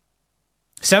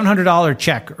 $700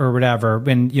 check or whatever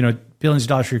when, billions of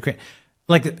dollars for Ukraine.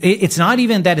 Like it's not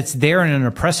even that it's there in an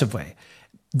oppressive way.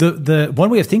 The one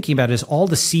way of thinking about it is all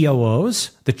the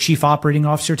COOs, the chief operating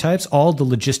officer types, all the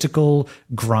logistical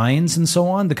grinds and so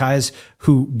on, the guys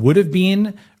who would have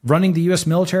been running the US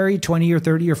military 20 or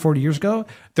 30 or 40 years ago,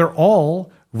 they're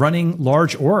all running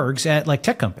large orgs at like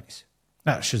tech companies.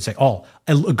 I should say all,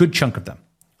 a good chunk of them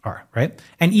are, right?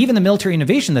 And even the military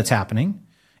innovation that's happening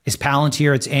is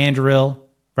Palantir, it's Anduril,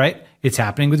 right? It's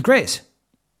happening with grays.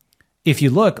 If you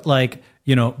look like,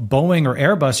 Boeing or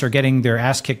Airbus are getting their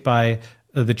ass kicked by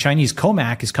the Chinese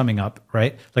Comac is coming up,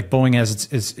 right? Like Boeing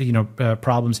has its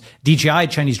problems. DJI,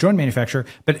 Chinese drone manufacturer,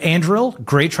 but Anduril,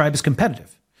 gray tribe is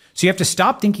competitive. So you have to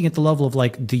stop thinking at the level of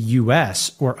like the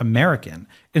US or American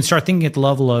and start thinking at the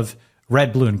level of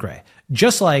red, blue, and gray.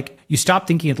 Just like you stop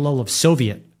thinking at the level of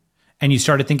Soviet and you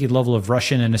started thinking at the level of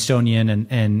Russian and Estonian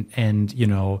and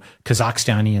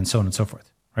Kazakhstani and so on and so forth,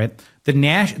 right?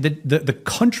 The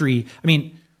country,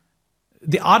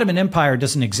 the Ottoman Empire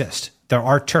doesn't exist. There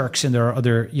are Turks and there are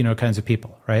other, kinds of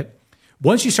people, right?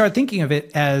 Once you start thinking of it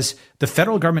as the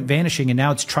federal government vanishing and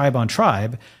now it's tribe on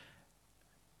tribe,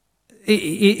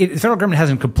 the federal government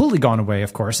hasn't completely gone away,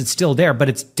 of course. It's still there, but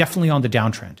it's definitely on the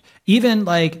downtrend. Even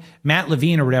like Matt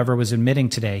Levine or whatever was admitting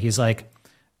today, he's like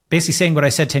basically saying what I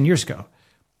said 10 years ago.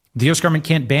 The US government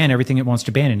can't ban everything it wants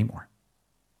to ban anymore.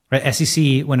 Right?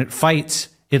 SEC, when it fights,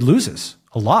 it loses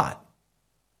a lot.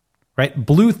 Right?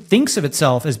 Blue thinks of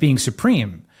itself as being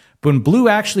supreme. But when blue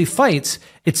actually fights,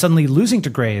 it's suddenly losing to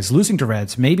grays, losing to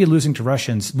reds, maybe losing to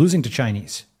Russians, losing to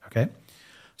Chinese. Okay?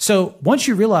 So once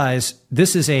you realize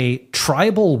this is a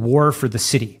tribal war for the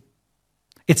city,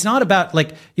 it's not about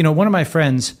like, one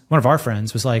of our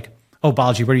friends was like, oh,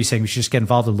 Balaji, what are you saying? We should just get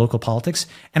involved in local politics?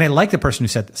 And I like the person who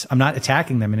said this. I'm not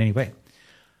attacking them in any way.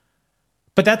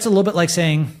 But that's a little bit like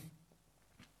saying,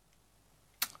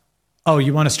 oh,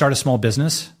 you want to start a small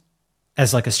business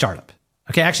as like a startup.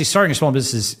 Okay, actually starting a small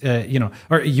business is,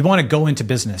 or you want to go into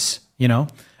business, a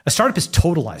startup is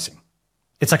totalizing.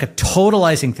 It's like a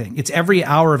totalizing thing. It's every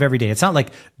hour of every day. It's not like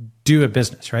do a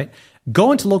business, right?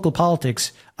 Go into local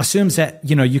politics assumes that,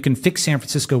 you can fix San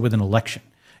Francisco with an election.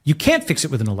 You can't fix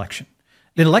it with an election.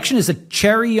 The election is a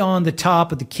cherry on the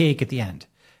top of the cake at the end.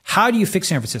 How do you fix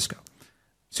San Francisco?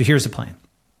 So here's the plan.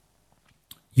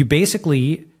 You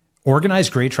basically organize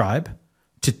Gray Tribe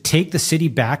to take the city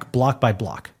back block by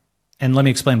block. And let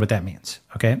me explain what that means,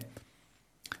 okay?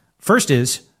 First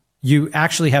is you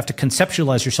actually have to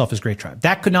conceptualize yourself as Gray Tribe.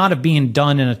 That could not have been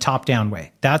done in a top-down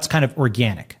way. That's kind of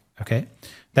organic, okay?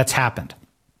 That's happened.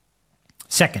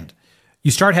 Second, you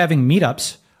start having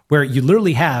meetups where you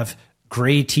literally have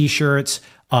gray t-shirts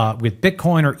with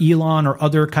Bitcoin or Elon or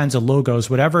other kinds of logos,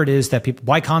 whatever it is that people,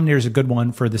 Y Combinator is a good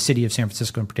one for the city of San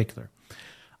Francisco in particular.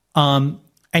 And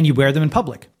you wear them in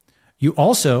public. You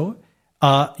also,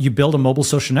 you build a mobile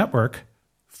social network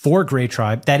for Gray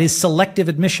Tribe that is selective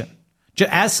admission,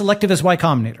 as selective as Y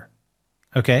Combinator,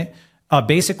 okay?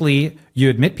 Basically, you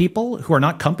admit people who are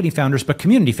not company founders, but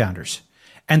community founders.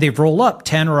 And they roll up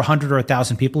 10 or 100 or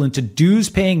 1,000 people into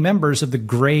dues-paying members of the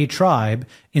Gray Tribe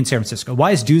in San Francisco.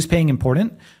 Why is dues-paying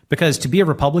important? Because to be a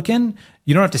Republican,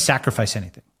 you don't have to sacrifice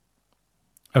anything,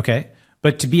 okay?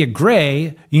 But to be a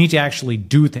Gray, you need to actually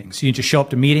do things. You need to show up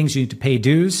to meetings. You need to pay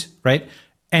dues, right?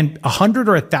 And 100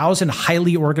 or 1,000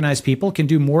 highly organized people can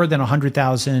do more than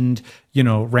 100,000,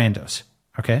 randos,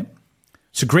 okay?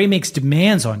 So Gray makes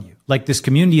demands on you. Like this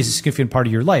community is a significant part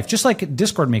of your life, just like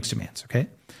Discord makes demands, okay?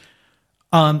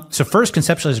 So first,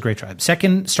 conceptualize a Gray Tribe.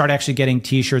 Second, start actually getting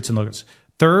t-shirts and logos.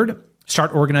 Third,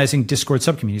 start organizing Discord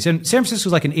subcommunities. And San Francisco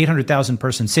is like an 800,000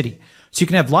 person city. So you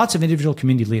can have lots of individual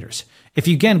community leaders. If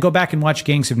you, again, go back and watch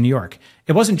Gangs of New York,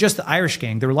 it wasn't just the Irish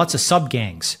gang. There were lots of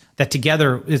sub-gangs that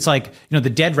together, it's like, the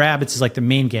Dead Rabbits is like the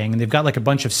main gang, and they've got like a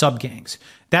bunch of sub-gangs.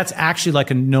 That's actually like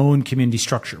a known community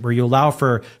structure where you allow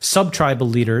for sub-tribal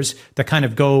leaders that kind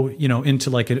of go, into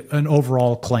like an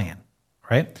overall clan,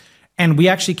 right? And we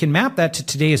actually can map that to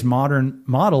today's modern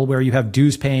model where you have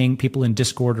dues paying people in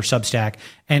Discord or Substack.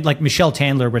 And like Michelle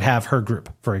Tandler would have her group,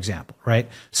 for example, right?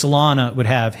 Solana would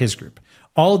have his group.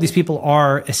 All of these people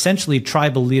are essentially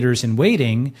tribal leaders in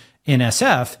waiting in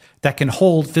SF that can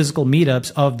hold physical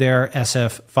meetups of their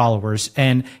SF followers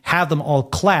and have them all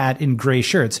clad in gray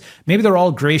shirts. Maybe they're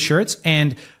all gray shirts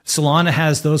and Solana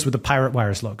has those with the Pirate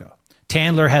Wires logo.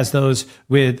 Tandler has those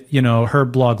with, her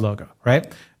blog logo,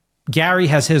 right? Gary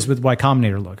has his with Y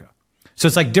Combinator logo. So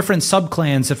it's like different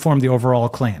sub-clans that form the overall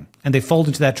clan. And they fold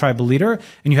into that tribal leader,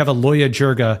 and you have a Loya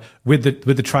Jirga with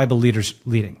the tribal leaders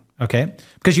leading, okay?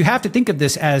 Because you have to think of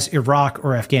this as Iraq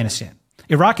or Afghanistan.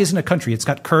 Iraq isn't a country. It's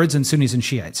got Kurds and Sunnis and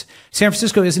Shiites. San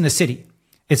Francisco isn't a city.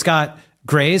 It's got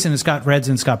grays, and it's got reds,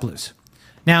 and it's got blues.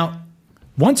 Now,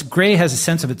 once gray has a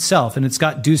sense of itself, and it's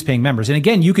got dues-paying members, and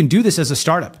again, you can do this as a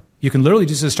startup. You can literally do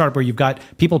this as a startup where you've got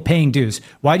people paying dues.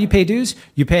 Why do you pay dues?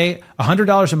 You pay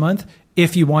 $100 a month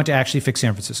if you want to actually fix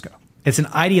San Francisco. It's an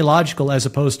ideological as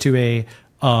opposed to a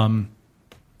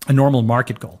normal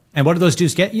market goal. And what do those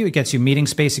dues get you? It gets you meeting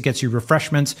space. It gets you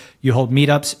refreshments. You hold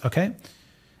meetups, okay?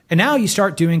 And now you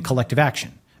start doing collective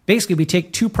action. Basically, we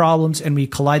take two problems and we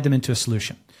collide them into a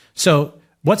solution. So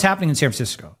what's happening in San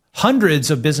Francisco? Hundreds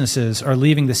of businesses are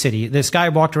leaving the city. This guy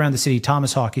walked around the city,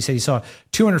 Thomas Hawk. He said he saw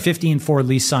 215 for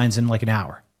lease signs in like an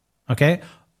hour. Okay.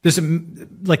 There's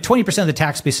like 20% of the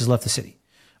tax base has left the city.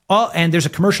 And there's a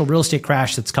commercial real estate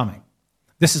crash that's coming.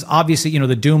 This is obviously,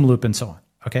 the doom loop and so on.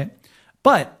 Okay.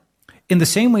 But in the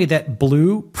same way that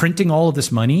blue printing all of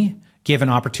this money gave an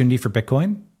opportunity for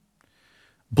Bitcoin,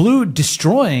 blue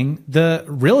destroying the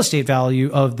real estate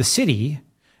value of the city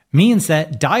means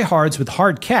that diehards with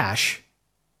hard cash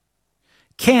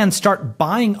can start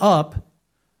buying up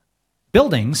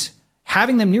buildings,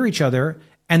 having them near each other,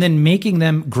 and then making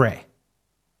them gray.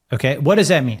 Okay, what does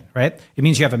that mean, right? It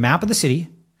means you have a map of the city,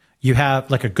 you have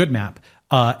like a good map,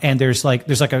 and there's like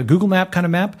a Google map kind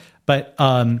of map, but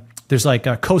there's like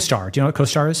a CoStar. Do you know what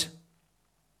CoStar is?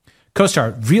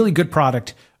 CoStar, really good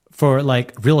product for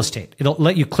like real estate. It'll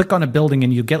let you click on a building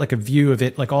and you get like a view of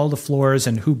it, like all the floors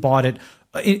and who bought it.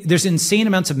 There's insane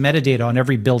amounts of metadata on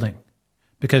every building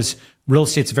because real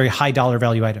estate's a very high dollar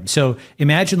value item. So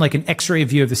imagine like an X-ray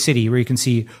view of the city where you can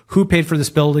see who paid for this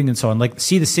building and so on. Like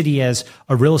see the city as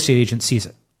a real estate agent sees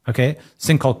it. Okay. This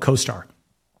thing called CoStar.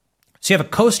 So you have a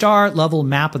CoStar level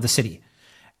map of the city.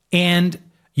 And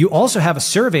you also have a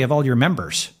survey of all your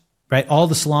members, right? All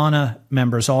the Solana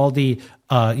members, all the,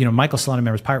 Michael Solana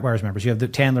members, Pirate Wires members, you have the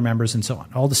Tandler members and so on,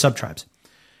 all the sub-tribes.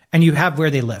 And you have where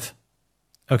they live.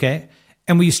 Okay.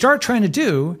 And what you start trying to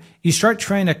do, you start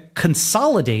trying to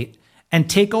consolidate and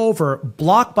take over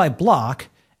block by block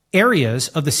areas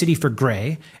of the city for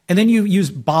gray. And then you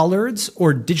use bollards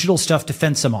or digital stuff to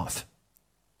fence them off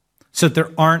so that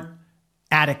there aren't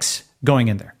addicts going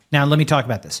in there. Now, let me talk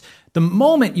about this. The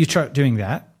moment you start doing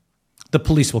that, the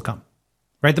police will come,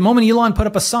 right? The moment Elon put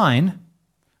up a sign,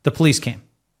 the police came.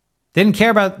 They didn't care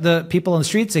about the people on the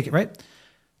streets, right?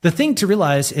 The thing to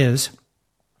realize is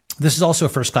this is also a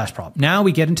first-class problem. Now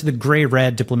we get into the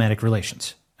gray-red diplomatic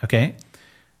relations, okay?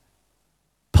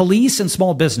 Police and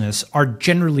small business are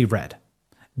generally red.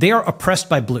 They are oppressed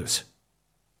by blues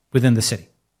within the city.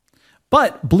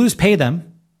 But blues pay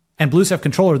them, and blues have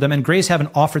control over them, and grays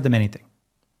haven't offered them anything.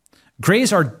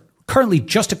 Grays are currently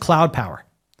just a cloud power.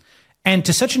 And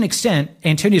to such an extent,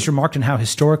 Antonius remarked on how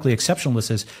historically exceptional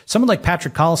this is. Someone like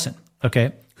Patrick Collison,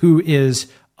 okay, who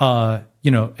is, a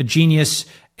genius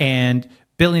and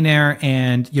billionaire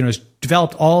and, has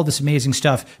developed all this amazing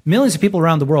stuff. Millions of people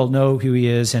around the world know who he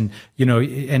is and,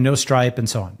 and know Stripe and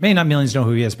so on. Maybe not millions know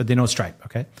who he is, but they know Stripe,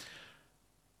 okay?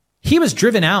 He was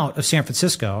driven out of San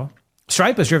Francisco.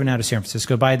 Stripe was driven out of San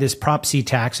Francisco by this Prop C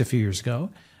tax a few years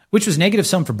ago, which was negative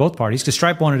sum for both parties because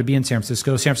Stripe wanted to be in San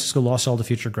Francisco. San Francisco lost all the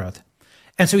future growth.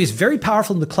 And so he's very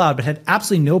powerful in the cloud, but had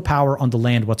absolutely no power on the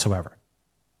land whatsoever.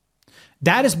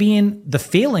 That has been the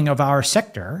failing of our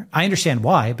sector. I understand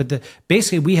why, but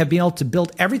basically we have been able to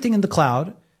build everything in the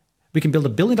cloud. We can build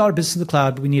 $1 billion business in the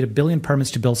cloud, but we need 1 billion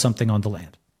permits to build something on the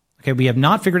land. Okay, we have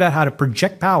not figured out how to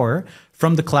project power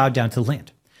from the cloud down to the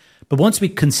land. But once we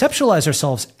conceptualize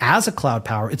ourselves as a cloud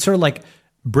power, it's sort of like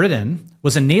Britain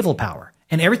was a naval power,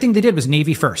 and everything they did was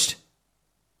Navy first.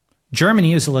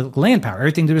 Germany is a land power.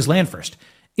 Everything they did was land first.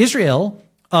 Israel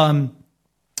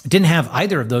didn't have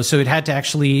either of those, so it had to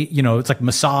actually, it's like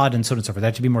Mossad and so on and so forth. That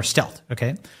had to be more stealth,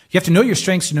 okay? You have to know your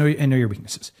strengths and know your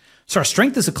weaknesses. So our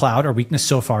strength is the cloud, our weakness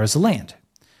so far is the land.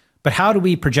 But how do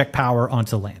we project power onto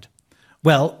the land?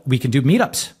 Well, we can do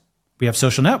meetups. We have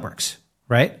social networks,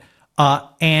 right?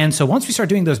 And so once we start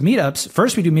doing those meetups,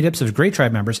 first we do meetups of Gray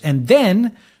Tribe members, and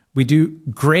then we do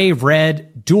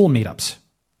gray-red dual meetups.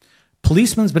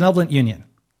 Policemen's Benevolent Union,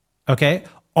 okay?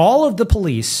 All of the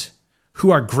police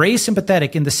who are gray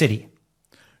sympathetic in the city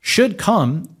should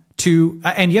come to,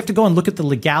 and you have to go and look at the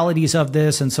legalities of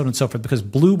this and so on and so forth, because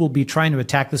blue will be trying to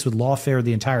attack this with lawfare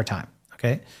the entire time,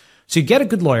 okay? So you get a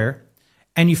good lawyer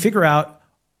and you figure out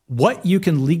what you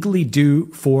can legally do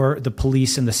for the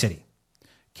police in the city.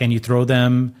 Can you throw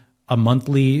them a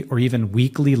monthly or even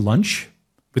weekly lunch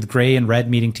with gray and red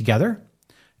meeting together?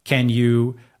 Can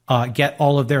you get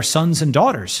all of their sons and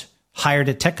daughters hired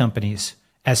at tech companies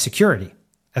as security,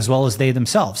 as well as they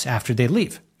themselves after they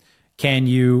leave? Can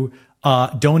you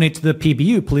donate to the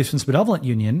PBU, Policemen's Benevolent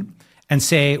Union, and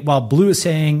say, while blue is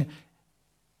saying,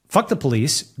 fuck the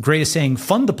police, gray is saying,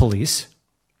 fund the police,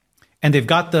 and they've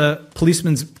got the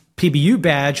policeman's PBU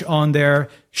badge on their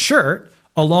shirt,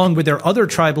 along with their other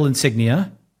tribal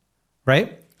insignia,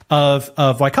 right, of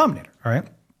Y Combinator, all right,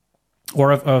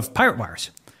 or of Pirate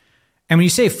Wires. And when you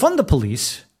say fund the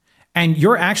police, and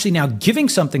you're actually now giving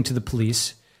something to the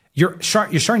police, you're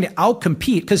starting to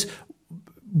outcompete, because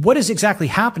what is exactly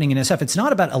happening in SF? It's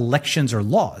not about elections or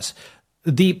laws.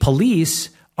 The police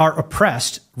are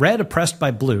oppressed, red oppressed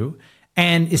by blue,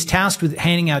 and is tasked with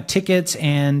handing out tickets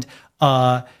and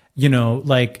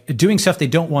like doing stuff they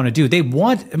don't want to do.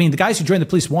 The guys who join the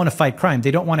police want to fight crime.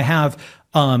 They don't want to have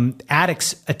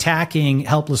addicts attacking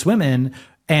helpless women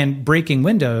and breaking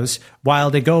windows while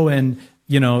they go and,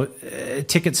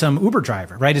 ticket some Uber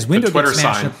driver, right? His window gets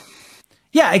smashed. Sign.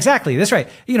 Yeah, exactly. That's right.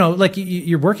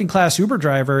 Your working class Uber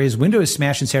driver, his window is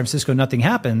smashed in San Francisco, nothing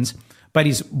happens, but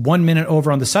he's 1 minute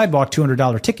over on the sidewalk,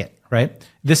 $200 ticket, right?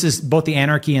 This is both the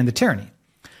anarchy and the tyranny.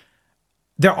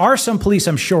 There are some police,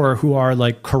 I'm sure, who are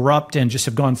like corrupt and just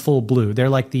have gone full blue. They're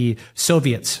like the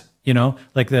Soviets,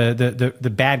 like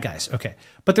the bad guys. Okay.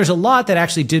 But there's a lot that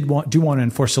actually do want to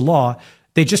enforce the law.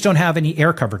 They just don't have any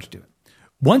air cover to do it.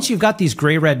 Once you've got these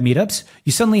gray-red meetups,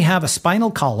 you suddenly have a spinal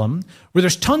column where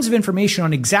there's tons of information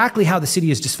on exactly how the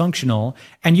city is dysfunctional,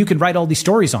 and you can write all these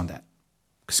stories on that.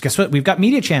 Because guess what? We've got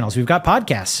media channels. We've got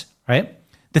podcasts. right?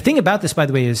 The thing about this, by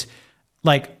the way, is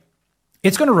like,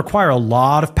 it's going to require a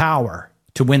lot of power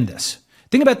to win this.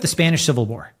 Think about the Spanish Civil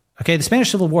War. Okay, the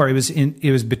Spanish Civil War, it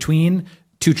was between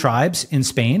two tribes in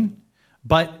Spain,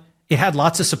 but it had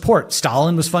lots of support.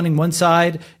 Stalin was funding one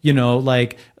side,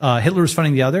 Hitler was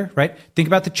funding the other, right? Think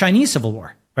about the Chinese Civil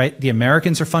War, right? The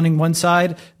Americans are funding one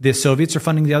side, the Soviets are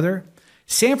funding the other.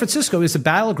 San Francisco is the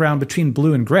battleground between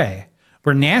blue and gray,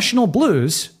 where national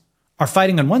blues are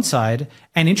fighting on one side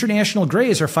and international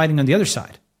grays are fighting on the other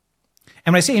side.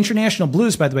 And when I say international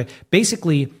blues, by the way,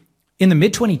 basically in the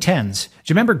mid-2010s, do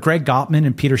you remember Greg Gottman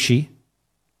and Peter Shee?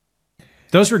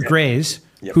 Those were grays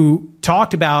who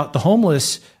talked about the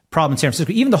homeless problem in San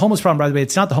Francisco. Even the homeless problem, by the way,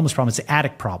 it's not the homeless problem, it's the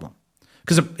attic problem.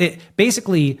 Because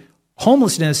basically,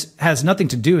 homelessness has nothing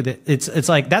to do with it. It's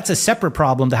like that's a separate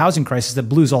problem, the housing crisis that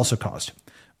blues also caused.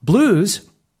 Blues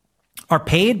are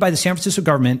paid by the San Francisco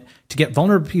government to get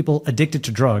vulnerable people addicted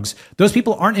to drugs. Those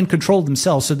people aren't in control of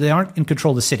themselves, so they aren't in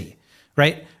control of the city,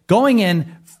 right? Going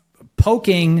in,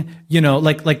 poking,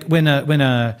 like when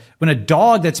a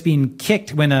dog that's being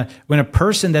kicked, when a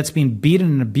person that's being beaten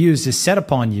and abused is set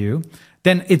upon you,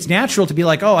 then it's natural to be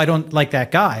like, oh, I don't like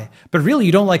that guy. But really,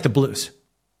 you don't like the blues.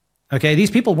 Okay,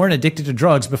 these people weren't addicted to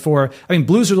drugs before. I mean,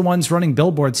 blues are the ones running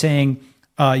billboards saying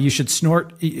you should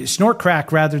snort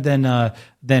crack rather than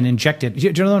inject it. Do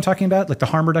you know what I'm talking about? Like the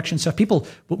harm reduction stuff. People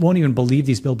won't even believe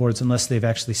these billboards unless they've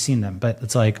actually seen them. But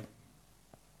it's like,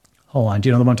 hold on, do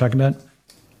you know what I'm talking about?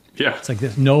 Yeah, it's like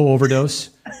this: no overdose,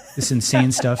 this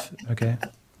insane stuff. Okay,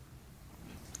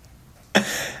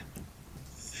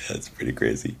 that's pretty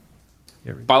crazy.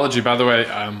 Balaji, by the way,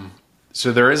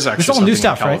 so there is actually something new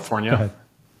stuff, in California. Right?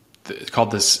 It's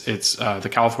called it's the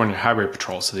California Highway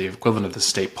Patrol, so the equivalent of the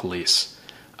state police.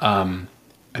 I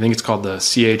think it's called the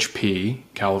CHP,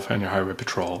 California Highway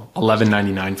Patrol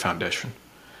 1199 Foundation,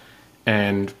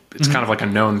 and it's kind of like a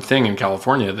known thing in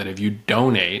California that if you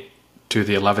donate to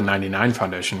the 1199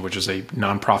 Foundation, which is a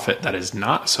nonprofit that is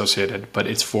not associated, but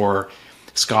it's for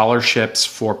scholarships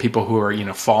for people who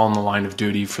are, fall in the line of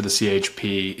duty for the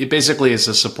CHP. It basically is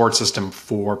a support system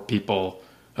for people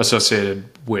associated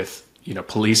with,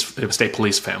 state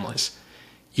police families.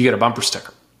 You get a bumper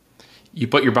sticker. You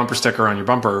put your bumper sticker on your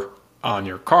bumper on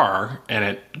your car, and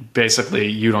it basically,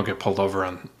 you don't get pulled over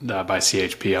by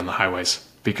CHP on the highways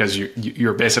because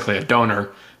you're basically a donor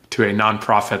to a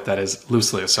nonprofit that is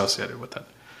loosely associated with it.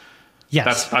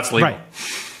 Yes. That's legal.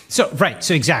 Right.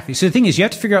 So exactly. So the thing is, you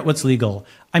have to figure out what's legal.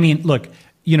 I mean, look,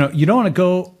 you don't want to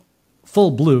go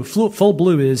full blue. Full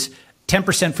blue is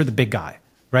 10% for the big guy,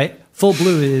 right? Full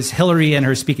blue is Hillary and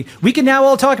her speaking. We can now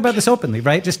all talk about this openly,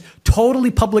 right? Just totally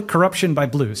public corruption by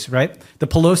blues, right? The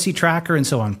Pelosi tracker and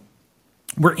so on.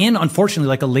 We're in, unfortunately,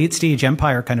 like a late stage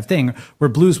empire kind of thing where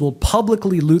blues will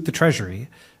publicly loot the treasury.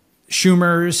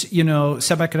 Schumer's,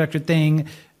 semiconductor thing,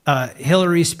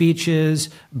 Hillary speeches,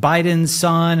 Biden's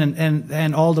son,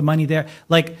 and all the money there.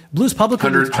 Like blues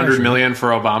publicly, 100 million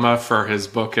for Obama for his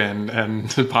book and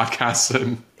podcasts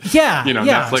and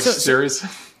Netflix series.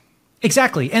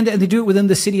 Exactly, and they do it within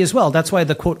the city as well. That's why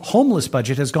the quote homeless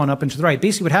budget has gone up and to the right.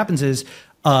 Basically, what happens is,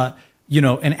 an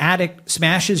addict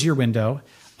smashes your window.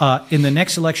 In the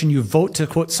next election, you vote to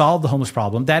quote solve the homeless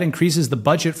problem. That increases the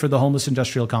budget for the homeless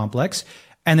industrial complex.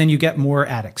 And then you get more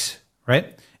addicts,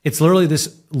 right? It's literally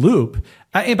this loop.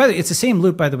 And by the way, it's the same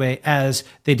loop, by the way, as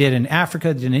they did in Africa,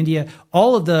 they did in India.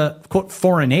 All of the, quote,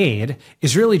 foreign aid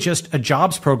is really just a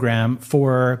jobs program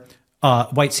for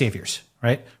white saviors,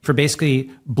 right? For basically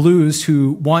blues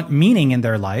who want meaning in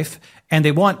their life and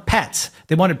they want pets.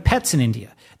 They wanted pets in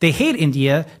India. They hate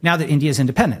India now that India is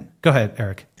independent. Go ahead,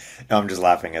 Eric. No, I'm just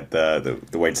laughing at the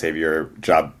white savior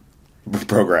job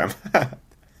program.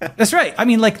 That's right. I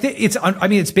mean,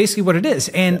 it's basically what it is.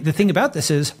 And the thing about this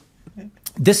is,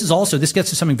 this gets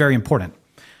to something very important.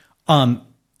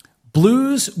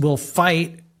 Blues will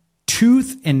fight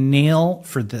tooth and nail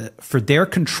for their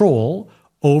control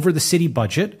over the city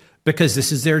budget because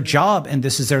this is their job and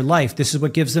this is their life. This is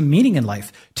what gives them meaning in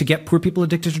life, to get poor people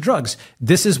addicted to drugs.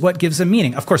 This is what gives them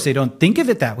meaning. Of course, they don't think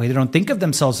of it that way. They don't think of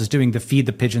themselves as doing the feed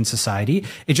the pigeon society.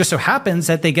 It just so happens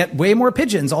that they get way more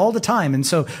pigeons all the time. And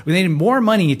so we need more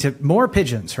money to more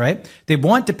pigeons, right? They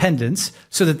want dependence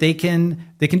so that they can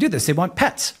do this. They want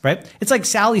pets, right? It's like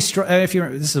Sally, if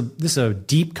you this is a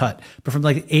deep cut, but from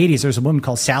like the 80s, there's a woman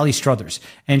called Sally Struthers,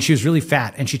 and she was really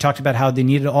fat, and she talked about how they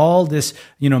needed all this,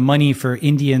 money for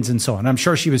Indians and so on. I'm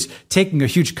sure she was taking a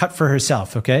huge cut for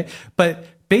herself, okay? But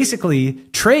basically,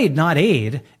 trade, not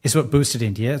aid, is what boosted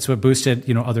India. It's what boosted,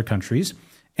 other countries.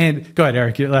 And go ahead,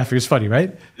 Eric, you're laughing. It's funny,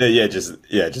 right? Just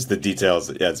the details.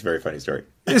 Yeah, it's a very funny story.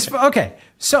 Okay,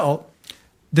 so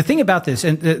the thing about this,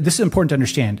 and this is important to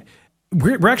understand,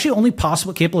 we're actually only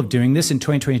capable of doing this in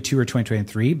 2022 or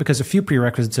 2023 because a few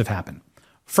prerequisites have happened.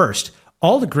 First,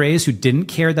 all the grays who didn't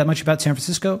care that much about San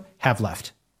Francisco have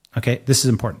left. Okay, this is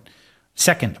important.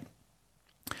 Second,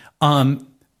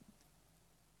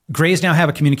 grays now have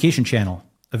a communication channel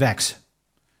of X.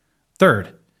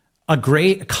 Third, a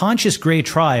conscious gray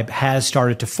tribe has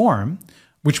started to form,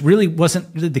 which really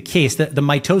wasn't the case. The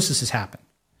mitosis has happened.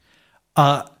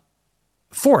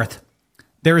 Fourth,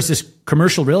 there is this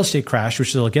commercial real estate crash,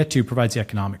 which they'll get to, provides the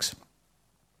economics.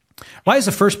 Why is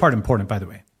the first part important, by the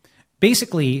way?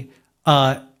 Basically,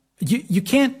 you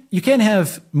can't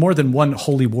have more than one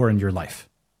holy war in your life.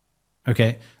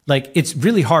 Okay, like it's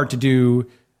really hard to do.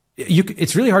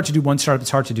 It's really hard to do one startup.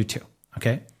 It's hard to do two.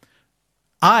 Okay,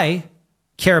 I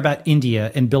care about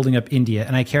India and building up India,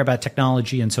 and I care about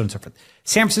technology and so on and so forth.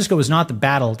 San Francisco was not the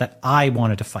battle that I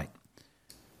wanted to fight.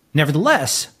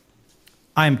 Nevertheless,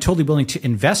 I'm totally willing to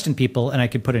invest in people, and I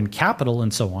can put in capital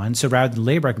and so on. So rather than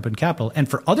labor, I can put in capital. And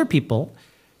for other people,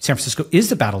 San Francisco is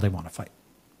the battle they want to fight,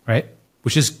 right?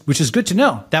 Which is good to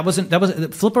know. That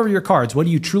wasn't flip over your cards. What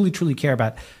do you truly care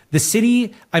about? The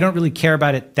city, I don't really care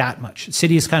about it that much.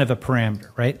 City is kind of a parameter,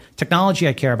 right? Technology,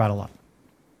 I care about a lot.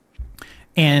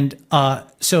 And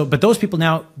but those people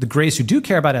now, the grays who do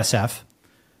care about SF,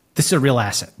 this is a real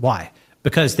asset. Why?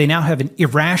 Because they now have an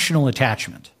irrational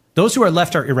attachment. Those who are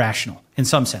left are irrational in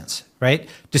some sense, right?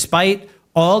 Despite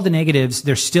all the negatives,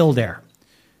 they're still there.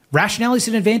 Rationality is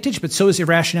an advantage, but so is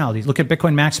irrationality. Look at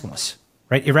Bitcoin maximalists,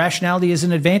 right? Irrationality is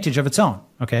an advantage of its own,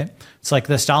 okay? It's like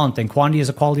the Stalin thing. Quantity has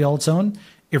a quality all its own.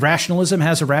 Irrationalism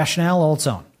has a rationale all its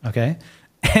own, okay?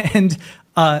 And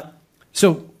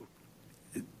so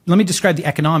let me describe the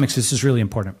economics. This is really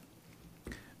important.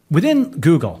 Within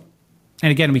Google,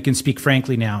 and again, we can speak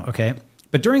frankly now, okay?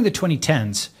 But during the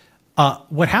 2010s,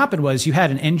 what happened was you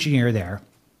had an engineer there,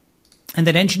 and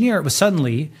that engineer was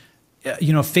suddenly,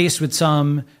 faced with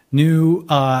some new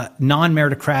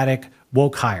non-meritocratic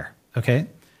woke hire, okay?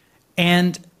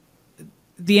 And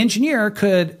the engineer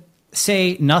could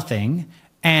say nothing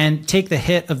and take the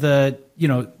hit of the,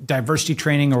 diversity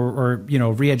training or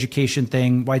re-education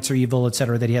thing, whites are evil, et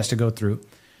cetera, that he has to go through.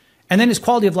 And then his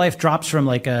quality of life drops from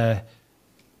like a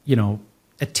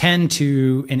 10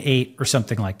 to an 8 or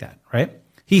something like that, right?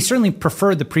 He certainly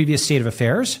preferred the previous state of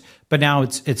affairs, but now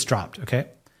it's dropped, okay?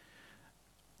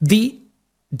 The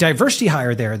diversity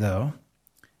hire there, though,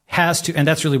 has to, and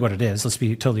that's really what it is. Let's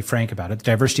be totally frank about it. The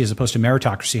diversity as opposed to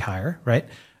meritocracy hire, right?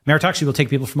 Meritocracy will take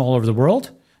people from all over the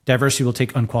world. Diversity will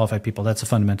take unqualified people. That's a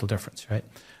fundamental difference, right?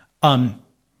 But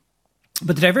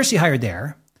the diversity hire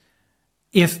there,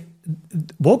 if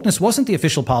wokeness wasn't the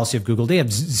official policy of Google, they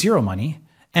have zero money.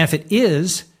 And if it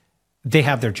is, they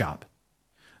have their job.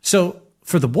 So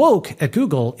for the woke at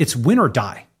Google, it's win or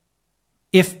die.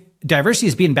 If diversity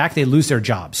is beaten back, they lose their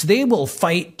job. So they will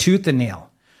fight tooth and nail.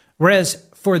 Whereas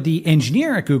for the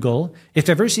engineer at Google, if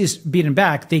diversity is beaten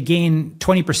back, they gain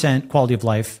 20% quality of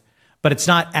life, but it's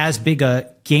not as big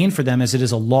a gain for them as it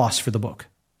is a loss for the woke.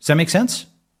 Does that make sense?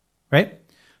 Right?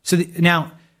 So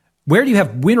now, where do you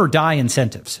have win or die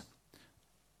incentives?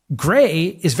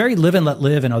 Gray is very live and let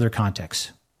live in other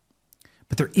contexts.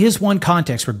 But there is one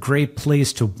context where gray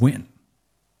plays to win.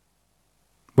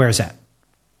 Where is that?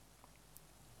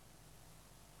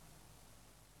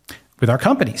 With our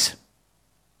companies.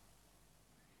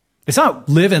 It's not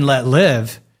live and let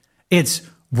live. It's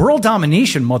world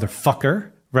domination, motherfucker,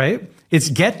 right? It's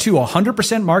get to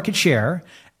 100% market share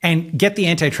and get the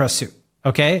antitrust suit,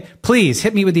 okay? Please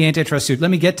hit me with the antitrust suit.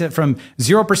 Let me get to from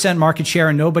 0% market share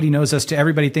and nobody knows us to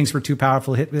everybody thinks we're too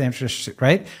powerful, hit with the antitrust suit,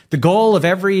 right? The goal of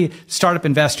every startup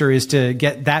investor is to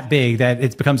get that big that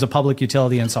it becomes a public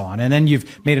utility and so on. And then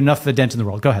you've made enough of a dent in the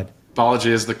world. Go ahead. Balaji,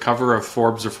 is the cover of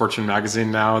Forbes or Fortune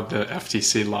magazine now the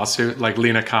FTC lawsuit? Like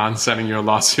Lena Khan sending you a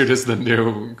lawsuit is the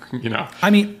new, I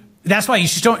mean, that's why you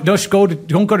just don't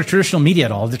go to traditional media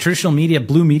at all. The traditional media,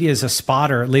 blue media, is a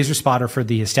spotter, laser spotter for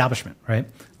the establishment, right?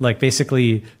 Like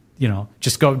basically,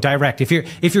 just go direct. If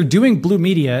you're doing blue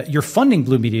media, you're funding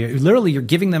blue media. Literally, you're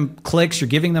giving them clicks, you're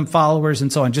giving them followers,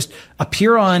 and so on. Just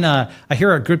appear on. I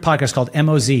hear a good podcast called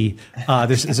MOZ.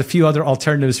 There's a few other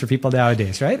alternatives for people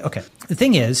nowadays, right? Okay. The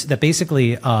thing is that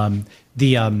basically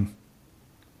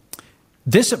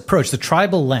this approach, the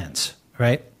tribal lens,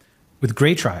 right, with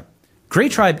Gray Tribe. Gray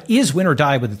Tribe is win or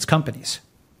die with its companies,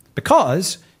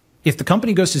 because if the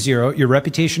company goes to zero, your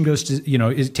reputation goes to,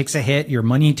 it takes a hit, your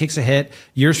money takes a hit,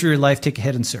 years of your life take a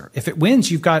hit and so. If it wins,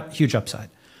 you've got huge upside.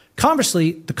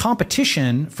 Conversely, the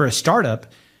competition for a startup,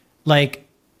 like,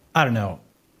 I don't know,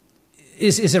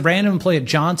 is a random employee at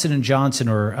Johnson & Johnson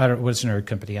or what's another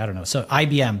company? I don't know. So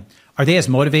IBM, are they as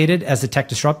motivated as the tech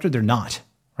disruptor? They're not,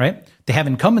 right? They have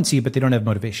incumbency, but they don't have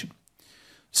motivation.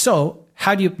 So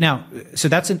how do you now? So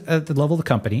that's at the level of the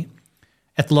company.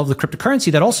 At the level of the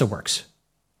cryptocurrency, that also works,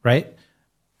 right?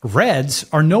 Reds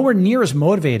are nowhere near as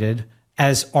motivated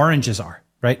as oranges are,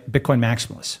 right? Bitcoin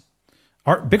maximalists.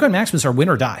 Bitcoin maximalists are win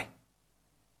or die,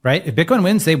 right? If Bitcoin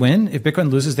wins, they win. If Bitcoin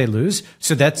loses, they lose.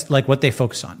 So that's like what they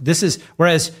focus on.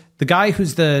 Whereas the guy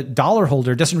who's the dollar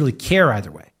holder doesn't really care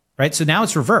either way, right? So now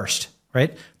it's reversed,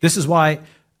 right? This is why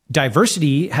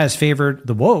diversity has favored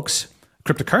the wokes.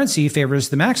 Cryptocurrency favors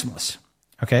the maximalists,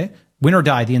 okay? Win or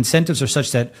die. The incentives are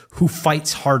such that who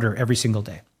fights harder every single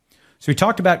day. So we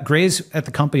talked about grays at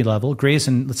the company level, grays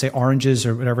and let's say oranges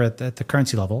or whatever at the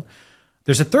currency level.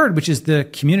 There's a third, which is the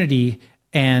community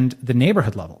and the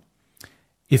neighborhood level.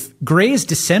 If grays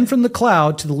descend from the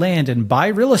cloud to the land and buy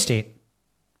real estate,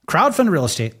 crowdfund real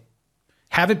estate,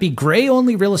 have it be gray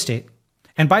only real estate.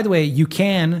 And by the way, you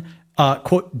can,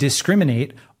 quote,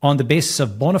 discriminate on the basis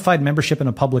of bona fide membership in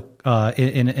a public,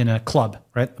 in a club,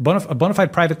 right? A bona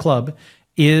fide private club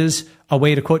is a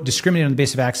way to, quote, discriminate on the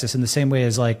basis of access in the same way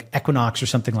as like Equinox or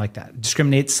something like that.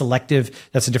 Discriminate, selective,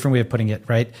 that's a different way of putting it,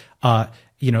 right?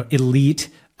 Elite,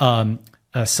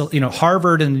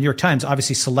 Harvard and the New York Times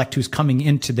obviously select who's coming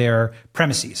into their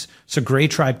premises. So Gray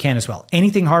Tribe can as well.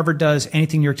 Anything Harvard does,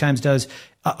 anything New York Times does,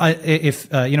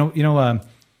 one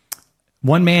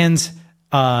man's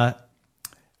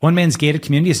gated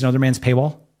community is another man's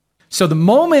paywall. So the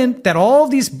moment that all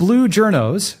these blue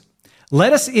journos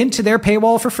let us into their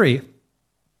paywall for free,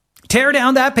 tear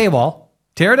down that paywall,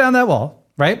 tear down that wall,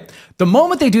 right? The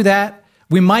moment they do that,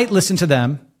 we might listen to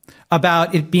them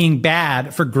about it being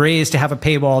bad for grays to have a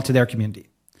paywall to their community.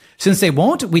 Since they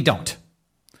won't, we don't.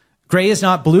 Gray is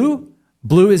not blue.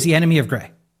 Blue is the enemy of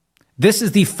gray. This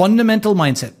is the fundamental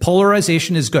mindset.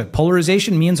 Polarization is good.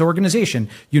 Polarization means organization.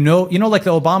 You know, like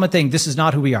the Obama thing, this is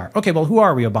not who we are. Okay, well, who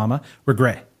are we, Obama? We're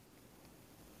gray.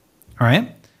 All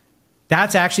right?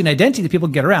 That's actually an identity that people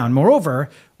can get around. Moreover,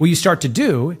 what you start to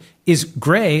do is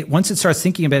gray, once it starts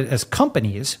thinking about it as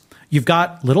companies, you've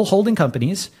got little holding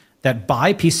companies that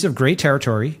buy pieces of gray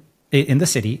territory in the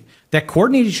city, that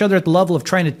coordinate each other at the level of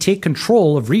trying to take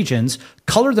control of regions,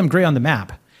 color them gray on the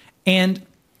map. And,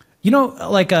 Paul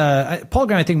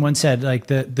Graham, I think, once said, like,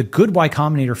 the good Y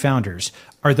Combinator founders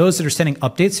are those that are sending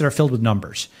updates that are filled with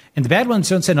numbers. And the bad ones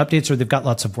don't send updates or they've got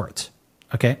lots of words,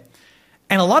 okay?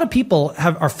 And a lot of people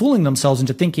are fooling themselves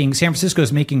into thinking San Francisco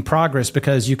is making progress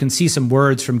because you can see some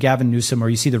words from Gavin Newsom or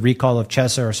you see the recall of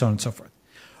Chesa or so on and so forth.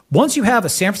 Once you have a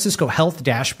San Francisco health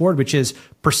dashboard, which is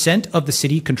 % of the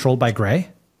city controlled by gray,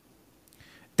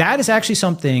 that is actually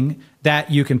something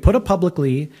that you can put up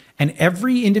publicly, and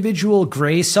every individual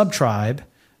gray subtribe,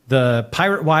 the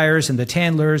pirate wires and the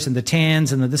Tandlers and the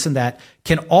Tans and the this and that,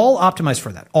 can all optimize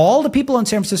for that. All the people in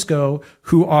San Francisco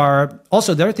who are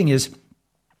also, the other thing is,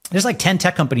 there's like 10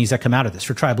 tech companies that come out of this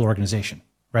for tribal organization,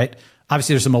 right?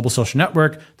 Obviously, there's a mobile social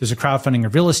network, there's a crowdfunding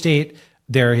of real estate,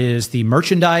 there is the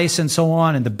merchandise and so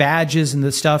on, and the badges and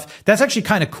the stuff. That's actually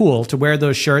kind of cool to wear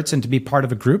those shirts and to be part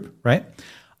of a group, right?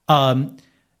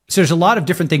 So there's a lot of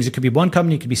different things. It could be one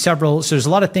company, it could be several. So there's a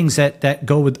lot of things that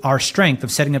go with our strength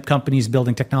of setting up companies,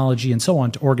 building technology, and so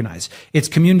on to organize. It's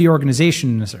community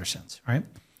organization in a certain sense, right?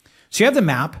 So you have the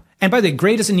map. And by the way,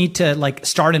 gray doesn't need to like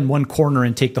start in one corner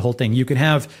and take the whole thing. You can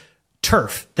have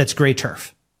turf that's gray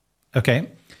turf, okay?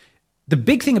 The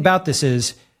big thing about this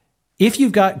is if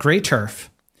you've got gray turf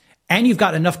and you've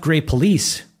got enough gray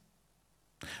police,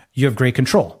 you have gray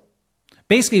control.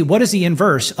 Basically, what is the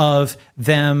inverse of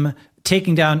them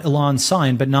taking down Elon's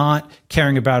sign but not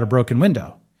caring about a broken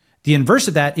window? The inverse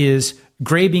of that is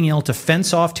gray being able to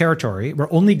fence off territory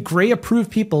where only gray approved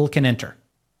people can enter.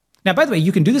 Now, by the way,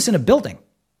 you can do this in a building.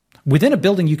 Within a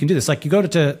building, you can do this. Like you go to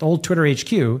the old Twitter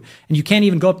HQ and you can't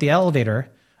even go up the elevator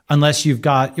unless you've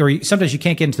got, or sometimes you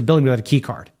can't get into the building without a key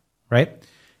card, right?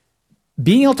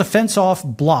 Being able to fence off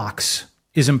blocks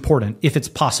is important if it's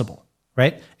possible,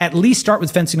 right? At least start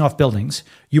with fencing off buildings.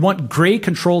 You want gray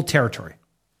controlled territory,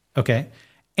 okay?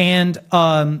 And,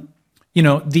 the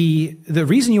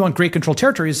reason you want gray controlled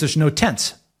territory is there's no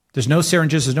tents. There's no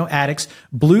syringes, there's no addicts.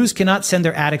 Blues cannot send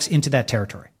their addicts into that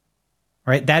territory,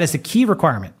 right? That is the key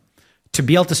requirement to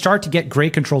be able to start to get gray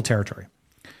controlled territory.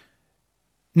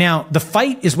 Now, the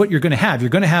fight is what you're going to have. You're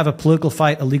going to have a political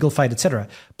fight, a legal fight, etc.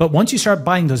 But once you start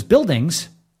buying those buildings,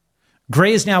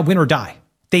 gray is now win or die.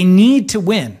 They need to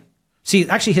win. See,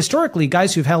 actually, historically,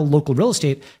 guys who've held local real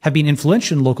estate have been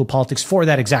influential in local politics for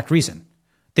that exact reason.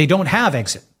 They don't have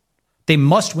exit. They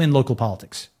must win local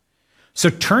politics. So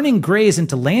turning grays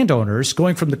into landowners,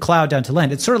 going from the cloud down to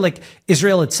land, it's sort of like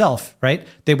Israel itself, right?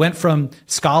 They went from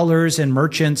scholars and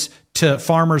merchants to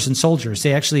farmers and soldiers.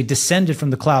 They actually descended from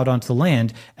the cloud onto the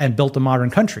land and built a modern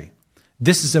country.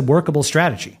 This is a workable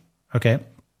strategy, okay?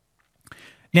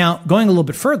 Now, going a little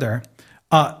bit further,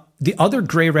 the other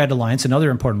gray-red alliance,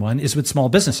 another important one, is with small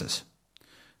businesses.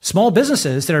 Small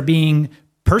businesses that are being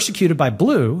persecuted by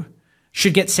blue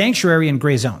should get sanctuary in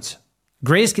gray zones.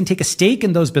 Grays can take a stake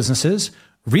in those businesses,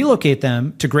 relocate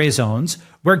them to gray zones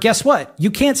where, guess what?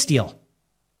 You can't steal.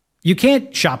 You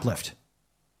can't shoplift.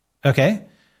 Okay?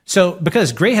 So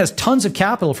because gray has tons of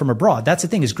capital from abroad, that's the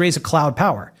thing, is gray's a cloud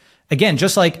power. Again,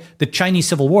 just like the Chinese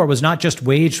Civil War was not just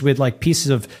waged with like pieces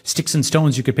of sticks and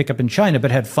stones you could pick up in China,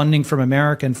 but had funding from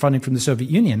America and funding from the Soviet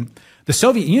Union. The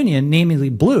Soviet Union, namely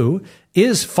blue,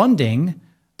 is funding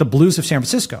the blues of San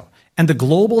Francisco. And the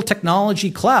global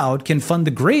technology cloud can fund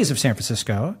the grays of San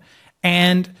Francisco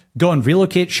and go and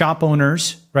relocate shop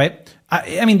owners, right?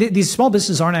 I mean, these small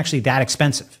businesses aren't actually that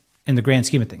expensive in the grand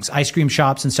scheme of things. Ice cream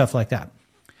shops and stuff like that.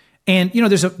 And, you know,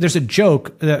 there's a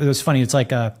joke that was funny. It's like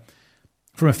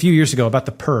from a few years ago about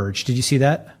The Purge. Did you see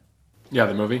that? Yeah,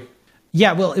 the movie.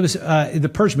 Yeah, well, it was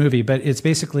the Purge movie, but it's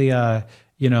basically, it's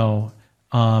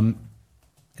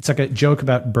like a joke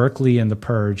about Berkeley and the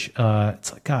Purge.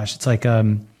 It's like, gosh, it's like,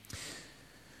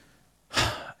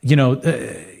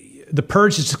 the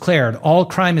Purge is declared, all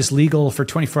crime is legal for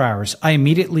 24 hours. I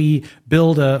immediately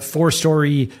build a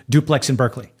 4-story duplex in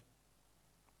Berkeley.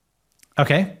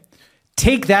 Okay?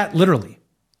 Take that literally.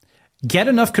 Get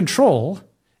enough control,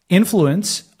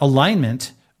 influence,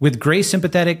 alignment with gray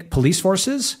sympathetic police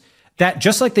forces that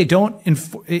just like they don't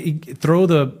they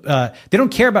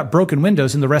don't care about broken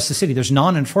windows in the rest of the city. There's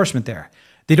non-enforcement there.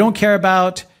 They don't care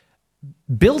about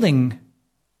building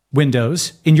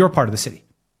windows in your part of the city.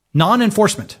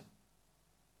 Non-enforcement.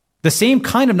 The same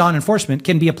kind of non-enforcement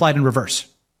can be applied in reverse.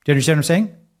 Do you understand what I'm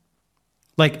saying?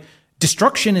 Like,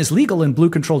 destruction is legal in blue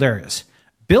controlled areas.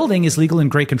 Building is legal in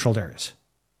gray controlled areas.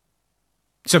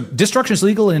 So destruction is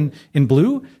legal in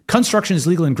blue, construction is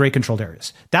legal in gray controlled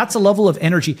areas. That's a level of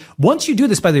energy. Once you do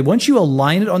this, by the way, once you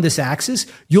align it on this axis,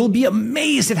 you'll be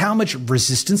amazed at how much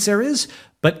resistance there is.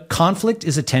 But conflict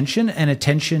is attention and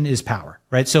attention is power,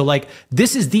 right? So like,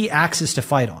 this is the axis to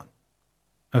fight on.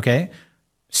 Okay?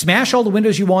 Smash all the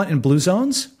windows you want in blue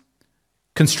zones,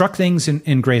 construct things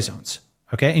in gray zones.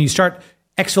 Okay? And you start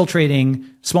exfiltrating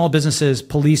small businesses,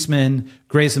 policemen,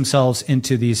 grays themselves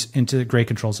into gray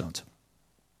control zones.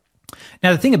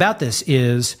 Now, the thing about this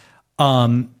is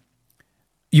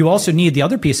you also need the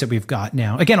other piece that we've got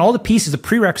now. Again, all the pieces, the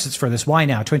prerequisites for this. Why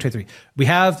now? 2023. We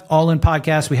have All In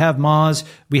Podcasts. We have Moz.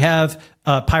 We have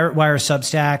Pirate Wire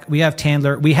Substack. We have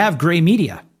Tandler. We have gray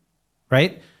media,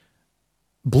 right?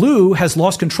 Blue has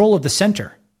lost control of the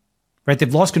center, right?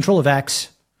 They've lost control of X,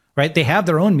 right? They have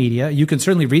their own media. You can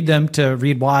certainly read them to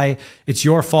read why it's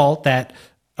your fault that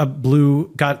a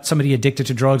blue got somebody addicted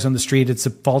to drugs on the street. It's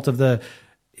the fault of the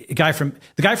guy from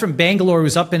Bangalore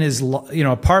who's up in his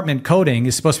apartment coding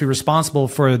is supposed to be responsible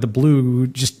for the blue who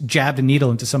just jabbed a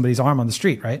needle into somebody's arm on the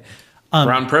street, right?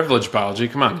 Brown privilege, Balaji.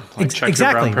 Come on, check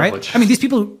exactly, your brown privilege. Right? I mean, these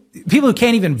people who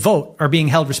can't even vote are being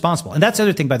held responsible, and that's the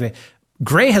other thing, by the way.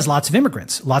 Gray has lots of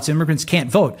immigrants. Lots of immigrants can't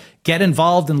vote. Get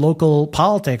involved in local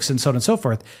politics and so on and so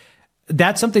forth.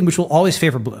 That's something which will always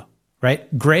favor blue,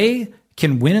 right? Gray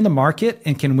can win in the market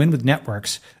and can win with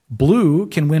networks. Blue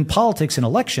can win politics and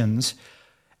elections.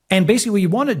 And basically what you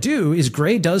want to do is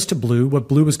gray does to blue what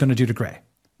blue was going to do to gray.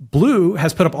 Blue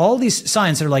has put up all these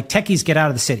signs that are like, techies, get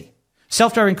out of the city.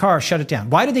 Self-driving cars, shut it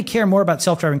down. Why do they care more about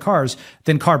self-driving cars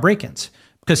than car break-ins?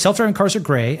 Because self-driving cars are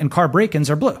gray and car break-ins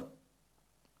are blue.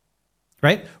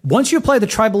 Right? Once you apply the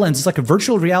tribal lens, it's like a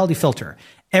virtual reality filter.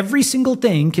 Every single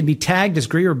thing can be tagged as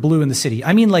gray or blue in the city.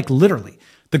 I mean, like literally.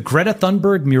 The Greta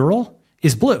Thunberg mural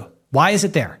is blue. Why is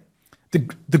it there?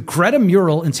 The Greta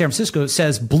mural in San Francisco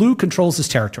says blue controls this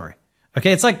territory.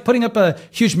 Okay? It's like putting up a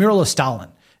huge mural of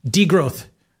Stalin. Degrowth,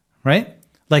 right?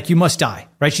 Like you must die,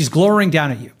 right? She's glowering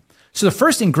down at you. So the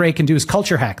first thing gray can do is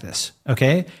culture hack this,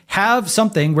 okay? Have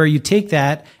something where you take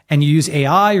that and you use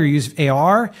AI or use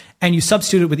AR and you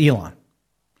substitute it with Elon.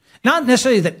 Not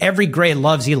necessarily that every gray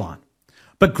loves Elon,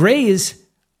 but grays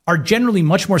are generally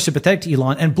much more sympathetic to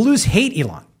Elon, and blues hate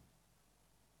Elon.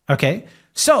 Okay?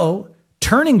 So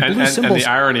turning blue symbols... And the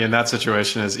irony in that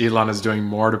situation is Elon is doing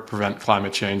more to prevent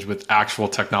climate change with actual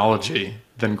technology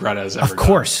than Greta has ever done. Of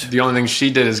course. The only thing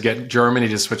she did is get Germany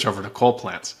to switch over to coal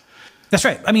plants. That's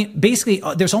right. I mean, basically,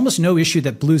 there's almost no issue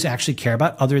that blues actually care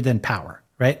about other than power,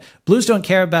 right? Blues don't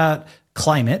care about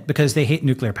climate because they hate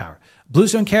nuclear power.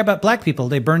 Blues don't care about black people.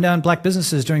 They burn down black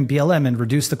businesses during BLM and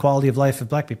reduce the quality of life of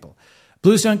black people.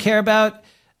 Blues don't care about,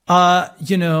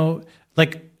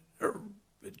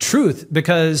 truth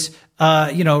because,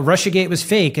 Russiagate was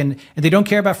fake and they don't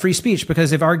care about free speech because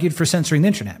they've argued for censoring the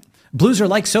internet. Blues are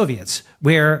like Soviets,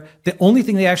 where the only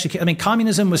thing they actually,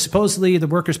 communism was supposedly the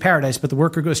worker's paradise, but the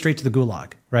worker goes straight to the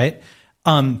gulag, right?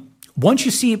 Once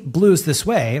you see blues this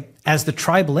way as the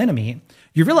tribal enemy,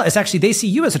 you realize actually they see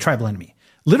you as a tribal enemy.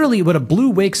 Literally, when a blue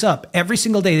wakes up every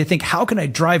single day, they think, how can I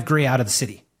drive gray out of the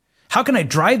city? How can I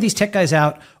drive these tech guys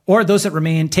out, or those that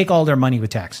remain, take all their money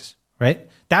with taxes, right?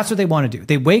 That's what they want to do.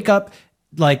 They wake up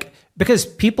because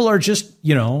people are just,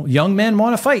 young men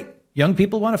want to fight. Young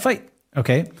people want to fight,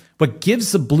 okay? What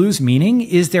gives the blues meaning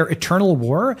is their eternal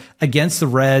war against the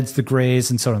reds, the grays,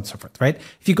 and so on and so forth, right?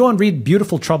 If you go and read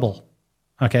Beautiful Trouble,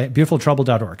 okay,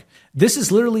 beautifultrouble.org, this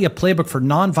is literally a playbook for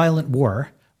nonviolent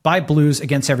war by blues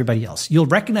against everybody else. You'll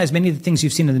recognize many of the things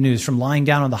you've seen in the news, from lying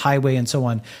down on the highway and so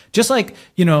on. Just like,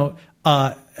 like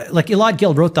Elad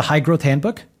Gil wrote the High Growth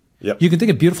Handbook. Yep. You can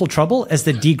think of Beautiful Trouble as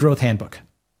the Degrowth Handbook.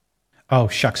 Oh,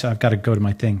 shucks, I've got to go to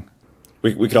my thing.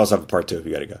 We could also have a part 2 if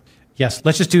you got to go. Yes,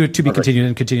 let's just do it to be continued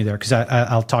and continue there because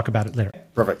I'll talk about it later.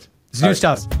 Perfect. It's new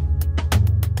stuff.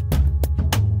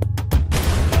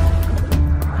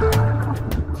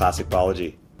 Classic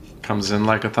Balaji. Comes in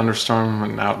like a thunderstorm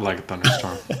and out like a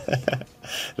thunderstorm.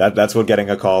 That's what getting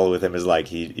a call with him is like.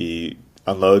 He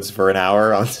unloads for an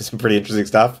hour on some pretty interesting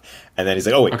stuff, and then he's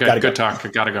like, "Oh wait, okay, gotta good go. talk. I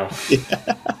gotta go."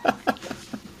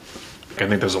 I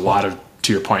think there's a lot of,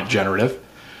 to your point, generative,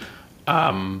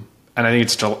 and I think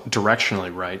it's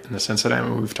directionally right in the sense that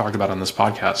we've talked about on this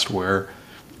podcast, where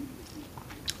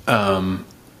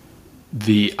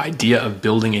the idea of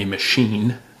building a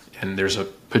machine, and there's a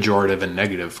pejorative and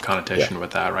negative connotation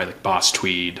with that, right? Like boss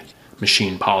tweed,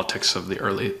 machine politics of the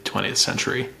early 20th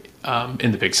century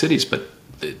in the big cities, but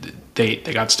they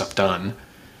got stuff done,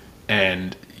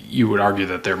 and you would argue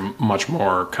that they're much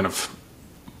more kind of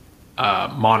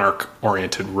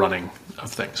monarch-oriented running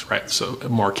of things, right? So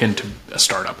more akin to a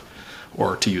startup,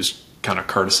 or to use kind of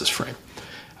Curtis's frame.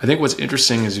 I think what's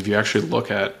interesting is if you actually look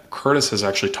at, Curtis has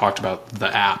actually talked about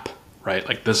the app, right?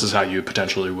 Like this is how you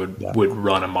potentially would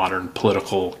run a modern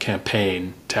political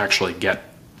campaign to actually get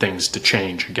things to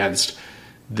change against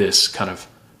this kind of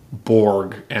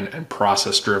Borg and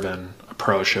process-driven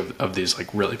approach of these like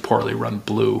really poorly run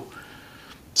blue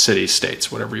city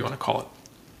states, whatever you want to call it.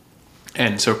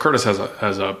 And so Curtis has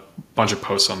a bunch of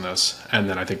posts on this, and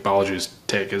then I think Balaji's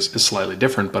take is slightly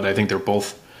different, but I think they're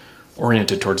both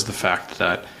oriented towards the fact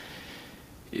that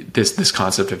this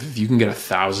concept of if you can get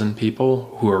 1,000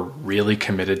 people who are really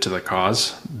committed to the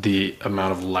cause, the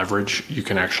amount of leverage you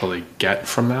can actually get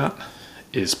from that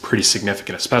is pretty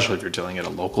significant, especially if you're dealing at a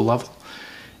local level.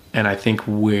 And I think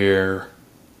where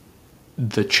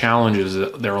the challenge is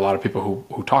that there are a lot of people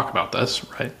who talk about this,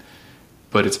 right?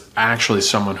 But it's actually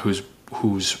someone who's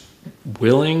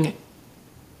willing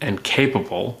and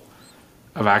capable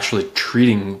of actually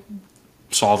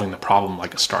solving the problem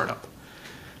like a startup.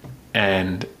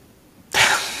 And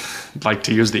like,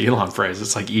 to use the Elon phrase,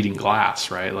 it's like eating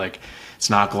glass, right? Like it's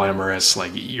not glamorous.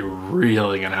 Like you're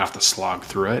really going to have to slog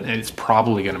through it, and it's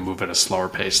probably going to move at a slower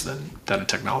pace than a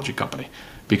technology company,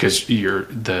 because you're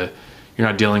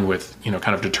not dealing with,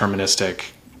 kind of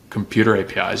deterministic computer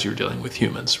APIs. You're dealing with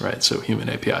humans, right? So human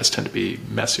APIs tend to be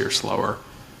messier, slower,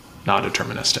 not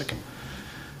deterministic.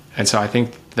 And so I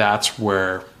think that's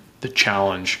where the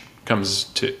challenge comes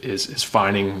to is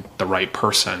finding the right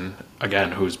person,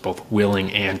 again, who's both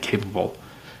willing and capable.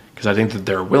 Because I think that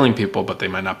there are willing people, but they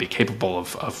might not be capable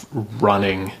of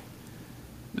running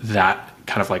that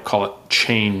kind of like, call it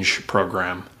change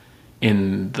program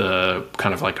in the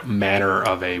kind of like manner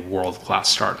of a world-class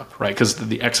startup, right? Because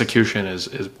the execution is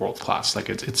world-class. Like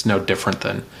it's no different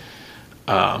than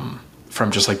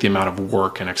from just like the amount of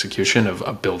work and execution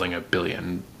of building $1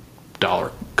 billion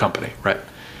company, right?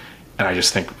 And I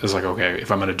just think it's like, okay,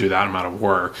 if I'm going to do that amount of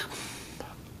work,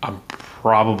 I'm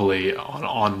probably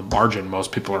on the margin,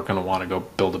 most people are going to want to go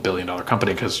build $1 billion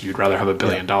company, because you'd rather have $1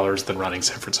 billion than running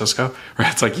San Francisco,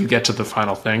 right? It's like you get to the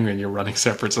final thing and you're running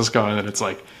San Francisco, and then it's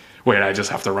like, wait, I just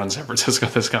have to run San Francisco.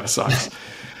 This kind of sucks.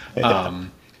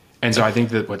 And so I think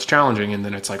that what's challenging, and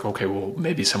then it's like, okay, well,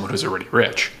 maybe someone who's already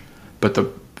rich, but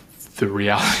the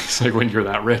reality is like, when you're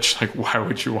that rich, like, why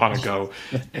would you want to go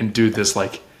and do this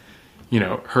like,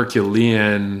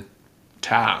 Herculean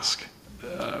task?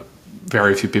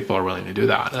 Very few people are willing to do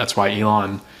that. That's why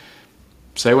Elon,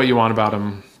 say what you want about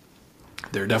him,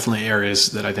 there are definitely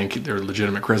areas that I think there are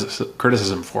legitimate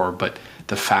criticism for, but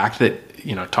the fact that,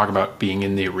 talk about being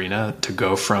in the arena, to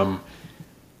go from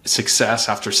success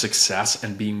after success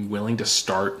and being willing to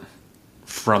start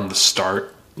from the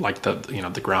start, like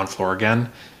the ground floor again,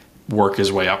 work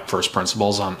his way up first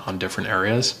principles on different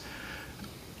areas.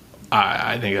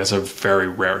 I think that's a very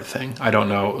rare thing. I don't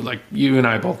know, like you and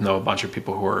I both know a bunch of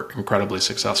people who are incredibly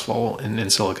successful in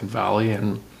Silicon Valley,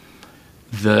 and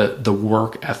the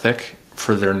work ethic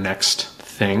for their next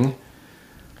thing.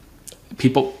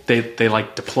 People, they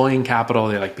like deploying capital.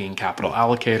 They like being capital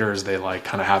allocators. They like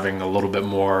kind of having a little bit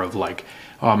more of like,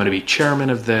 oh, I'm going to be chairman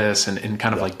of this, and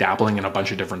kind of like dabbling in a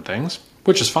bunch of different things,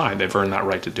 which is fine. They've earned that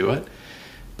right to do it.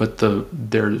 But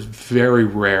they're very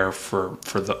rare for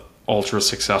the ultra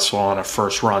successful on a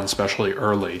first run, especially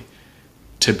early,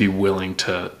 to be willing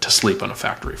to sleep on a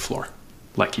factory floor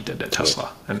like he did at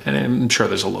Tesla. And I'm sure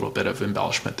there's a little bit of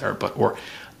embellishment there, or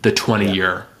the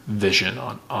 20-year vision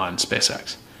on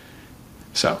SpaceX.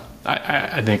 So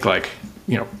I think, like,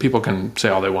 you know, people can say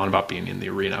all they want about being in the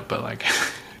arena, but like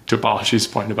to Balaji's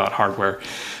point about hardware,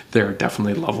 there are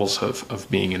definitely levels of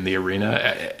being in the arena,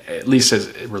 at least as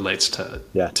it relates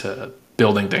to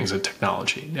building things and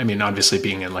technology. I mean, obviously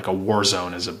being in like a war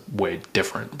zone is a way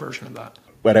different version of that.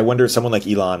 But I wonder, someone like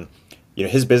Elon, you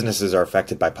know, his businesses are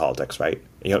affected by politics, right?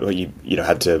 You know,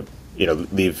 had to, you know,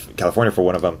 leave California for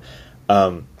one of them.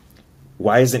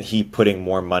 Why isn't he putting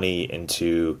more money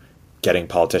into getting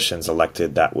politicians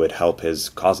elected that would help his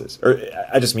causes? Or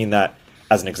I just mean that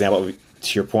as an example.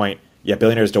 To your point, yeah,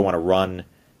 billionaires don't want to run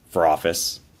for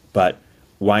office, but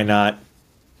why not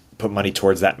put money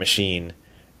towards that machine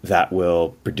that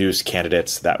will produce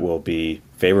candidates that will be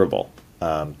favorable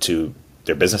to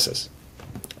their businesses?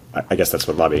 I guess that's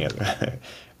what lobbying is.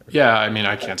 Yeah, I mean,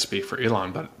 I can't speak for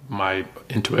Elon, but my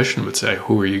intuition would say,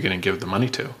 who are you going to give the money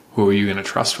to? Who are you going to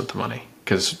trust with the money?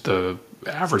 Because the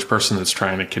average person that's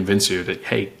trying to convince you that,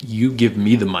 hey, you give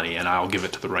me the money and I'll give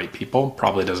it to the right people,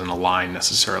 probably doesn't align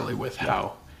necessarily with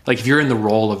how. Like, if you're in the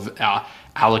role of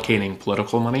allocating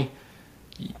political money,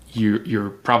 you're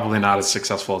probably not as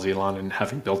successful as Elon in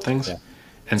having built things. Yeah.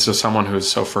 And so someone who's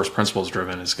so first principles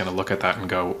driven is going to look at that and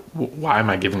go, why am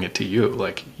I giving it to you?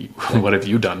 Like, what have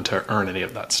you done to earn any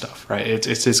of that stuff, right?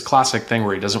 It's his classic thing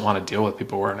where he doesn't want to deal with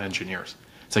people who aren't engineers.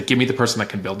 It's like, give me the person that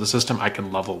can build the system. I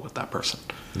can level with that person.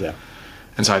 Yeah.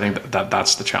 And so I think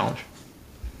that's the challenge.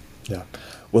 Yeah.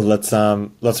 Well, let's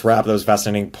wrap. That was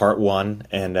fascinating, part one,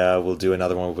 and we'll do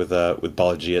another one with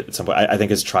Balaji at some point. I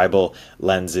think his tribal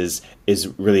lens is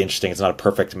really interesting. It's not a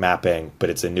perfect mapping, but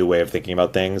it's a new way of thinking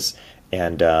about things.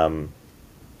 And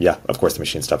yeah, of course, the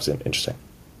machine stuff is interesting.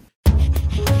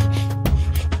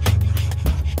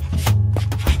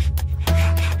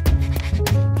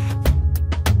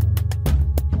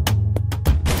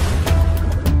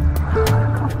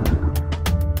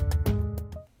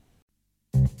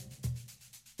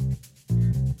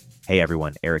 Hey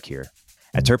everyone, Eric here.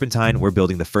 At Turpentine, we're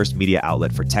building the first media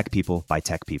outlet for tech people by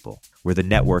tech people. We're the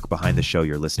network behind the show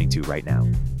you're listening to right now.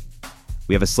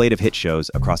 We have a slate of hit shows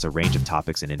across a range of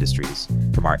topics and industries,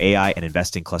 from our AI and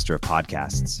investing cluster of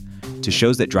podcasts to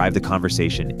shows that drive the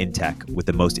conversation in tech with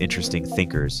the most interesting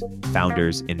thinkers,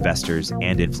 founders, investors,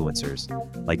 and influencers,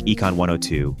 like Econ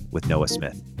 102 with Noah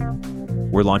Smith.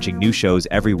 We're launching new shows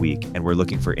every week, and we're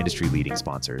looking for industry-leading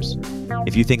sponsors.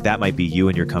 If you think that might be you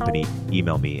and your company,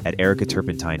 email me at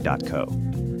ericaturpentine.co.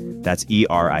 That's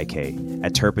ERIK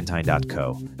at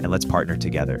turpentine.co, and let's partner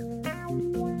together.